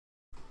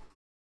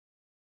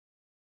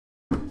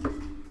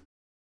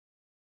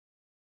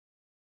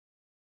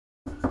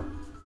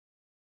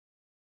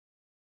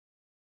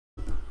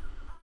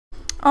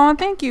 Oh,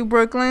 thank you,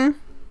 Brooklyn.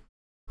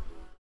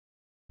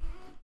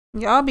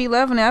 Y'all be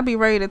loving it. I'll be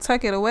ready to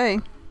tuck it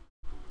away.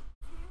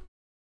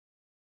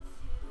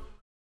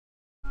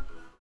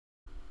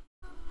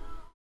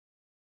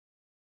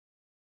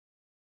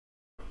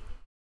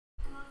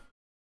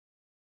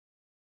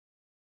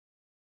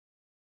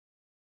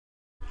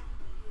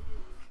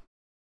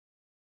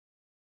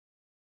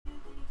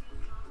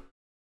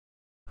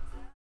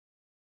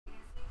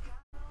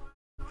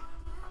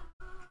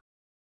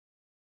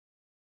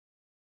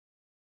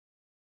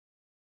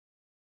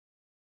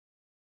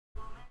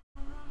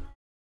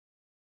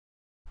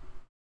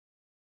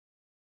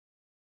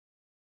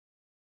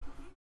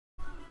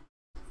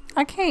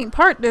 I can't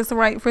part this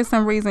right for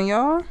some reason,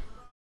 y'all.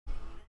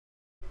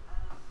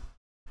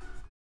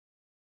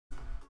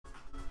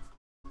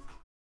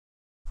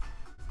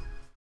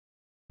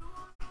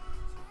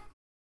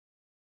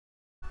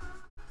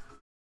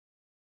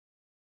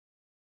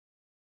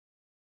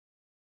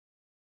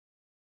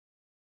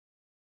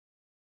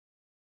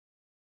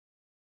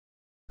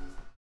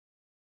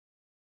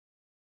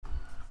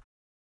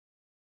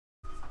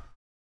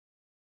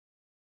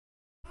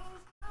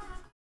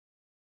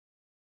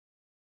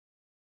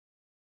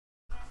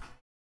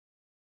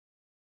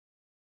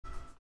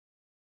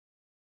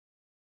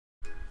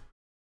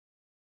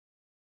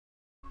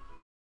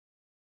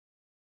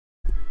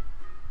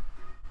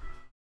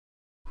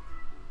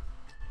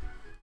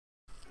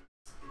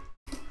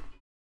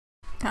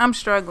 I'm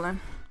struggling.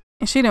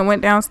 And she done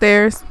went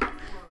downstairs.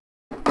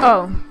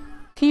 Oh,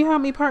 can you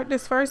help me part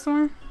this first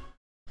one?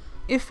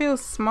 It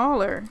feels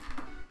smaller.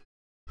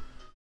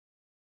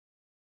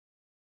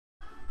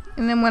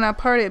 And then when I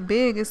part it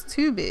big, it's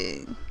too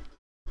big.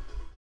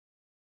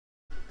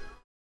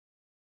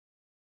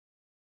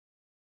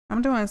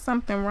 I'm doing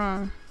something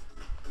wrong.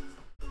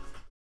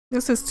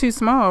 This is too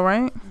small,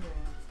 right?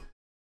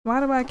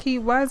 Why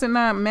is it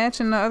not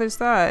matching the other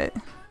side?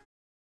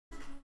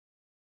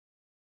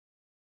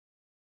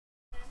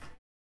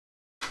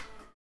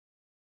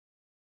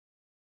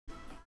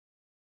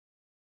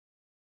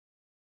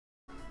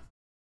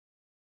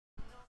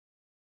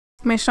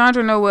 Miss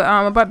Chandra know what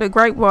about the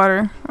gripe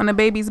water on the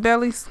baby's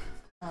bellies.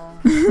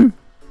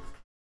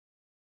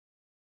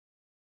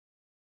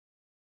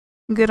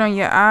 Good on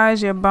your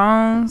eyes, your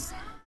bones.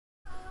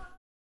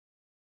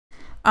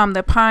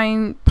 The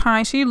pine.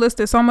 She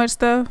listed so much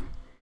stuff.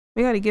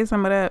 We gotta get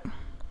some of that.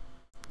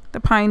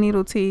 The pine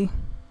needle tea.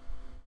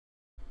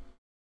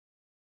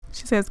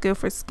 She says good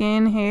for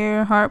skin,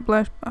 hair, heart,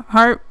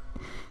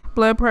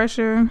 blood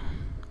pressure,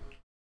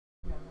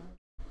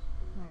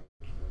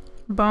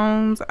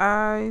 bones,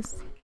 eyes.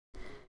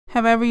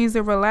 Have I ever used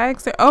a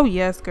relaxer? Oh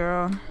yes,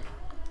 girl.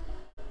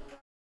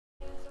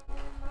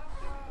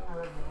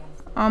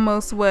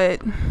 Almost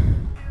what?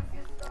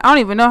 I don't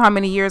even know how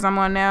many years I'm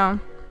on now.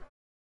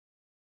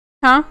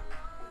 Huh?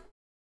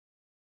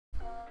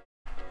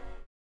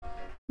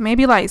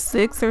 Maybe like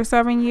 6 or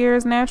 7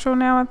 years natural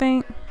now, I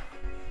think.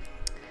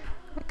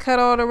 I cut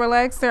all the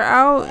relaxer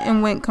out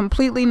and went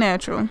completely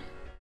natural.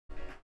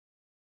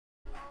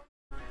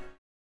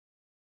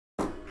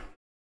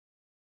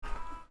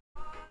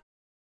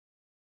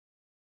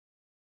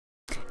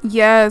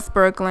 Yes,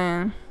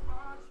 Brooklyn.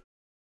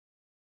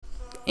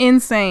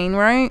 Insane,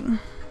 right?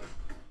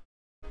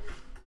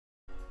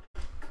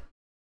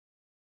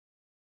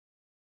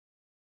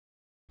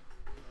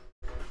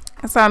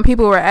 Some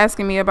people were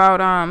asking me about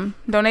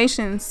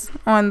donations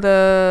on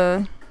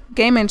the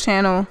gaming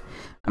channel.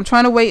 I'm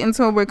trying to wait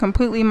until we're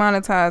completely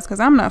monetized because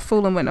I'm not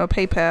fooling with no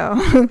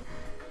PayPal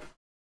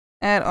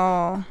at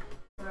all.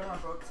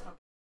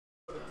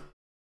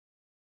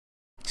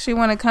 She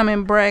want to come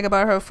and brag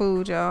about her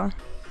food, y'all.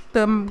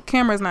 The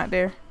camera's not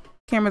there.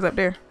 Camera's up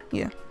there.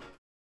 Yeah.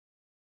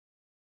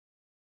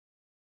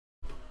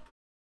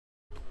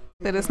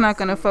 But it's not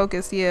going to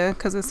focus, yeah,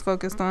 because it's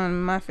focused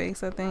on my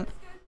face, I think.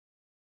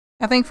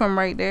 I think from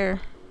right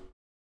there.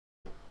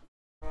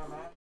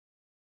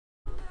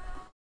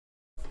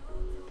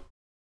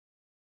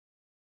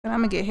 But I'm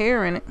going to get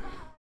hair in it.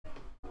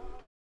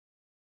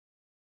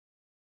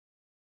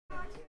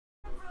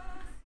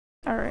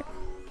 All right.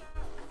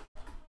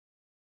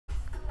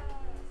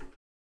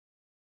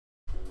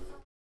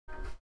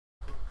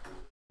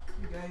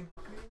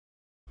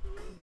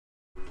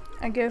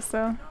 I guess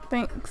so.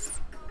 Thanks.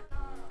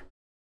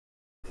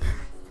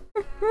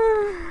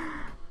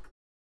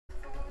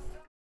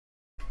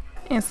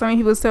 And some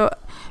people still,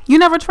 you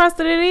never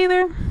trusted it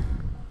either?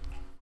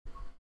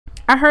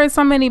 I heard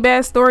so many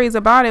bad stories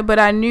about it, but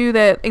I knew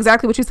that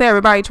exactly what you said,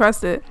 everybody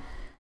trusted.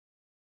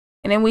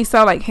 And then we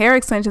saw like hair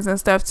extensions and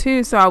stuff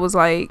too, so I was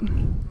like,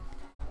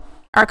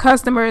 our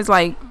customers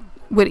like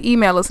would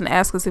email us and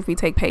ask us if we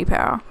take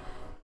PayPal.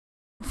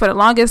 For the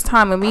longest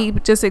time when we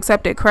just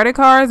accepted credit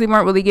cards, we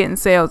weren't really getting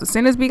sales. As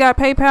soon as we got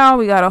PayPal,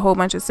 we got a whole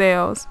bunch of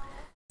sales.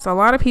 So a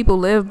lot of people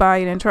live by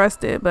it and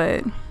trust it,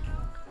 but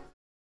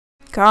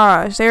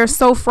gosh, they're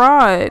so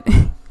fraud.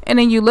 And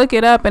then you look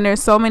it up and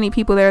there's so many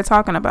people that are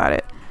talking about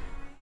it.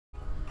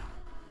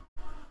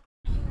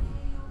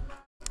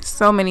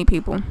 So many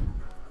people.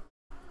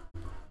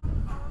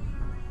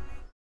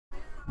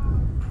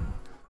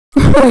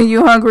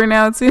 You hungry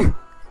now too?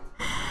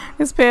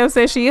 Miss Pam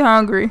said she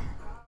hungry.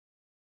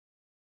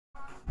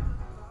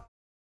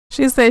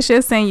 She said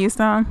she'll send you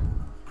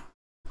some.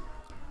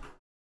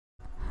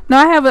 No,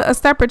 I have a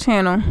separate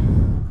channel.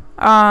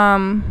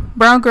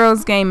 Brown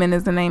Girls Gaming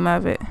is the name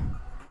of it.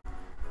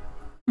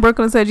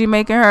 Brooklyn said you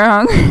making her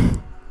hungry.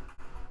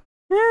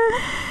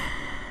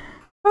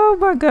 Oh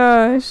my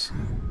gosh.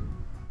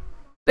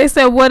 They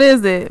said, what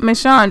is it?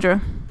 Miss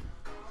Chandra.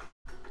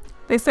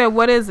 They said,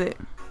 what is it?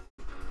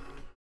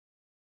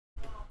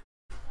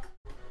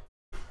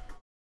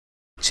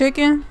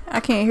 Chicken? I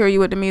can't hear you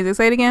with the music.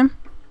 Say it again.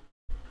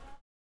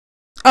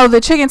 Oh,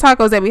 the chicken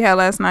tacos that we had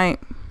last night.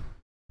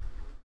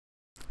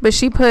 But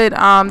she put,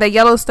 that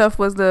yellow stuff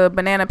was the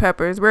banana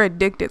peppers. We're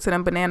addicted to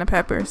them banana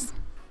peppers.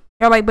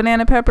 Y'all like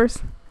banana peppers?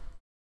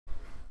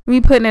 We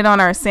putting it on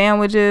our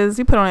sandwiches.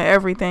 We put on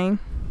everything.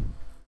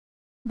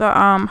 The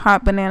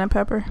hot banana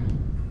pepper.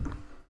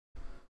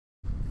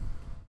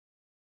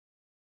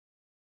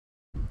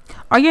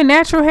 Are your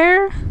natural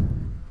hair?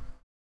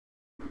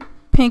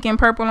 Pink and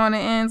purple on the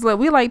ends. Look,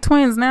 we like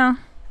twins now.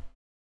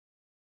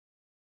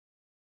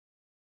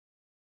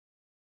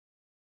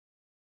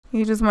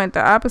 You just went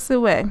the opposite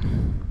way.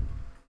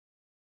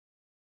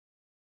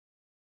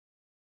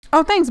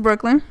 Oh, thanks,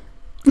 Brooklyn.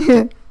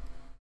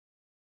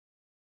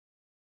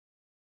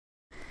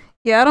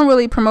 Yeah, I don't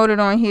really promote it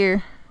on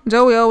here.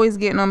 Joey always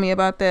getting on me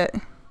about that.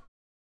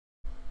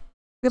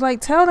 Be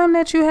like, tell them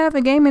that you have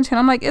a gaming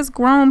channel. I'm like, it's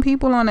grown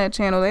people on that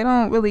channel. They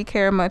don't really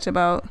care much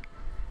about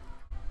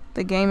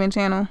the gaming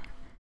channel.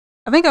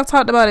 I think I've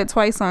talked about it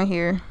twice on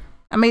here.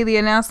 I made the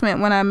announcement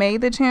when I made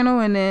the channel,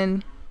 and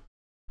then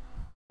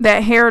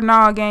that hair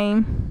gnaw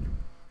game,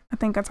 I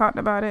think I talked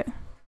about it.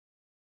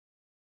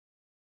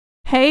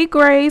 Hey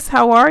Grace,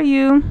 how are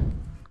you?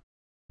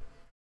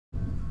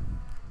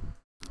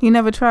 You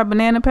never tried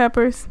banana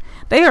peppers?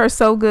 They are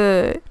so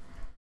good.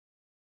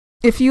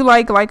 If you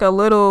like a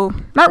little,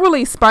 not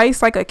really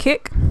spice, like a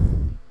kick,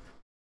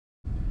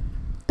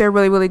 they're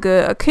really, really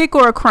good. A kick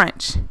or a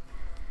crunch.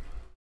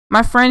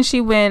 My friend, she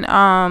went,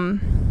 I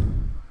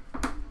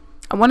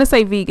want to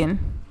say vegan,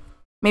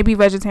 maybe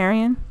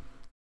vegetarian.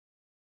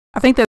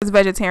 I think that's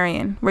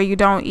vegetarian, where you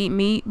don't eat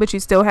meat, but you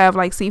still have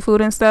like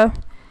seafood and stuff.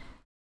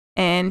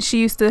 And she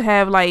used to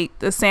have like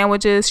the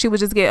sandwiches. She would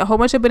just get a whole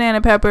bunch of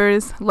banana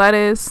peppers,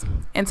 lettuce,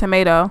 and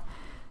tomato.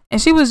 And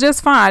she was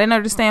just fine. I didn't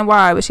understand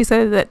why, but she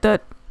said that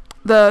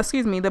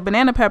the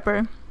banana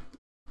pepper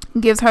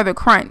gives her the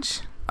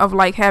crunch of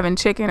like having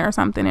chicken or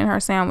something in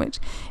her sandwich.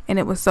 And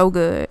it was so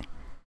good.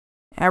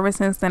 Ever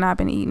since then, I've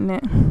been eating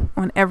it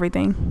on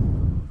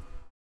everything.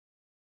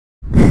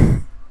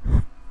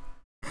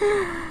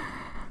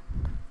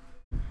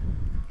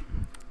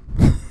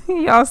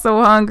 Y'all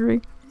so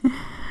hungry.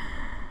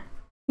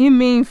 You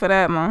mean for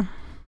that, Mom.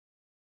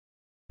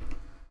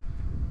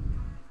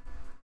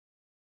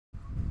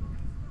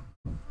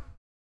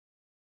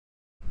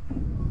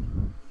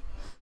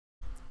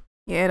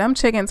 Yeah, them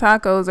chicken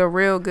tacos are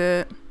real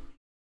good.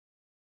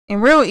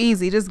 And real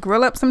easy. Just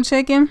grill up some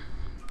chicken.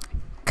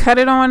 Cut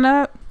it on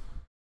up.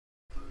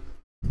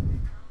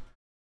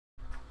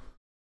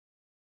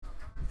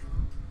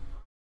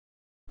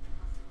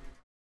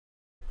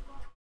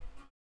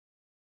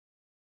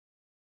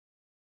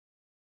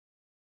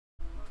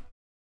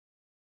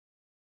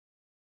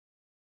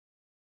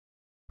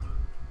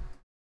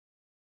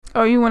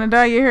 Oh, you want to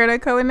dye your hair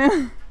that color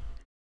now?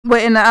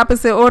 But in the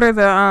opposite order,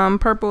 the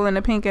purple and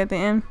the pink at the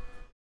end.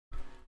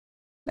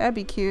 That'd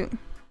be cute.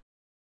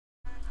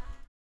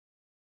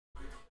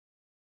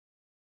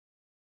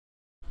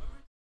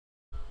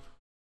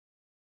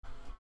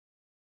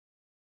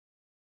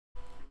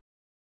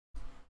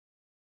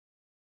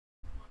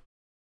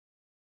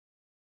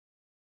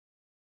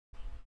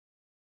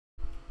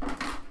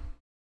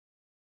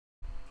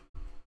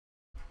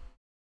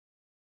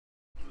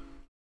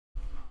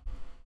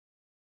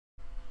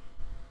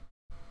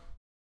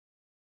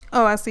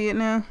 Oh, I see it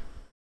now.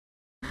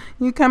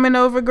 You coming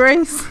over,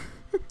 Grace?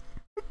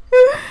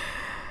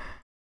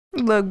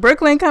 Look,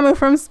 Brooklyn coming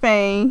from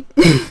Spain.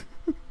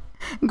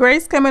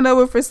 Grace coming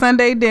over for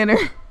Sunday dinner.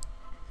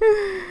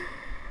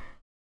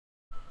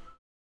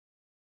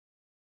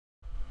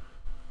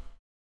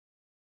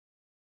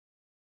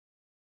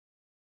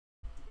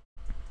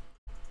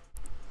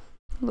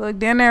 Look,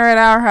 dinner at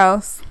our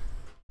house.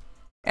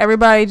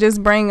 Everybody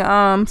just bring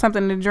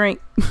something to drink.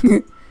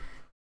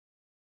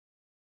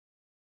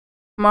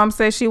 Mom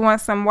says she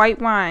wants some white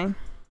wine.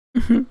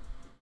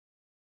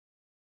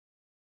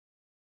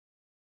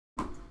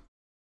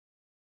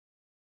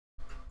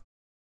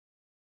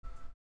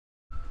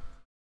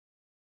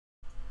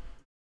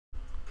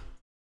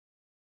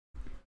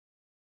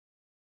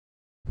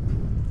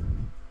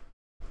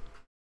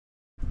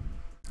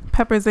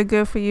 Peppers are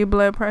good for you,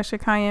 blood pressure,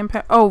 cayenne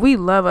pepper. Oh, we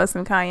love us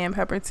some cayenne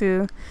pepper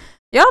too.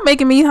 Y'all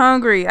making me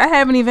hungry. I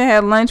haven't even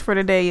had lunch for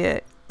the day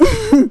yet.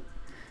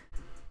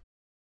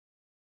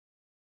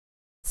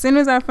 As soon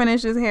as I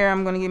finish this hair,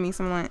 I'm gonna get me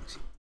some lunch.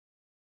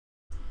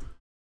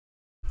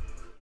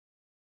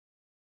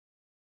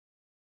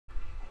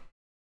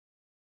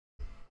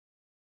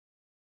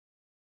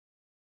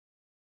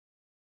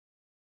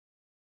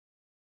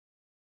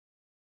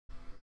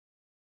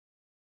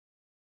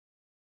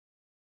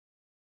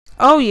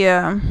 Oh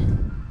yeah.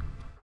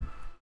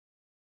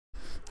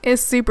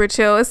 It's super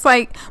chill. It's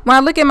like when I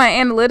look at my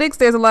analytics,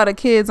 there's a lot of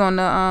kids on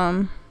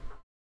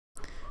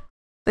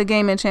the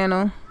gaming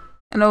channel.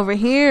 And over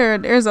here,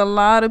 there's a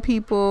lot of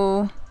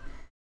people.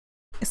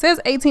 It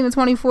says 18 to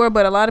 24,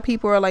 but a lot of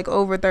people are like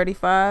over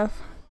 35.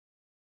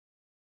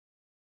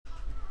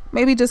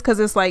 Maybe just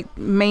because it's like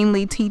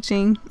mainly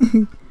teaching.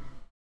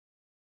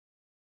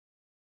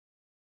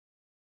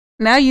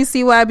 Now you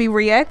see why I be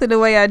reacting the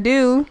way I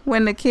do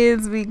when the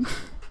kids be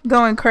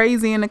going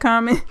crazy in the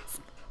comments.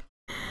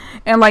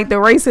 And like the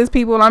racist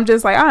people, I'm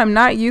just like, I am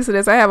not used to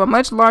this. I have a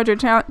much larger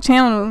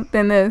channel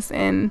than this.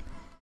 And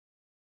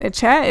the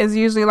chat is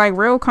usually like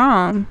real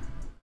calm.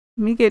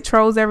 We get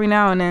trolls every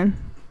now and then.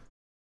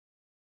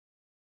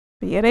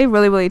 But yeah, they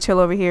really, really chill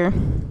over here.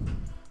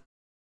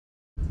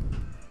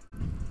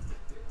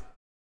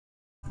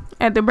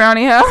 At the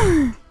brownie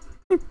house.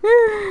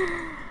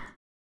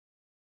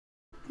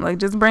 Like,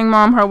 just bring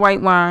mom her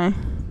white wine.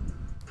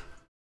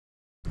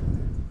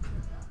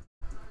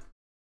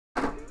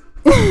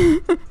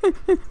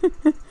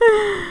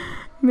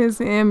 Miss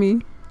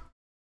Emmy.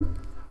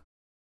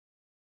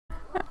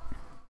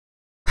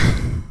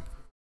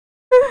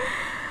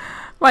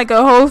 Like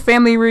a whole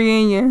family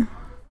reunion.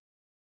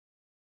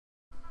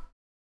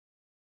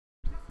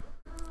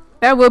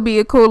 That would be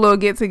a cool little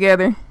get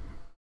together.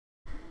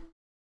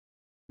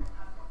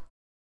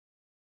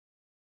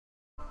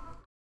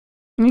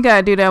 You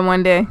gotta do that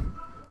one day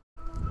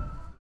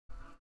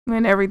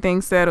when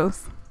everything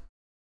settles.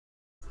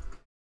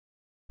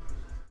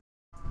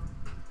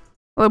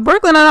 Well,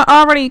 Brooklyn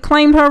already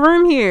claimed her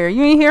room here.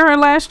 You ain't hear her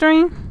last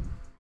stream?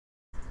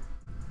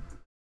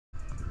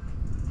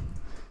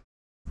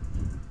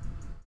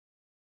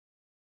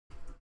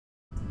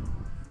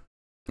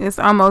 It's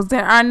almost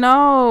there. I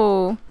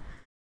know.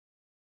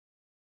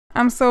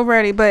 I'm so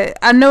ready, but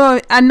I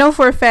know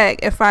for a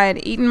fact if I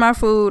had eaten my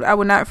food, I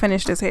would not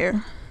finish this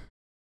hair.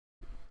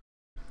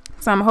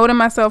 So I'm holding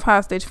myself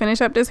hostage.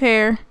 Finish up this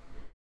hair,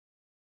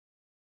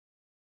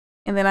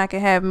 and then I can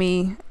have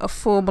me a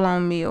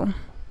full-blown meal.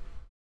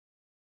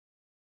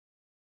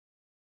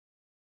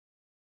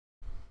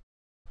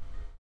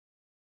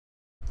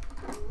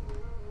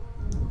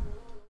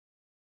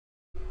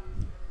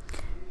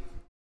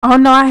 Oh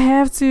no, I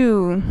have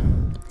to.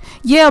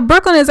 Yeah,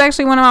 Brooklyn is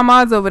actually one of my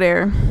mods over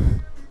there.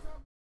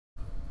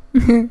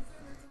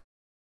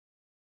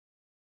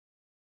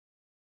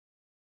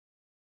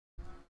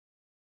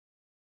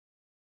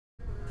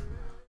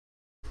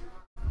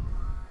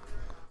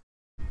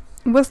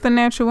 What's the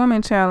natural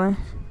woman challenge?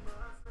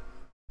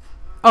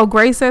 Oh,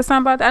 Grace said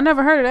something about that. I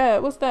never heard of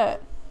that. What's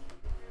that?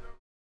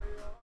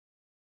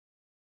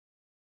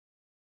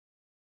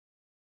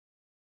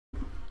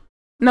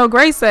 No,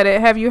 Grace said it.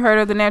 Have you heard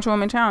of the natural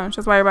woman challenge?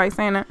 That's why everybody's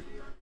saying it.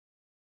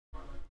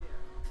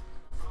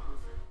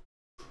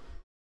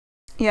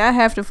 Yeah, I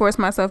have to force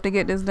myself to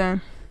get this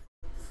done.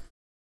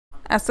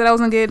 I said I was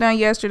gonna get it done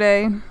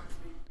yesterday.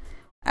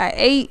 I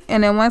ate,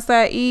 and then once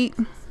I eat,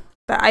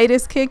 the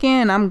itis kick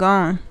in, I'm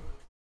gone.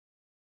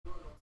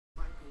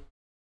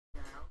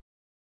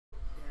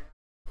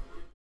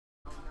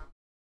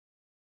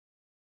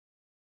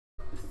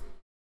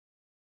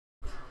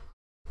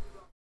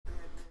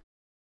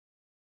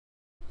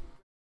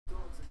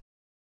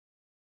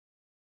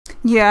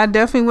 Yeah, I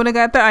definitely would have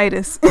got the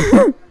itis.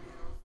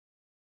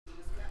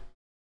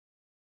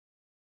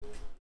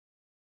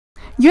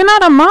 You're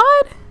not a mod?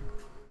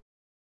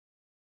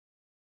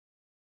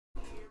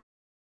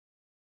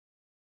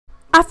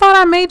 I thought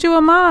I made you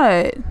a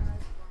mod.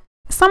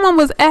 Someone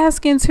was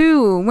asking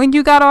too when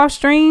you got off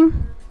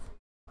stream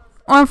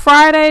on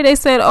Friday. They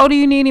said, "Oh, do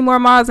you need any more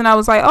mods?" And I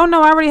was like, "Oh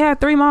no, I already had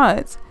 3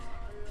 mods."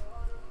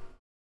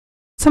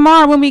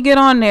 Tomorrow when we get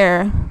on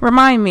there,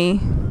 remind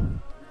me.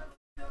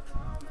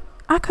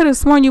 I could have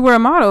sworn you were a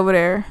mod over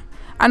there.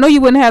 I know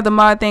you wouldn't have the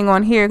mod thing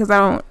on here because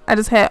I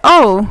just had.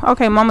 Oh,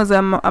 okay. Mama's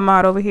a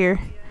mod over here.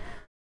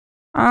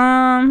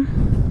 Wow.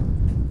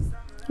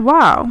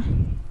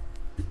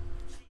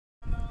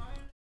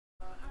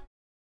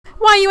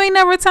 Why you ain't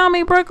never tell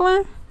me,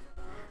 Brooklyn?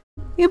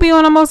 You be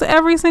on almost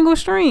every single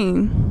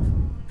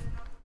stream.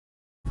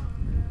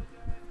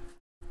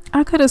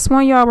 I could have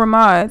sworn y'all were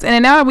mods,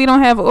 and now we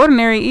don't have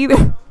ordinary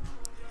either.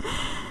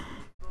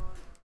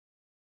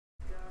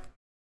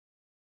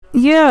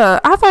 Yeah,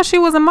 I thought she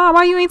was a mod.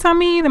 Why you ain't tell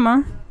me either,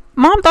 Mom?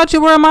 Mom thought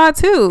you were a mod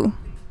too.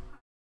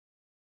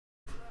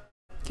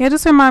 Yeah,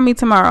 just remind me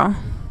tomorrow.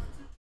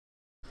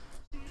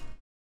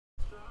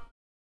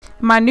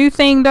 My new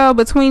thing though,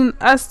 between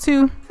us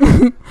two,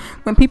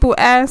 when people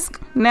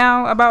ask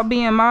now about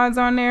being mods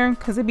on there,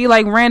 because it'd be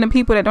like random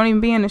people that don't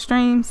even be in the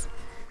streams,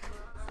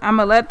 I'm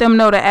gonna let them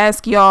know to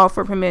ask y'all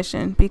for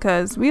permission,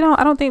 because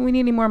I don't think we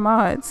need any more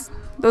mods.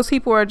 Those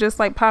people are just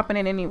like popping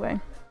in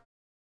anyway.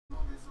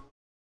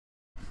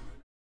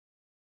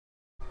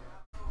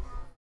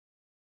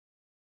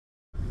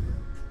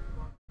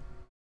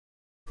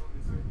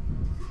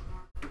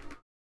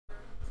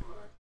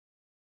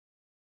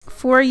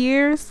 Four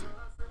years?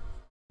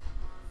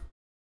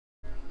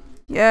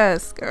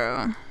 Yes,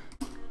 girl.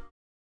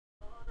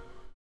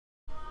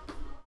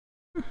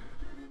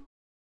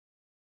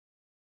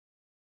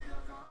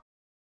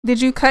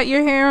 Did you cut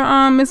your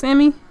hair, Miss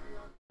Emmy?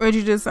 Or did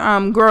you just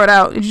grow it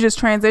out? Did you just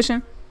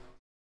transition?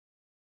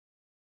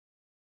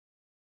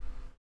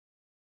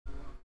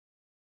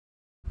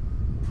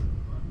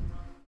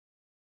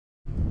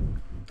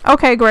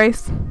 Okay,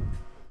 Grace.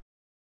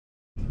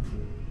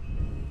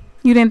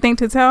 You didn't think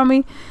to tell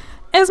me?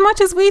 As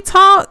much as we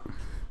talk,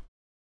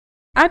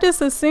 I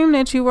just assumed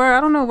that you were.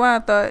 I don't know why I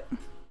thought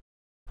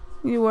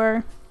you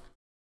were.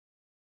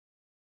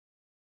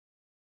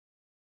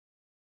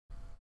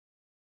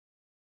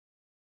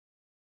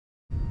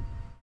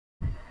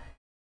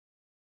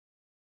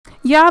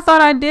 Yeah, I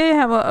thought I did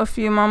have a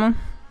few, Mama.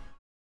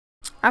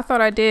 I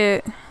thought I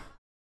did.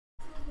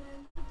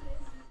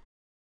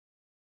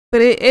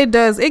 But it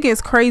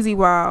gets crazy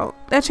wild.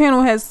 That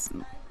channel has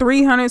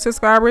 300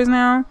 subscribers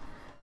now.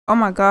 Oh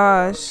my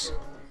gosh.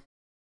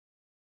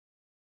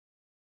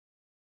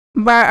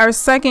 By our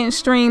second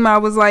stream, I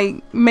was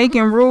like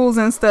making rules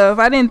and stuff.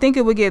 I didn't think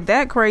it would get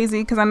that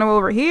crazy because I know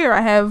over here I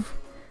have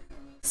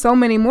so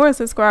many more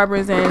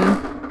subscribers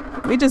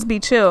and we just be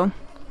chill.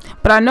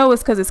 But I know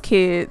it's because it's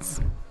kids.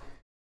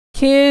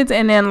 Kids,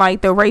 and then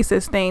like the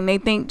racist thing. They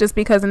think just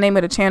because the name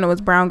of the channel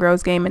is Brown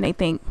Girls Game, and they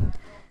think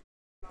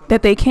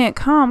that they can't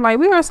come. Like,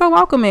 we are so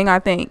welcoming, I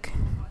think.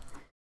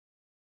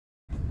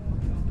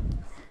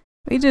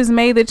 We just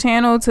made the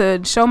channel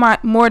to show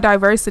more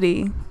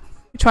diversity.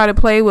 We try to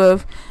play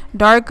with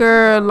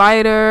darker,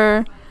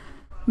 lighter,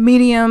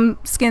 medium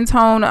skin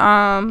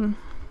tone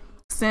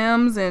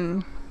Sims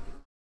and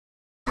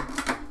a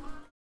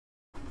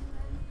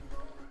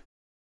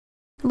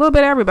little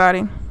bit of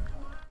everybody.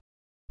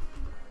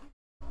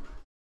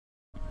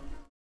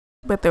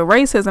 But the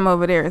racism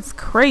over there is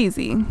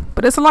crazy.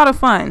 But it's a lot of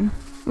fun.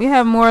 We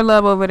have more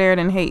love over there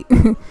than hate.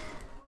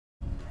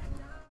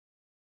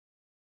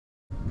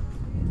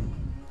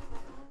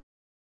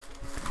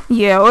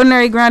 Yeah,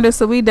 ordinary grinder,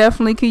 so we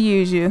definitely could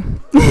use you.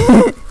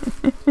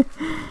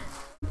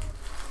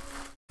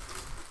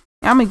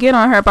 I'm gonna get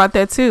on her about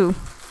that too.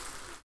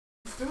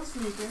 Still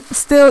sneaking.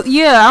 Still,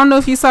 yeah, I don't know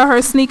if you saw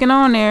her sneaking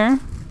on there.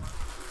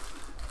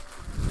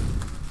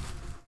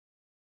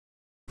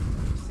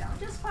 I'm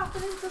just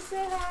popping in to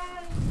say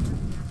hi.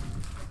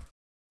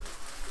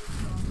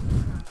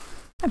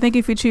 I think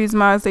if you choose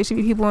mods, they should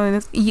be people in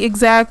this.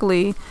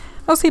 Exactly.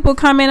 Those people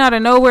come in out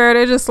of nowhere.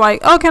 They're just like,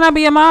 oh, can I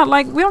be a mod?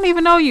 Like, we don't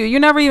even know you. You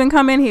never even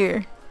come in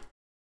here.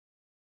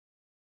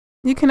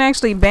 You can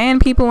actually ban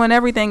people and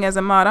everything as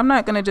a mod. I'm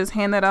not going to just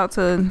hand that out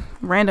to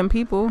random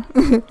people.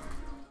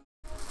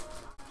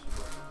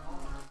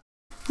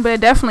 But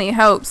it definitely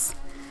helps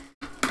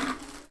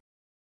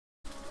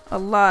a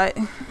lot.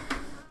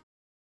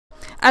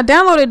 I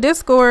downloaded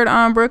Discord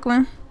on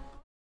Brooklyn.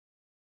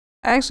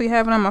 I actually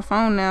have it on my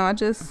phone now.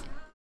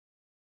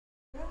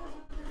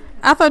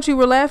 I thought you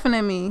were laughing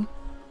at me.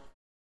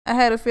 I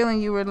had a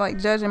feeling you were like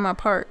judging my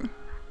part.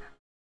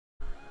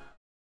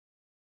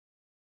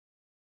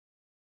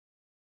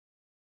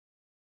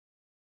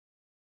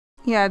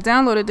 Yeah, I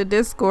downloaded the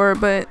Discord,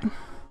 but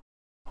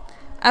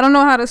I don't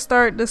know how to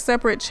start the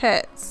separate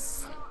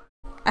chats.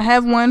 I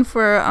have one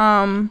for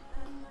I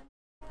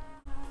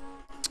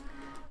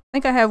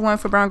think I have one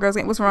for Brown Girls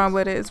Game. What's wrong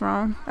with it? It's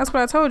wrong. That's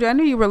what I told you. I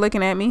knew you were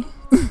looking at me.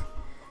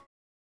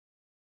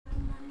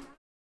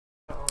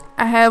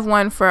 I have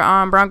one for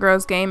Brown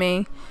Girls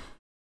Gaming.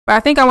 But I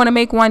think I want to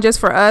make one just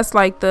for us,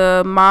 like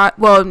the mod.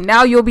 Well,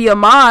 now you'll be a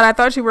mod. I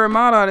thought you were a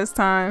mod all this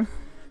time.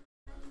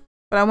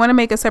 But I want to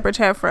make a separate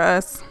chat for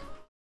us,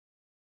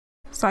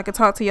 so I could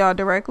talk to y'all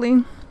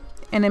directly.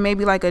 And then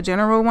maybe like a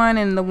general one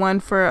and the one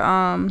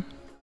for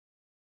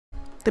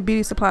the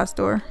beauty supply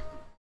store.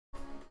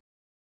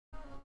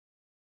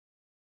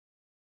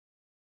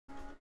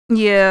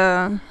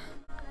 Yeah.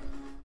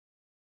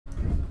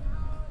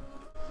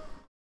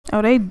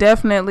 Oh, they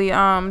definitely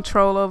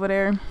troll over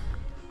there.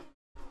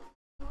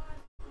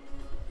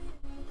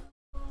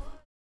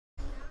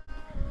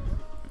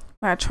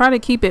 I try to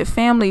keep it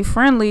family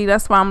friendly.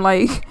 That's why I'm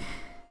like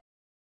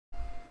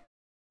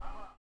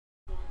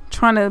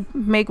trying to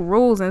make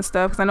rules and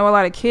stuff, because I know a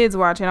lot of kids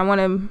watching. I want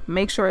to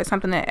make sure it's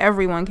something that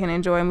everyone can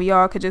enjoy and we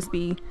all could just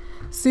be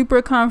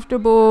super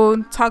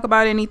comfortable, talk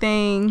about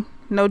anything,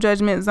 no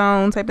judgment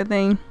zone type of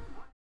thing.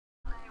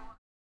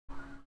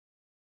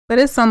 But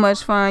it's so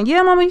much fun.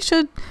 Yeah, Mama, you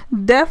should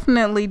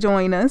definitely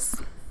join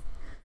us.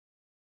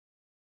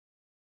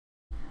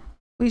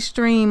 We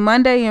stream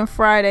Monday and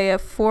Friday at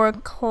 4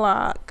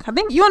 o'clock. I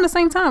think you on the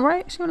same time,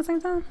 right? She on the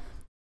same time?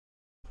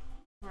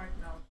 Right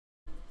now.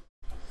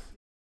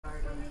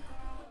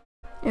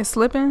 It's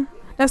slipping?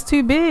 That's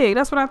too big.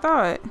 That's what I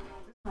thought.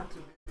 It's not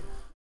too big.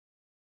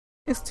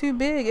 It's too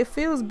big. It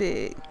feels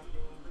big.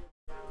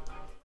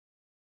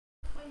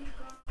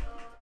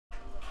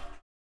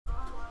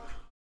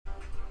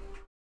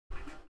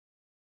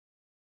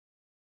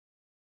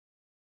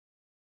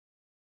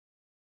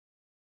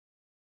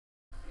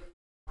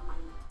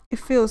 It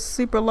feels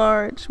super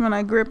large when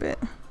I grip it.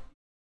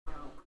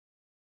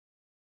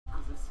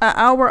 An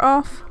hour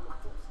off?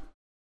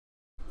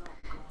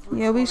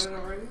 Yeah, we.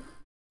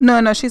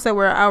 No, she said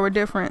we're an hour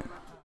different.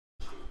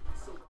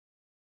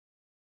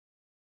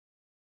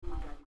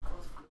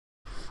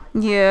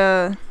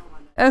 Yeah,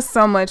 that's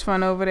so much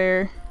fun over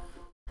there.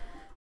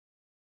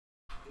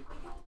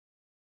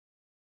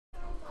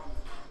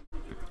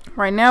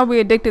 Right now,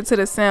 we're addicted to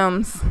The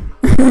Sims.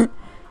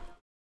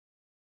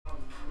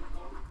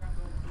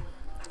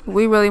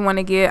 We really want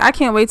to get. I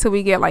can't wait till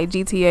we get like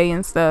GTA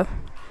and stuff.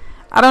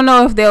 I don't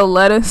know if they'll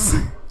let us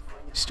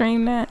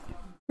stream that.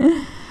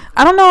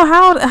 I don't know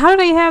how do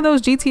they have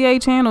those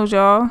GTA channels,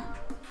 y'all?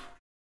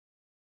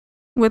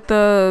 With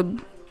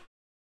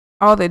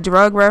all the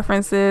drug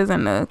references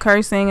and the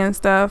cursing and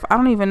stuff. I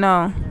don't even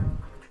know.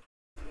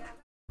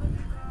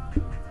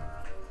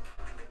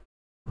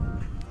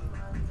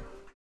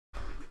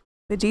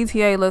 The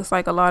GTA looks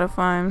like a lot of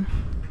fun.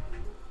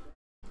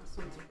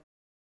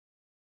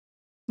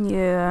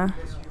 Yeah.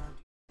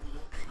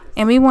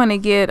 And we want to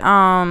get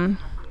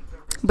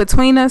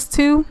Between Us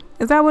 2.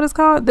 Is that what it's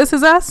called? This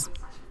Is Us?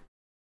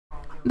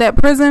 That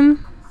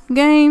prison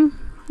game.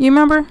 You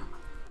remember?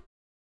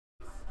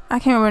 I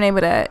can't remember the name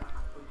of that.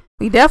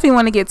 We definitely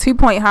want to get 2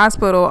 Point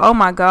Hospital. Oh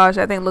my gosh,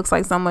 that thing looks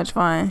like so much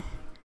fun.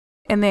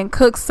 And then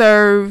Cook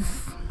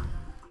Serve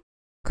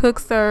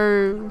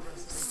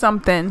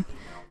something.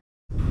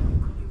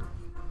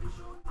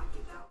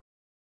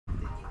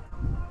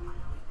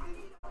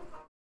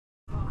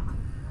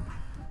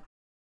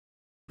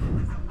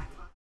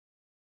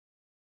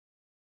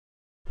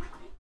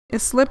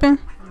 It's slipping.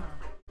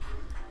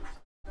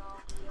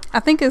 I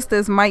think it's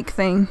this mic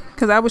thing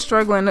because I was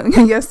struggling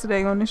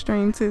yesterday on the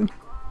stream too.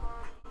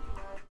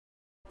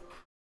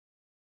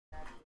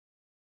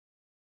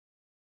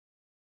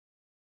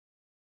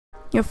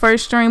 Your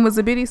first stream was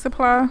a Biddy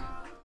Supply.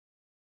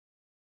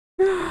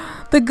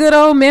 The good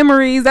old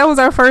memories. That was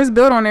our first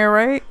build on there,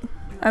 right?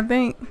 I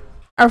think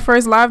our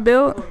first live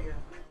build.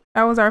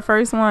 That was our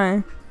first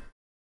one.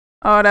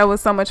 Oh, that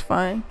was so much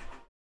fun.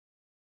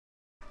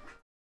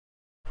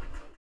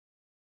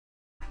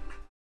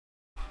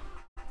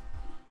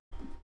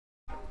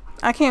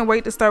 I can't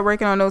wait to start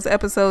working on those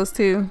episodes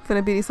too for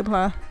the Beauty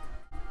Supply.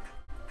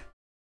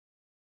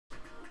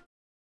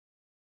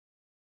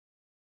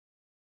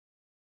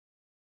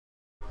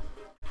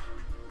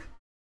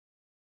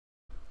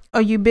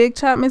 Are you big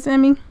chop, Miss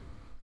Emmy?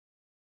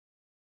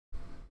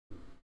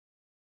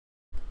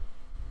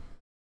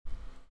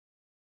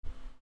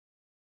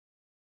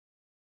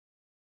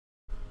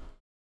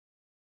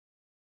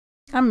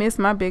 I miss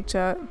my big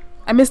chop.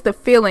 I miss the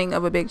feeling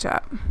of a big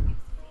chop.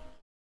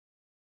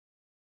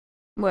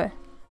 What?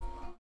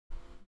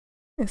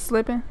 It's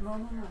slipping?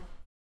 No.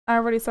 I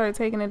already started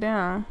taking it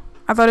down.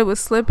 I thought it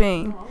was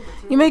slipping.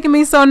 You're making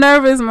me so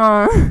nervous,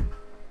 Mom.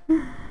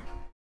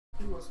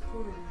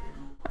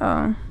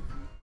 Oh.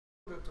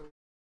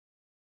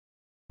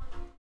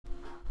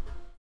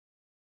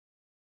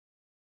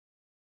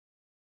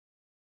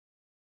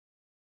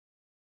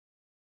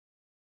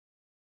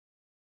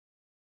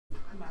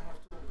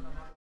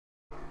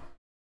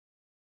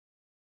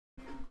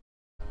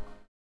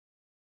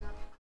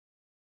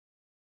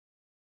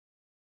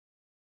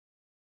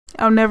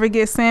 I'll never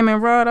get Sam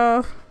and Rod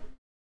off.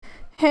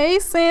 Hey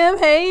Sam,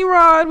 hey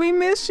Rod, we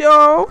miss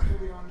y'all.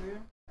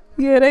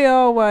 Yeah, they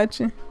all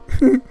watching.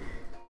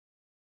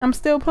 I'm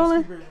still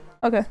pulling?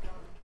 Okay.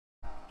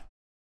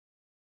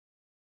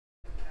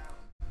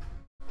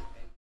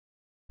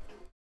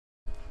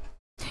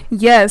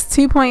 Yes,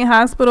 2-point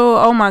hospital.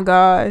 Oh my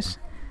gosh.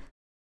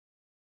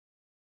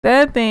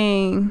 That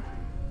thing.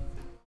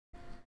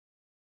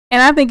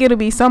 And I think it'll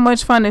be so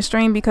much fun to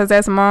stream because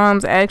that's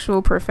Mom's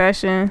actual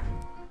profession.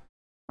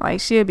 Like,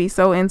 she'll be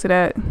so into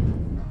that.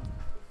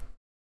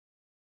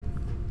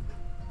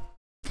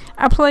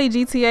 I played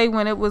GTA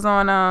when it was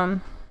on, I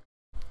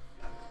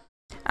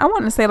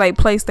want to say like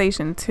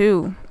PlayStation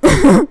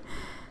 2.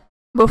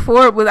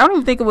 Before it was, I don't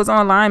even think it was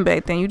online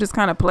back then. You just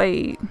kind of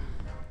played.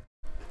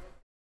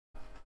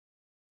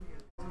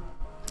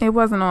 It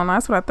wasn't online.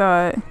 That's what I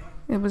thought.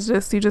 It was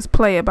just, you just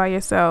play it by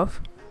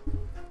yourself.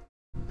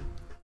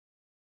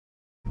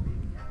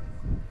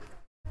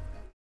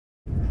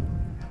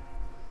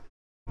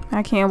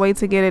 I can't wait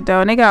to get it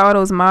though. And they got all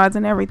those mods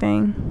and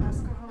everything.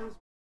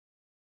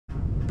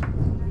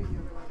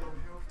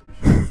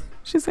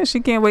 She said she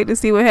can't wait to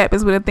see what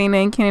happens with Athena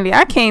and Kennedy.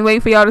 I can't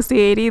wait for y'all to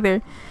see it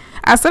either.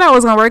 I said I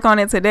was going to work on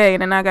it today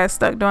and then I got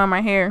stuck doing my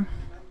hair.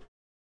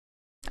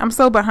 I'm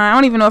so behind. I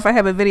don't even know if I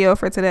have a video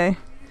for today.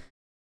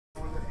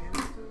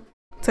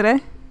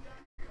 Today?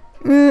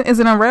 Is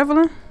it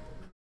unraveling?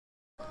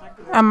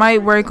 I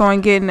might work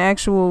on getting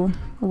actual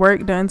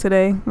work done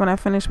today when I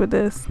finish with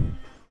this.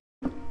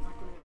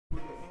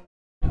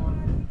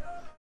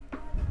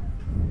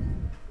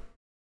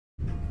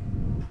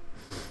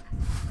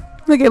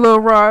 Look at little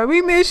Rod.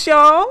 We miss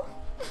y'all.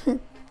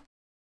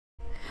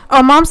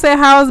 Oh, Mom said,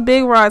 how's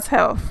Big Rod's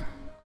health?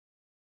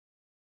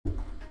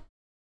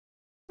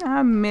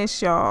 I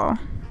miss y'all.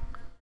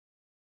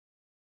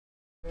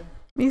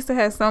 We used to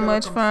have so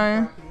much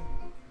fun.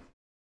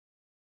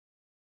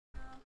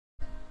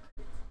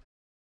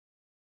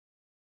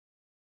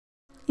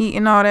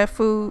 Eating all that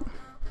food.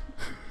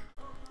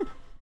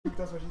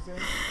 That's what she said?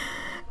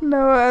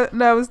 No,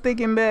 I was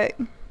thinking back.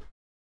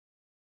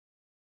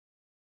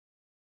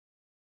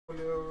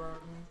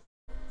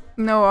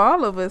 No,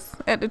 all of us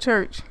at the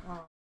church.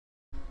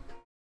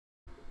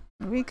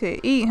 We could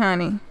eat,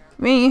 honey.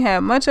 We ain't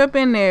have much up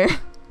in there.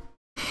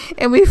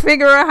 And we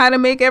figure out how to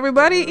make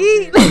everybody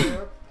eat.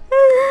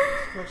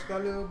 Stretch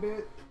that a little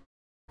bit.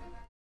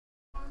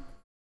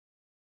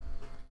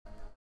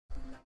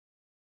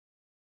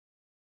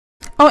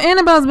 Oh,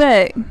 Annabelle's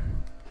back.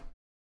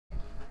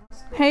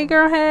 Hey,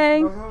 girl,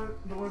 hey.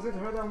 Was it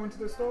her that went to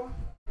the store?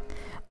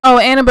 Oh,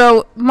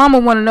 Annabelle, Mama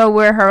want to know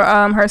where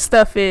her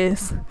stuff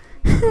is.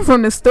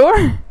 From the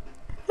store?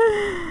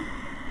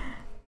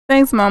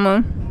 Thanks,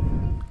 Mama.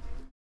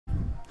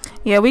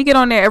 Yeah, we get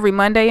on there every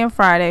Monday and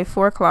Friday,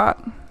 4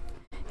 o'clock.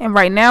 And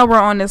right now we're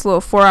on this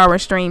little 4-hour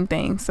stream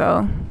thing,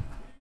 so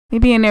we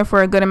be in there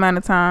for a good amount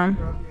of time.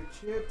 Grab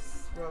your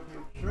chips, grab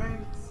your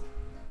drinks.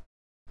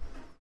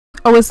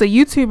 Oh, it's a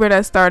YouTuber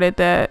that started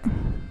that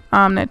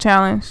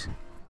challenge.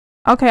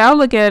 Okay, I'll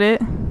look at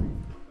it.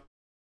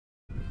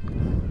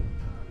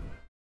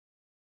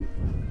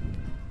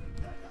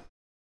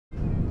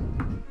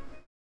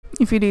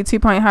 If you do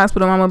 2-point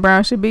hospital, Mama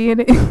Brown should be in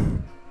it.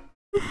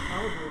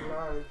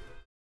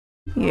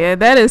 Yeah,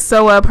 that is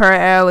so up her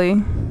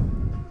alley.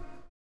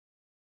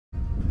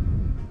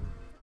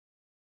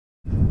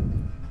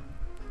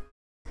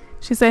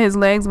 She said his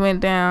legs went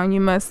down. You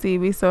must see.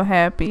 We so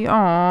happy.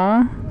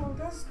 Aww.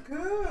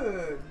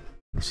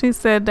 She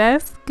said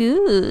that's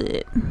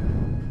good.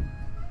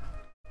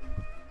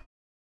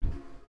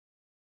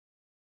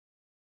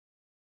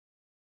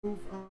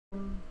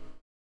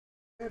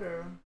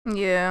 Better.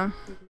 Yeah.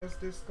 Less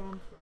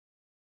discomfort.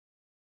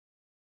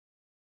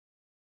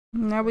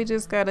 Now we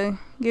just gotta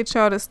get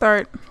y'all to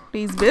start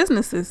these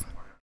businesses.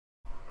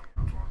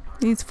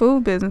 These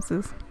food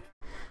businesses.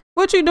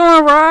 What you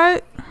doing,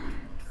 Rod?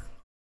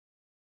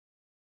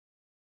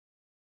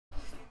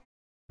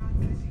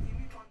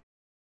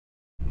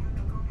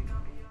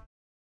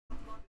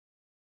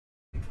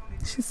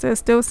 She says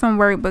still some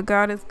work, but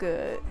God is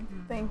good.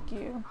 Thank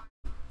you.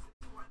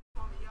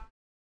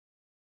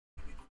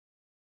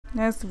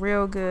 That's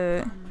real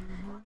good.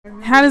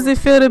 How does it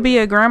feel to be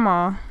a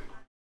grandma?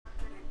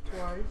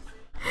 Twice.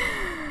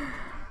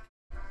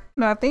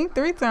 No, I think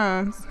 3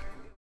 times.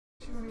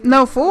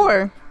 No,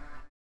 4.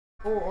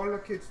 Oh, all the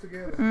kids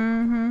together.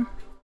 Mm-hmm.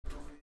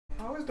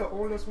 How is the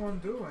oldest one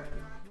doing? What's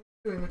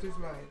he doing with his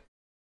life?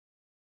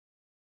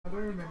 I don't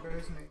remember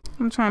his name.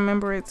 I'm trying to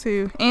remember it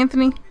too.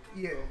 Anthony?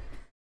 Yeah.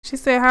 She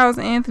said, how's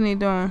Anthony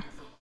doing?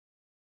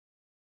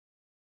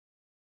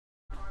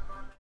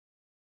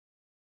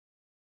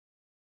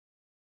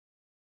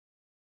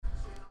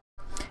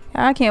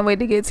 I can't wait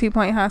to get 2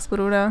 Point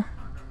Hospital though.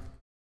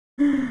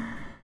 It's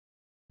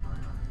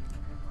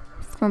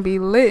gonna be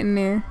lit in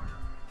there.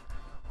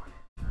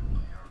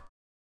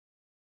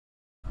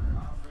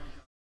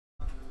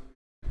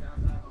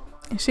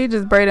 She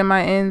just braided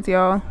my ends,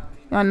 y'all.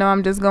 Y'all know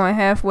I'm just going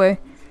halfway.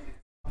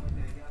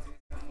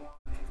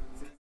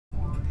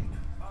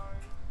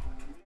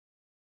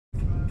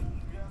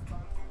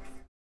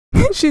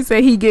 She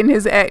said he getting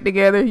his act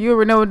together. You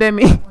ever know what that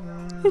means?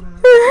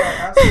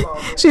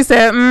 She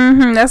said,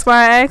 that's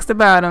why I asked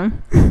about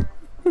him.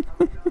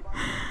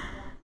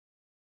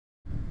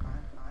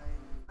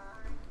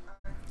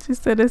 She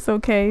said it's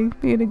okay.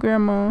 Be the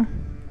grandma.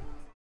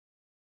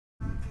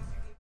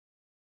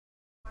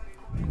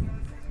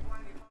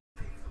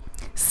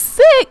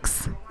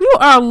 Six? You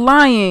are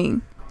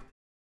lying.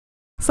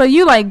 So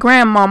you like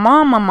grandma,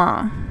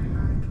 mama.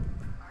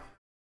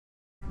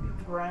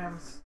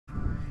 Grams.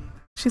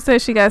 She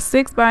said she got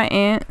 6 by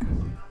Aunt.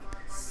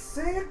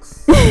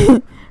 6?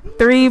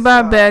 3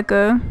 by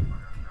Becca.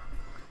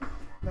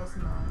 That's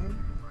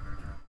 9.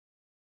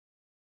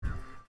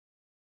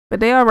 But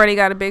they already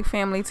got a big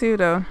family too,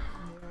 though.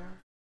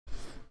 Yeah.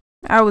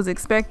 I was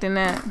expecting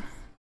that.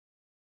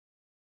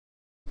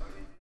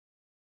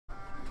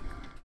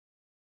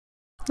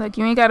 Like,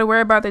 you ain't got to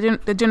worry about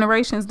the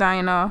generations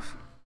dying off.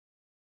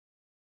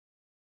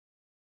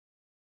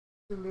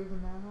 You live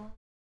in that house?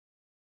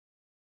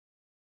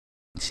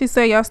 She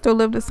said y'all still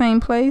live the same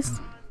place?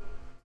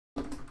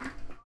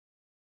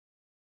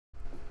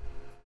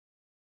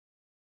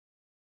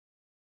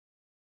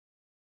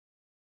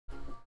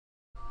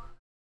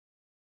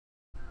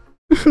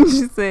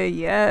 She said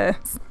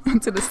yes.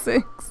 To the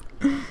 6.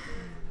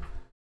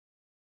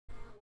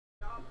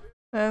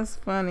 That's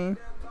funny.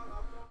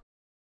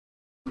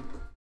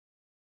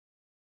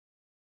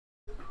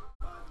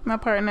 My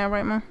partner,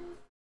 right, Mom?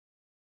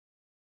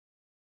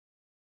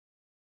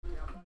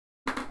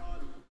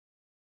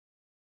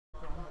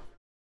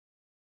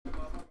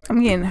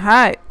 I'm getting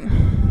hot.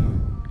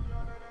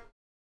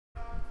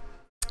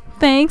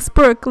 Thanks,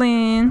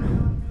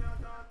 Brooklyn.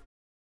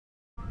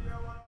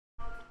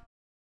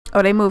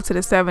 Oh, they moved to the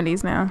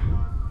 70s now.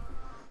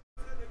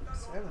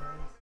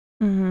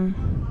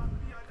 7?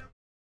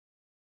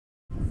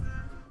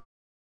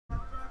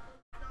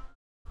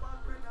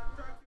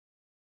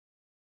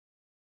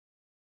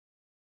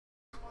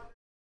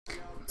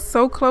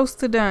 So close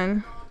to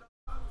done.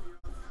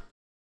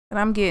 And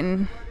I'm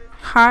getting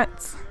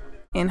hot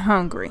and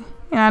hungry.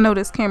 And I know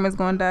this camera's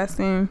going to die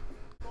soon.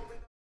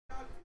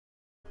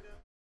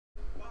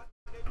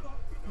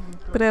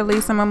 But at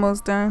least I'm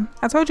almost done.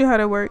 I told you how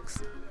that works.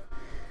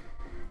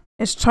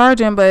 It's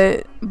charging,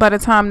 but by the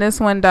time this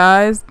one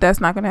dies, that's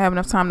not going to have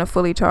enough time to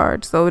fully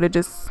charge. So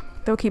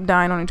they'll keep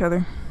dying on each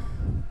other.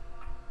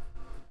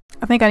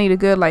 I think I need a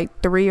good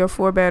like 3 or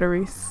 4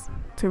 batteries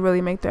to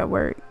really make that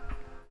work.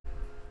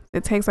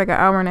 It takes like an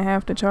hour and a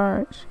half to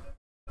charge.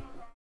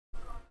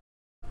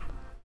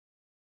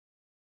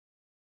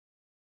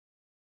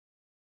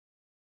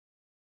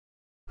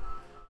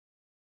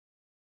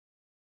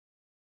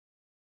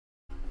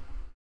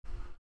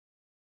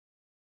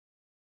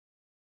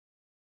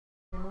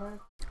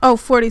 Oh,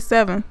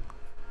 47.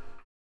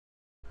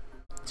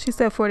 She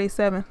said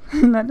 47,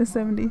 not the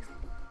 70s.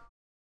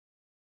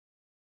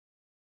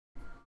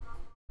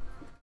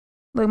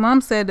 Look, Mom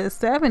said the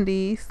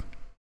 70s.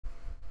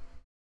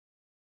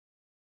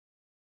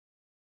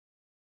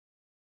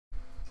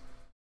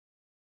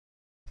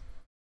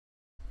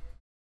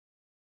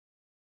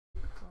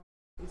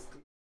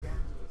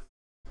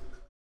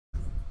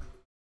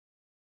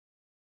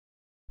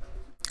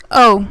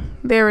 Oh,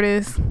 there it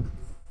is.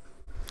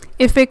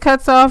 If it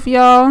cuts off,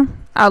 y'all,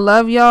 I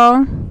love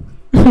y'all.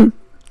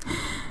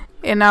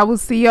 And I will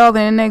see y'all in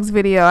the next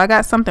video. I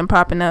got something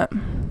popping up.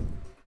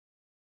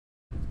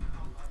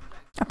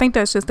 I think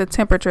that's just the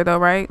temperature though,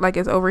 right? Like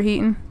it's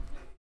overheating.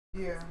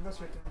 Yeah, that's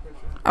your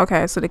temperature.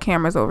 Okay, so the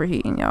camera's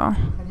overheating, y'all.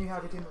 And you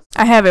have it in the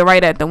I have it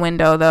right at the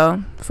window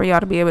though, for y'all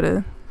to be able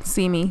to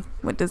see me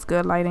with this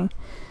good lighting.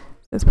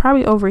 It's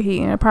probably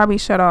overheating. It probably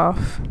shut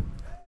off.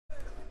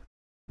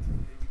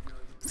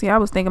 See, I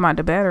was thinking about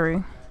the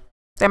battery.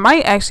 That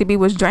might actually be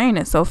what's draining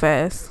it so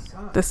fast.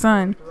 The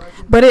sun.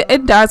 But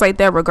it dies like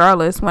that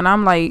regardless. When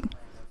I'm like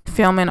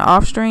filming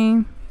off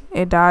stream,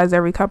 it dies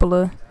every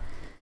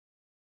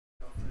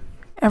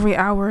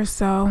hour or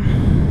so.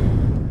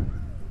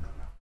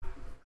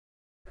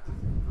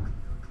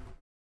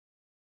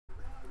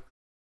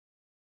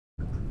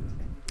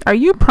 Are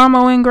you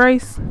promoing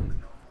Grace?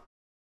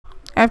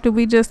 After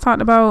we just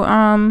talked about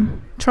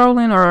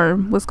trolling, or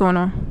what's going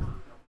on?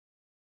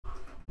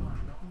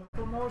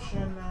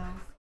 promotion now.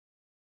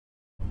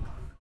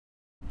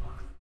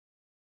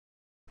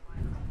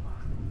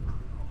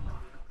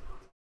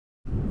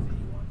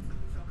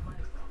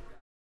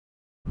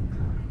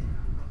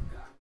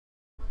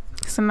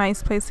 It's a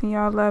nice place and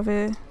y'all love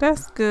it.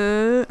 That's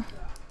good.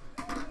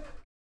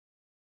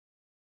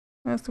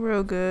 That's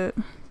real good.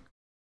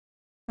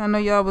 I know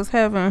y'all was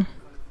having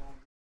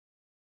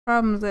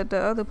problems at the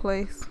other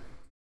place.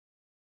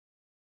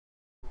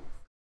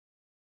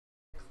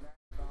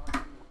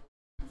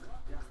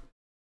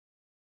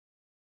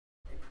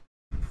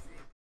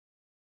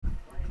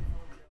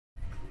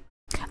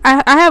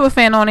 I have a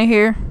fan on it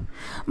here.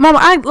 Mama,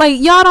 I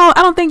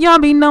don't think y'all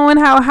be knowing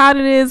how hot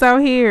it is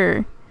out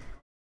here.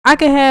 I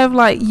could have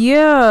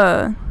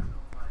yeah.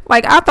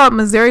 Like I thought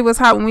Missouri was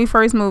hot when we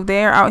first moved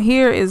there. Out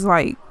here is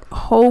like a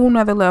whole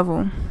nother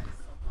level.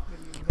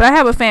 But I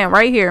have a fan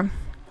right here.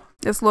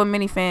 This little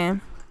mini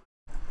fan.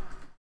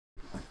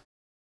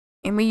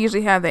 And we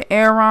usually have the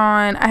air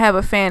on. I have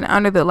a fan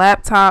under the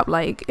laptop.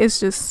 Like it's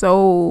just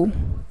so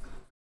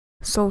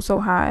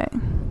hot.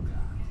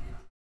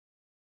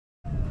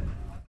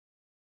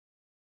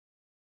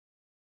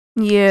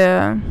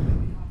 Yeah.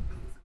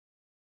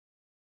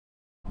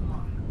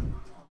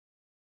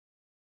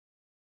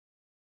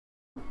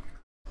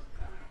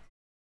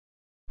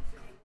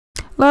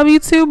 Love you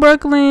too,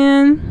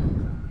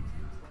 Brooklyn.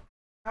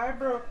 Hi,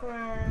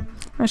 Brooklyn.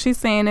 And she's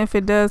saying if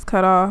it does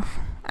cut off.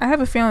 I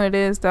have a feeling it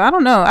is, though. I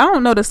don't know. I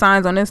don't know the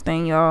signs on this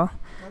thing, y'all.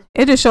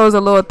 It just shows a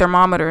little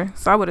thermometer,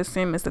 so I would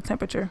assume it's the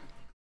temperature.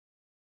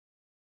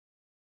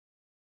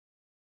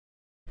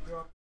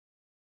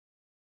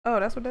 Oh,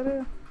 that's what that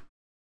is?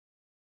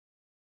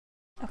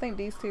 I think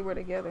these two were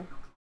together.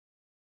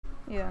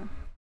 Yeah.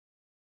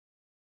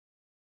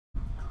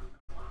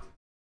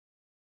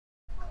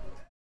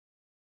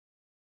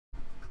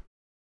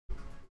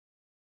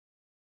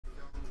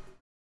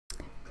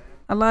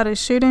 A lot of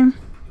shooting.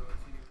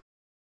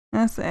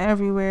 That's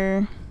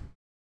everywhere.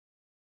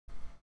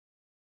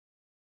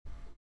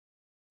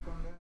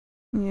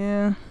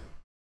 Yeah.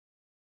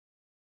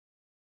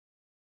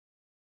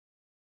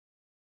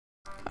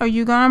 Are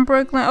you gone,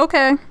 Brooklyn?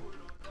 Okay.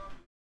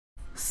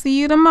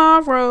 See you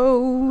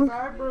tomorrow.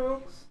 Bye,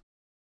 Brooks.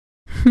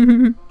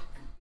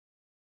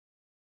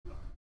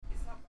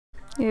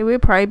 Yeah, we'll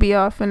probably be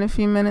off in a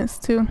few minutes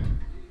too.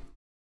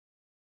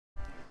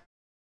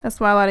 That's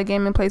why a lot of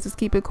gaming places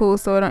keep it cool,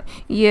 so it don't.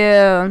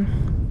 Yeah,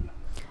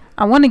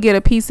 I want to get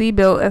a PC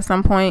built at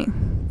some point,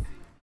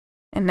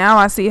 and now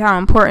I see how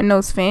important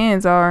those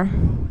fans are.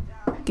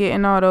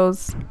 Getting all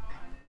those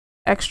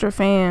extra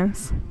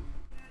fans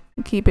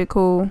to keep it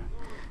cool.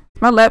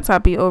 My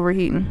laptop be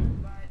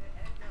overheating.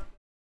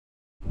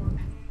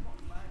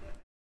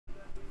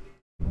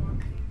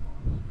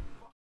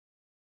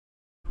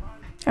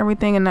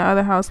 Everything in the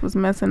other house was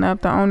messing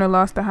up. The owner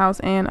lost the house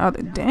and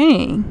other.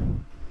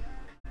 Dang.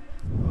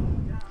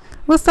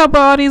 What's up with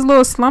all these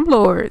little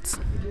slumlords?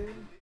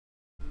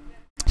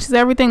 She said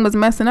everything was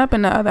messing up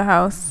in the other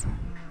house.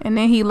 And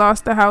then he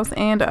lost the house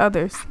and the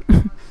others.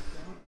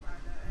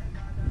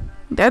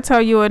 That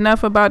tell you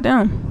enough about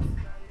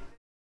them.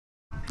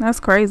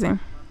 That's crazy.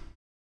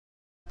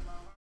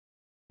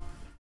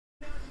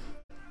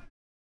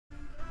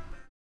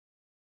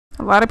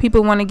 A lot of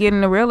people want to get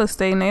into real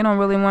estate and they don't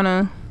really want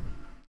to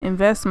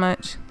invest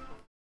much.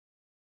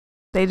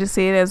 They just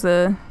see it as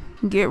a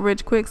get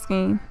rich quick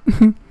scheme.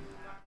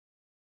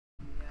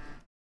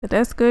 But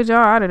that's good, y'all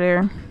out of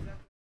there.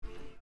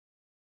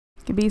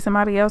 Could be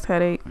somebody else's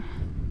headache.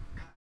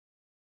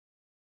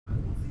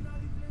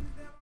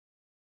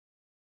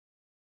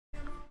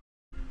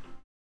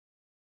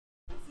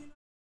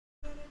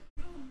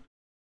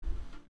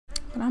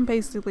 But I'm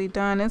basically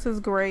done. This is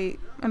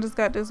great. I just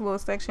got this little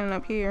section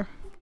up here.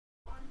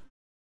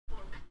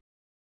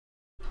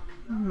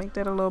 Make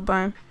that a little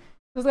bun.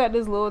 Just got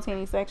this little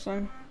teeny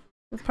section.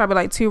 It's probably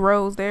like 2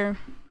 rows there.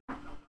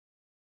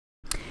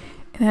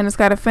 And then it's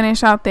got to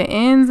finish out the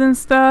ends and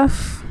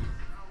stuff.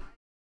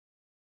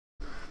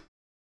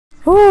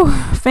 Whew,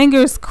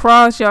 fingers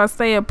crossed, y'all.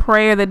 Say a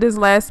prayer that this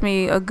lasts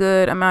me a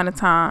good amount of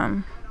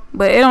time.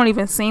 But it don't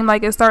even seem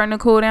like it's starting to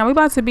cool down. We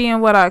about to be in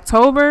what,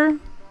 October?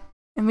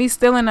 And we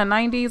still in the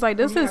 90s. Like,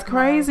 this is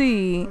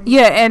crazy.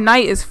 Yeah, at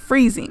night is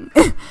freezing.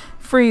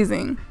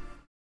 Freezing.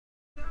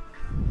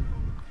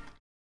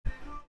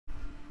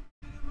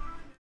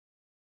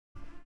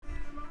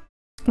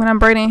 When I'm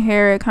braiding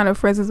hair, it kind of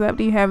frizzes up.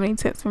 Do you have any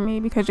tips for me?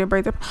 Because your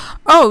braids are...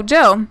 Oh,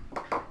 gel.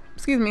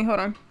 Excuse me. Hold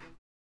on.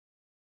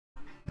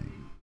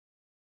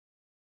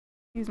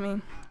 Excuse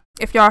me.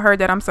 If y'all heard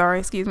that, I'm sorry.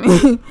 Excuse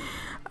me.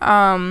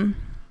 I'm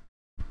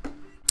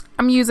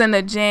using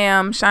the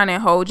Jam Shine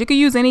and Hold. You could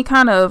use any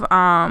kind of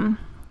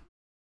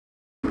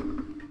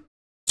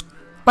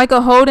like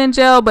a holding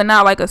gel, but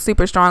not like a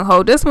super strong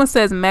hold. This one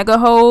says Mega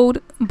Hold,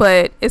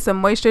 but it's a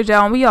moisture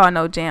gel, and we all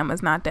know Jam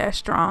is not that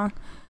strong.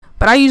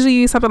 But I usually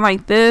use something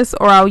like this,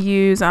 or I'll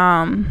use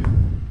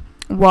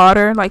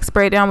water, like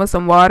spray it down with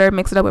some water,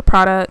 mix it up with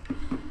product.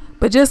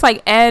 But just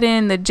like add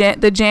in the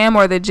jam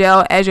or the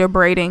gel as you're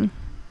braiding.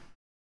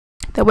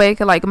 That way it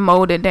can like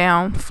mold it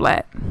down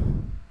flat.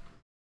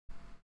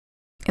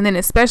 And then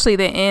especially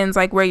the ends,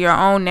 like where your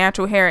own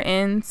natural hair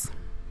ends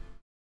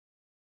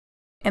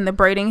and the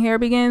braiding hair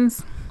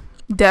begins,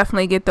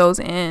 definitely get those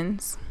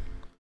ends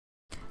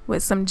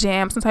with some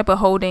jam, some type of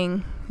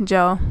holding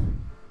gel.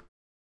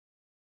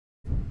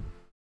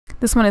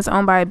 This one is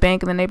owned by a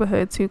bank in the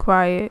neighborhood. Too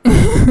quiet.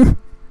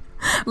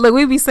 Look,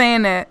 we be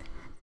saying that.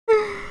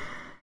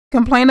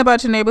 Complain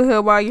about your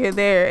neighborhood while you're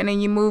there, and then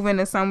you move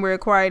into somewhere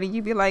quiet and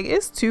you be like,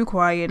 it's too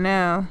quiet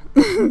now.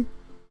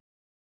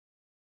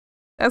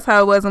 That's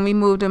how it was when we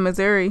moved to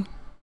Missouri.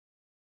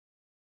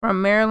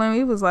 From Maryland,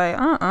 we was like,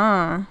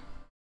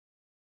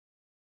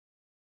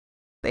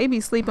 they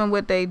be sleeping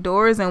with their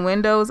doors and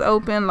windows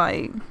open,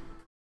 like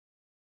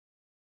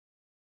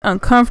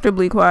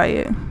uncomfortably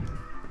quiet.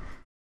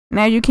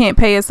 Now you can't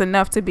pay us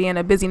enough to be in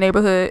a busy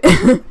neighborhood.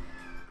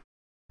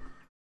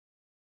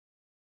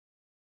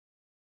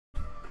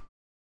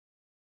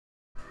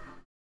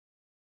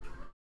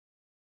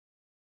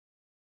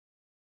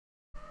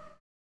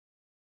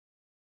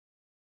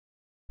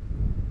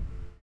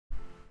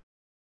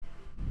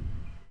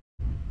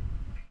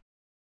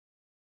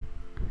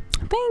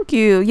 Thank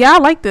you. Yeah, I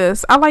like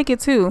this. I like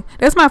it too.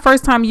 That's my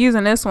first time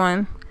using this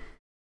one.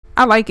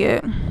 I like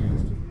it.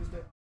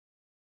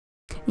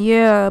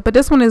 Yeah, but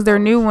this one is their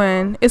new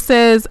one. It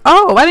says,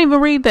 oh, I didn't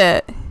even read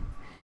that.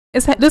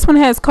 This one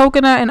has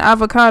coconut and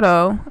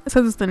avocado. It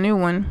says it's the new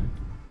one.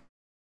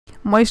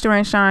 Moisture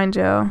and Shine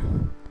Gel.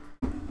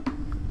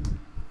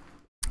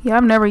 Yeah,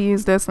 I've never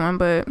used this one,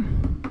 but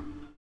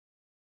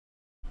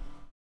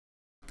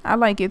I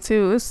like it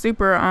too. It's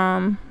super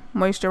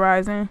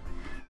moisturizing.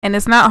 And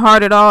it's not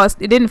hard at all. It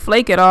didn't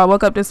flake at all. I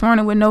woke up this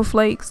morning with no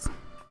flakes.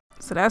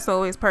 So that's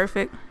always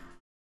perfect.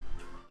 I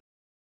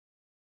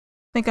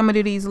think I'm going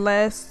to do these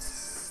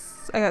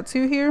last. I got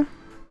 2 here.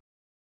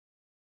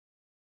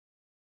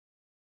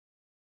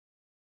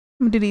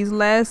 I'm going to do these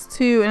last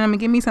 2. And I'm going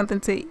to give me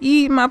something to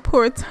eat. My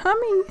poor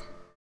tummy.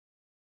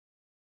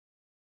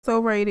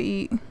 So ready to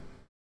eat.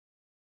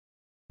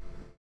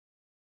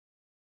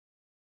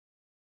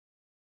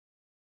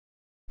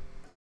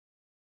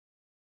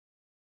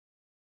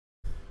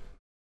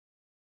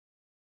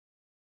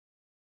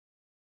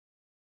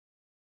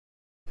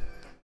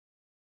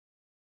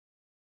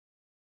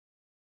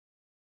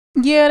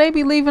 Yeah, they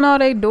be leaving all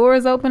their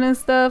doors open and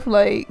stuff,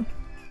 like.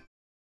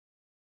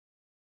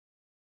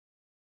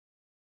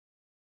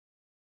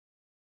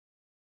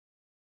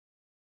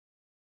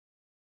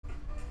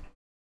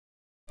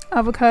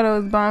 Avocado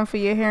is bomb for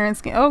your hair and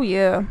skin. Oh,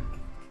 yeah.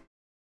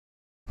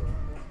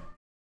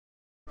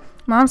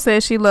 Mom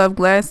said she loved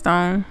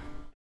Gladstone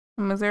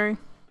in Missouri.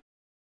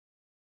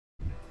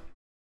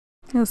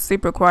 It was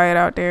super quiet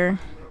out there.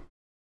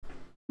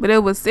 But it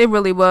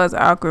really was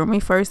awkward. When we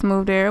first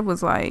moved there, it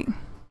was like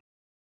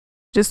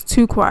just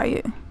too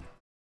quiet.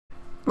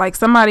 Like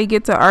somebody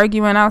get to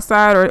arguing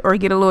outside or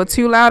get a little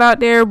too loud out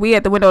there, we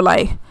at the window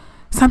like,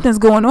 something's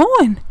going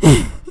on.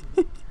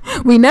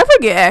 We never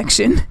get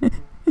action.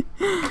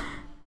 Who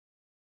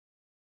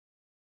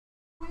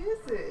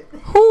is it?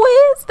 Who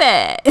is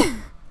that?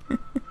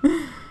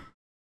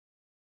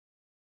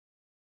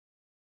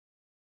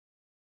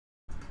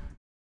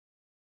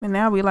 And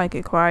now we like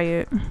it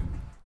quiet.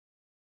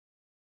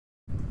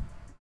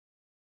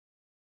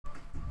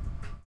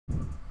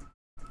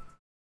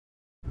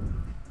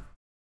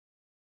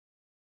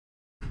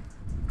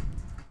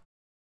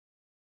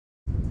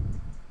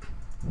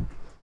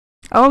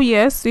 Oh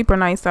yeah, it's super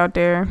nice out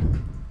there.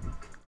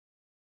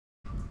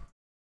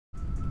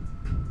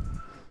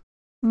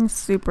 It's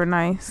super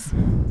nice.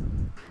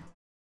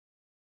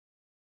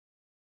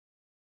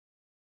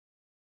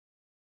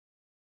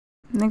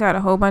 They got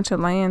a whole bunch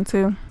of land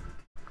too.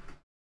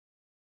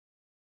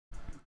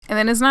 And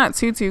then it's not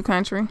too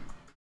country.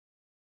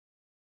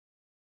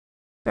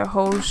 The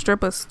whole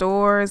strip of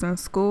stores and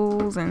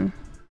schools, and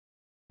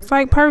it's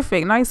like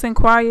perfect, nice and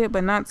quiet,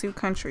 but not too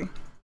country,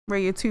 where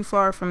you're too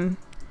far from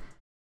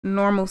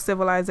normal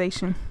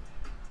civilization.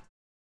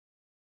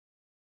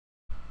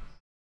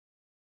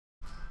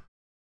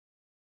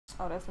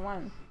 Oh, that's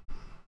one.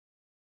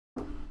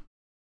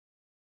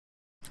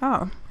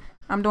 Oh,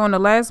 I'm doing the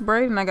last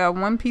braid and I got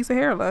 1 piece of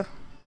hair left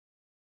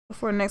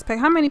before the next pack.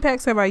 How many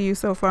packs have I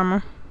used so far,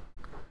 Ma?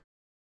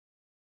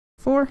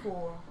 4?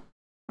 4.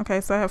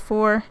 Okay, so I have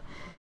 4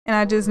 and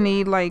I just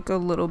need like a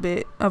little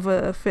bit of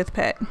a 5th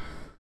pack.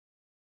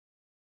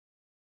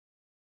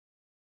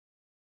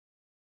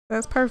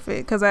 That's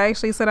perfect. Because I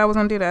actually said I was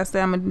going to do that. I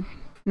said I'm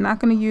not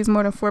going to use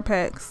more than 4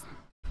 packs.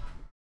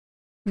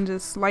 And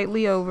just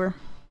slightly over.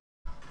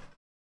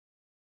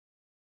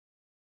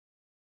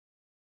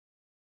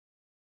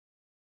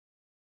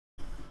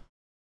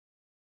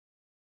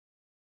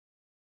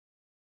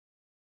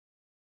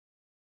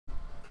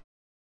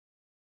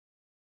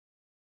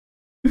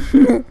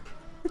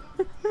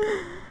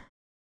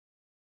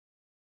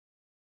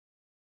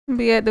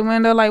 Be at the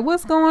window like,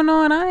 what's going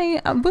on?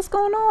 What's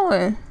going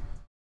on?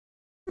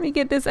 Let me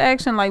get this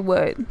action like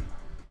what?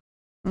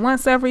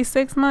 Once every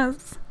 6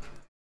 months?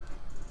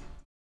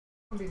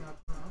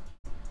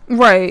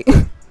 Right.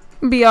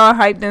 Be all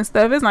hyped and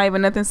stuff. It's not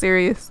even nothing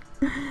serious.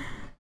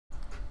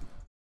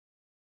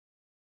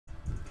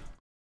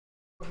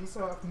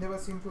 I've never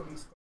seen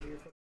police.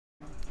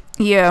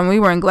 Yeah, when we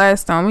were in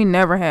Gladstone, we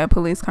never had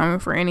police coming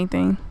for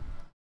anything.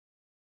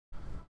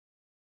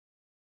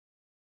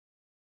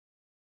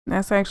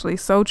 That's actually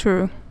so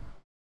true.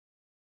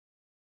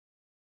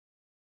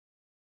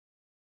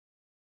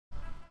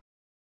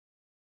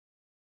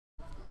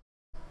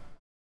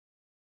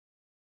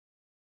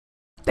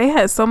 They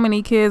had so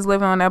many kids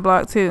living on that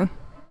block too.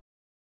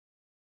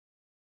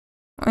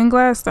 In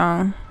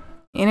Gladstone.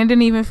 And it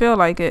didn't even feel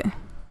like it.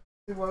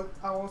 It was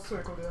our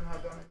circle didn't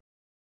have that.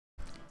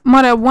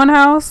 What, at one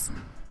house?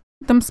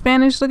 Them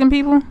Spanish looking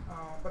people?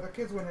 But the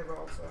kids were never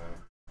outside.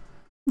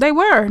 They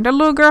were. The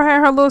little girl had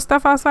her little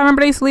stuff outside.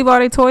 Remember they used to leave all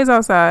their toys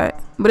outside.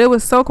 But it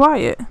was so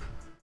quiet.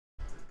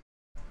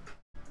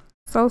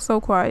 So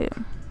quiet.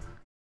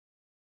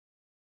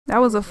 That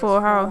was a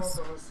full house.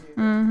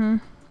 Mm-hmm.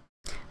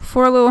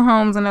 4 little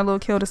homes in that little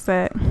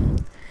cul-de-sac.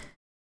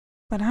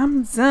 But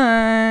I'm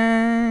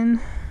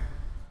done.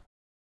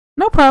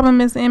 No problem,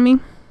 Miss Emmy.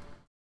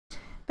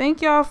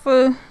 Thank y'all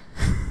for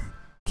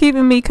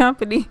keeping me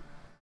company.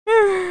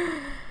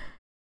 Oh,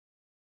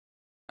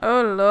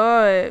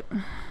 Lord.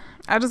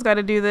 I just got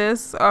to do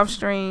this off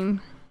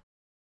stream.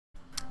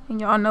 And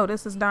y'all know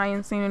this is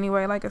dying soon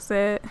anyway, like I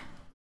said.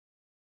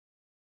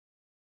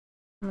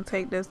 I'm going to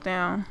take this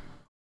down.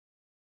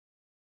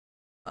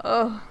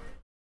 Oh.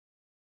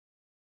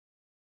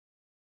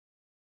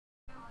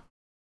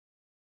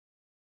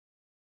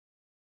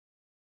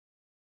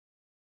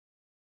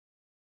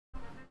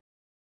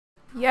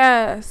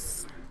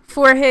 Yes.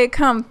 Forehead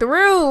come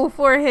through.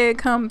 Forehead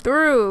come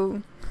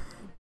through.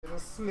 It'll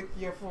slick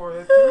your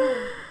forehead.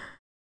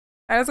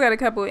 I just got a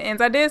couple of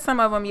ends. I did some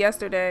of them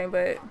yesterday,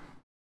 but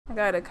I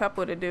got a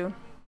couple to do.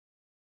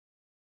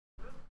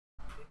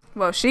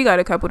 Well, she got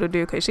a couple to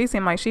do because she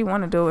seemed like she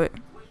want to do it.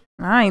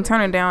 I ain't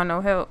turning down no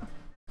help.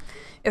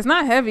 It's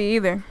not heavy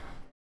either.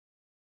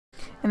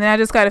 And then I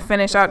just got to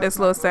finish out this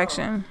little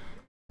section.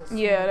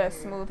 Yeah,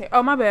 that's smooth hair.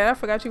 Oh, my bad. I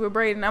forgot you were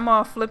braiding. I'm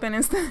all flipping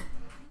and stuff.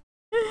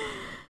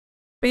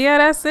 But yeah,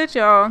 that's it,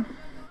 y'all.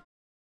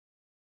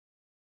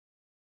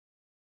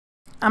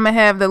 I'm gonna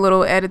have the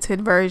little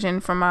edited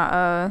version for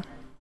my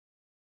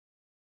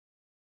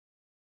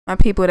my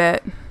people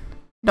that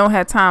don't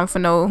have time for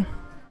no,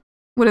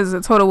 what is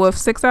it, total of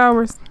 6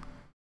 hours?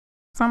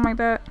 Something like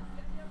that.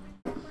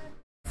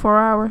 4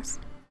 hours.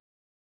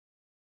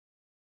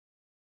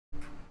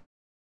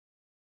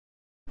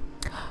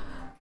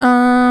 What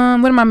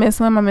am I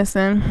missing? What am I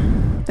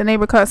missing? The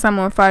neighbor caught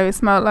someone on fire. It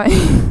smelled like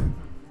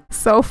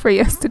sulfur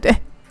yesterday.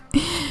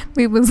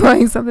 We was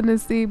wanting something to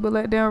see, but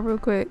let down real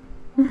quick.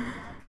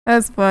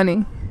 That's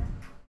funny.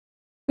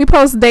 We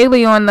post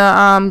daily on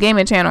the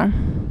gaming channel.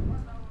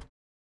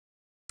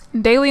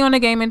 Daily on the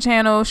gaming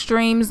channel.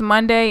 Streams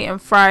Monday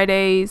and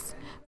Fridays,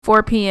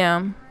 4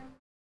 p.m.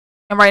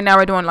 And right now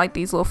we're doing like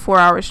these little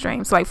 4-hour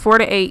streams, like 4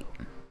 to 8.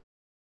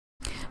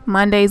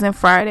 Mondays and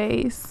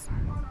Fridays.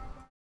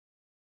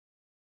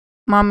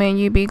 Mama and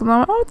you be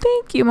glowing. Oh,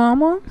 thank you,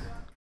 Mama.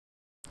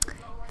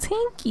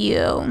 Thank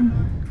you.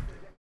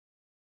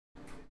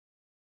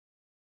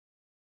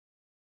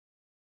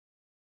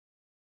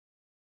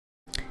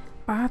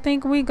 I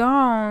think we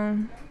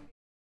gone.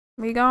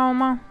 We gone,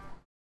 Mom.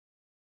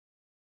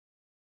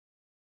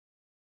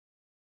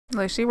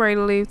 Look, she ready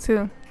to leave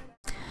too.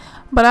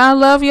 But I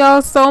love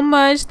y'all so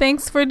much.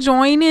 Thanks for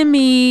joining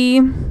me.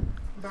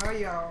 Bye,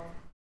 y'all.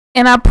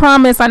 And I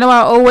promise, I know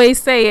I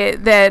always say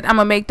it, that I'm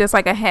going to make this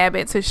like a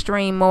habit to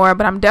stream more.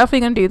 But I'm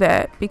definitely going to do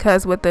that.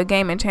 Because with the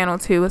gaming channel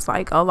too, it's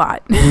like a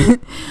lot.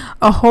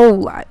 A whole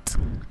lot.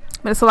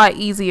 But it's a lot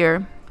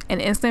easier. And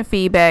instant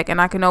feedback.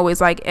 And I can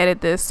always like edit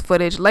this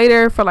footage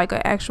later for like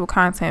an actual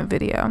content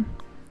video.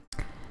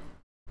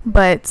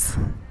 But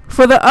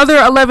for the other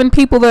 11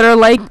 people that are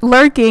like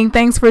lurking,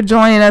 thanks for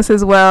joining us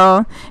as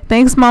well.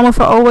 Thanks, Mama,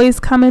 for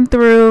always coming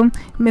through.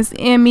 Miss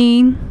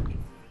Emmy.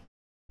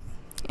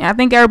 I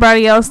think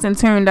everybody else then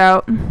tuned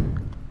out.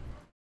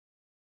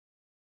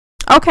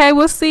 Okay,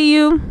 we'll see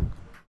you.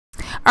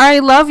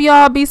 Alright, love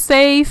y'all. Be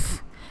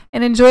safe.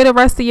 And enjoy the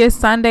rest of your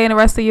Sunday and the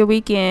rest of your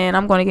weekend.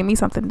 I'm going to get me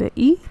something to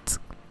eat.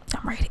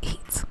 I'm ready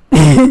to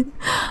eat.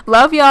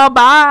 Love y'all.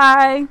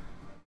 Bye.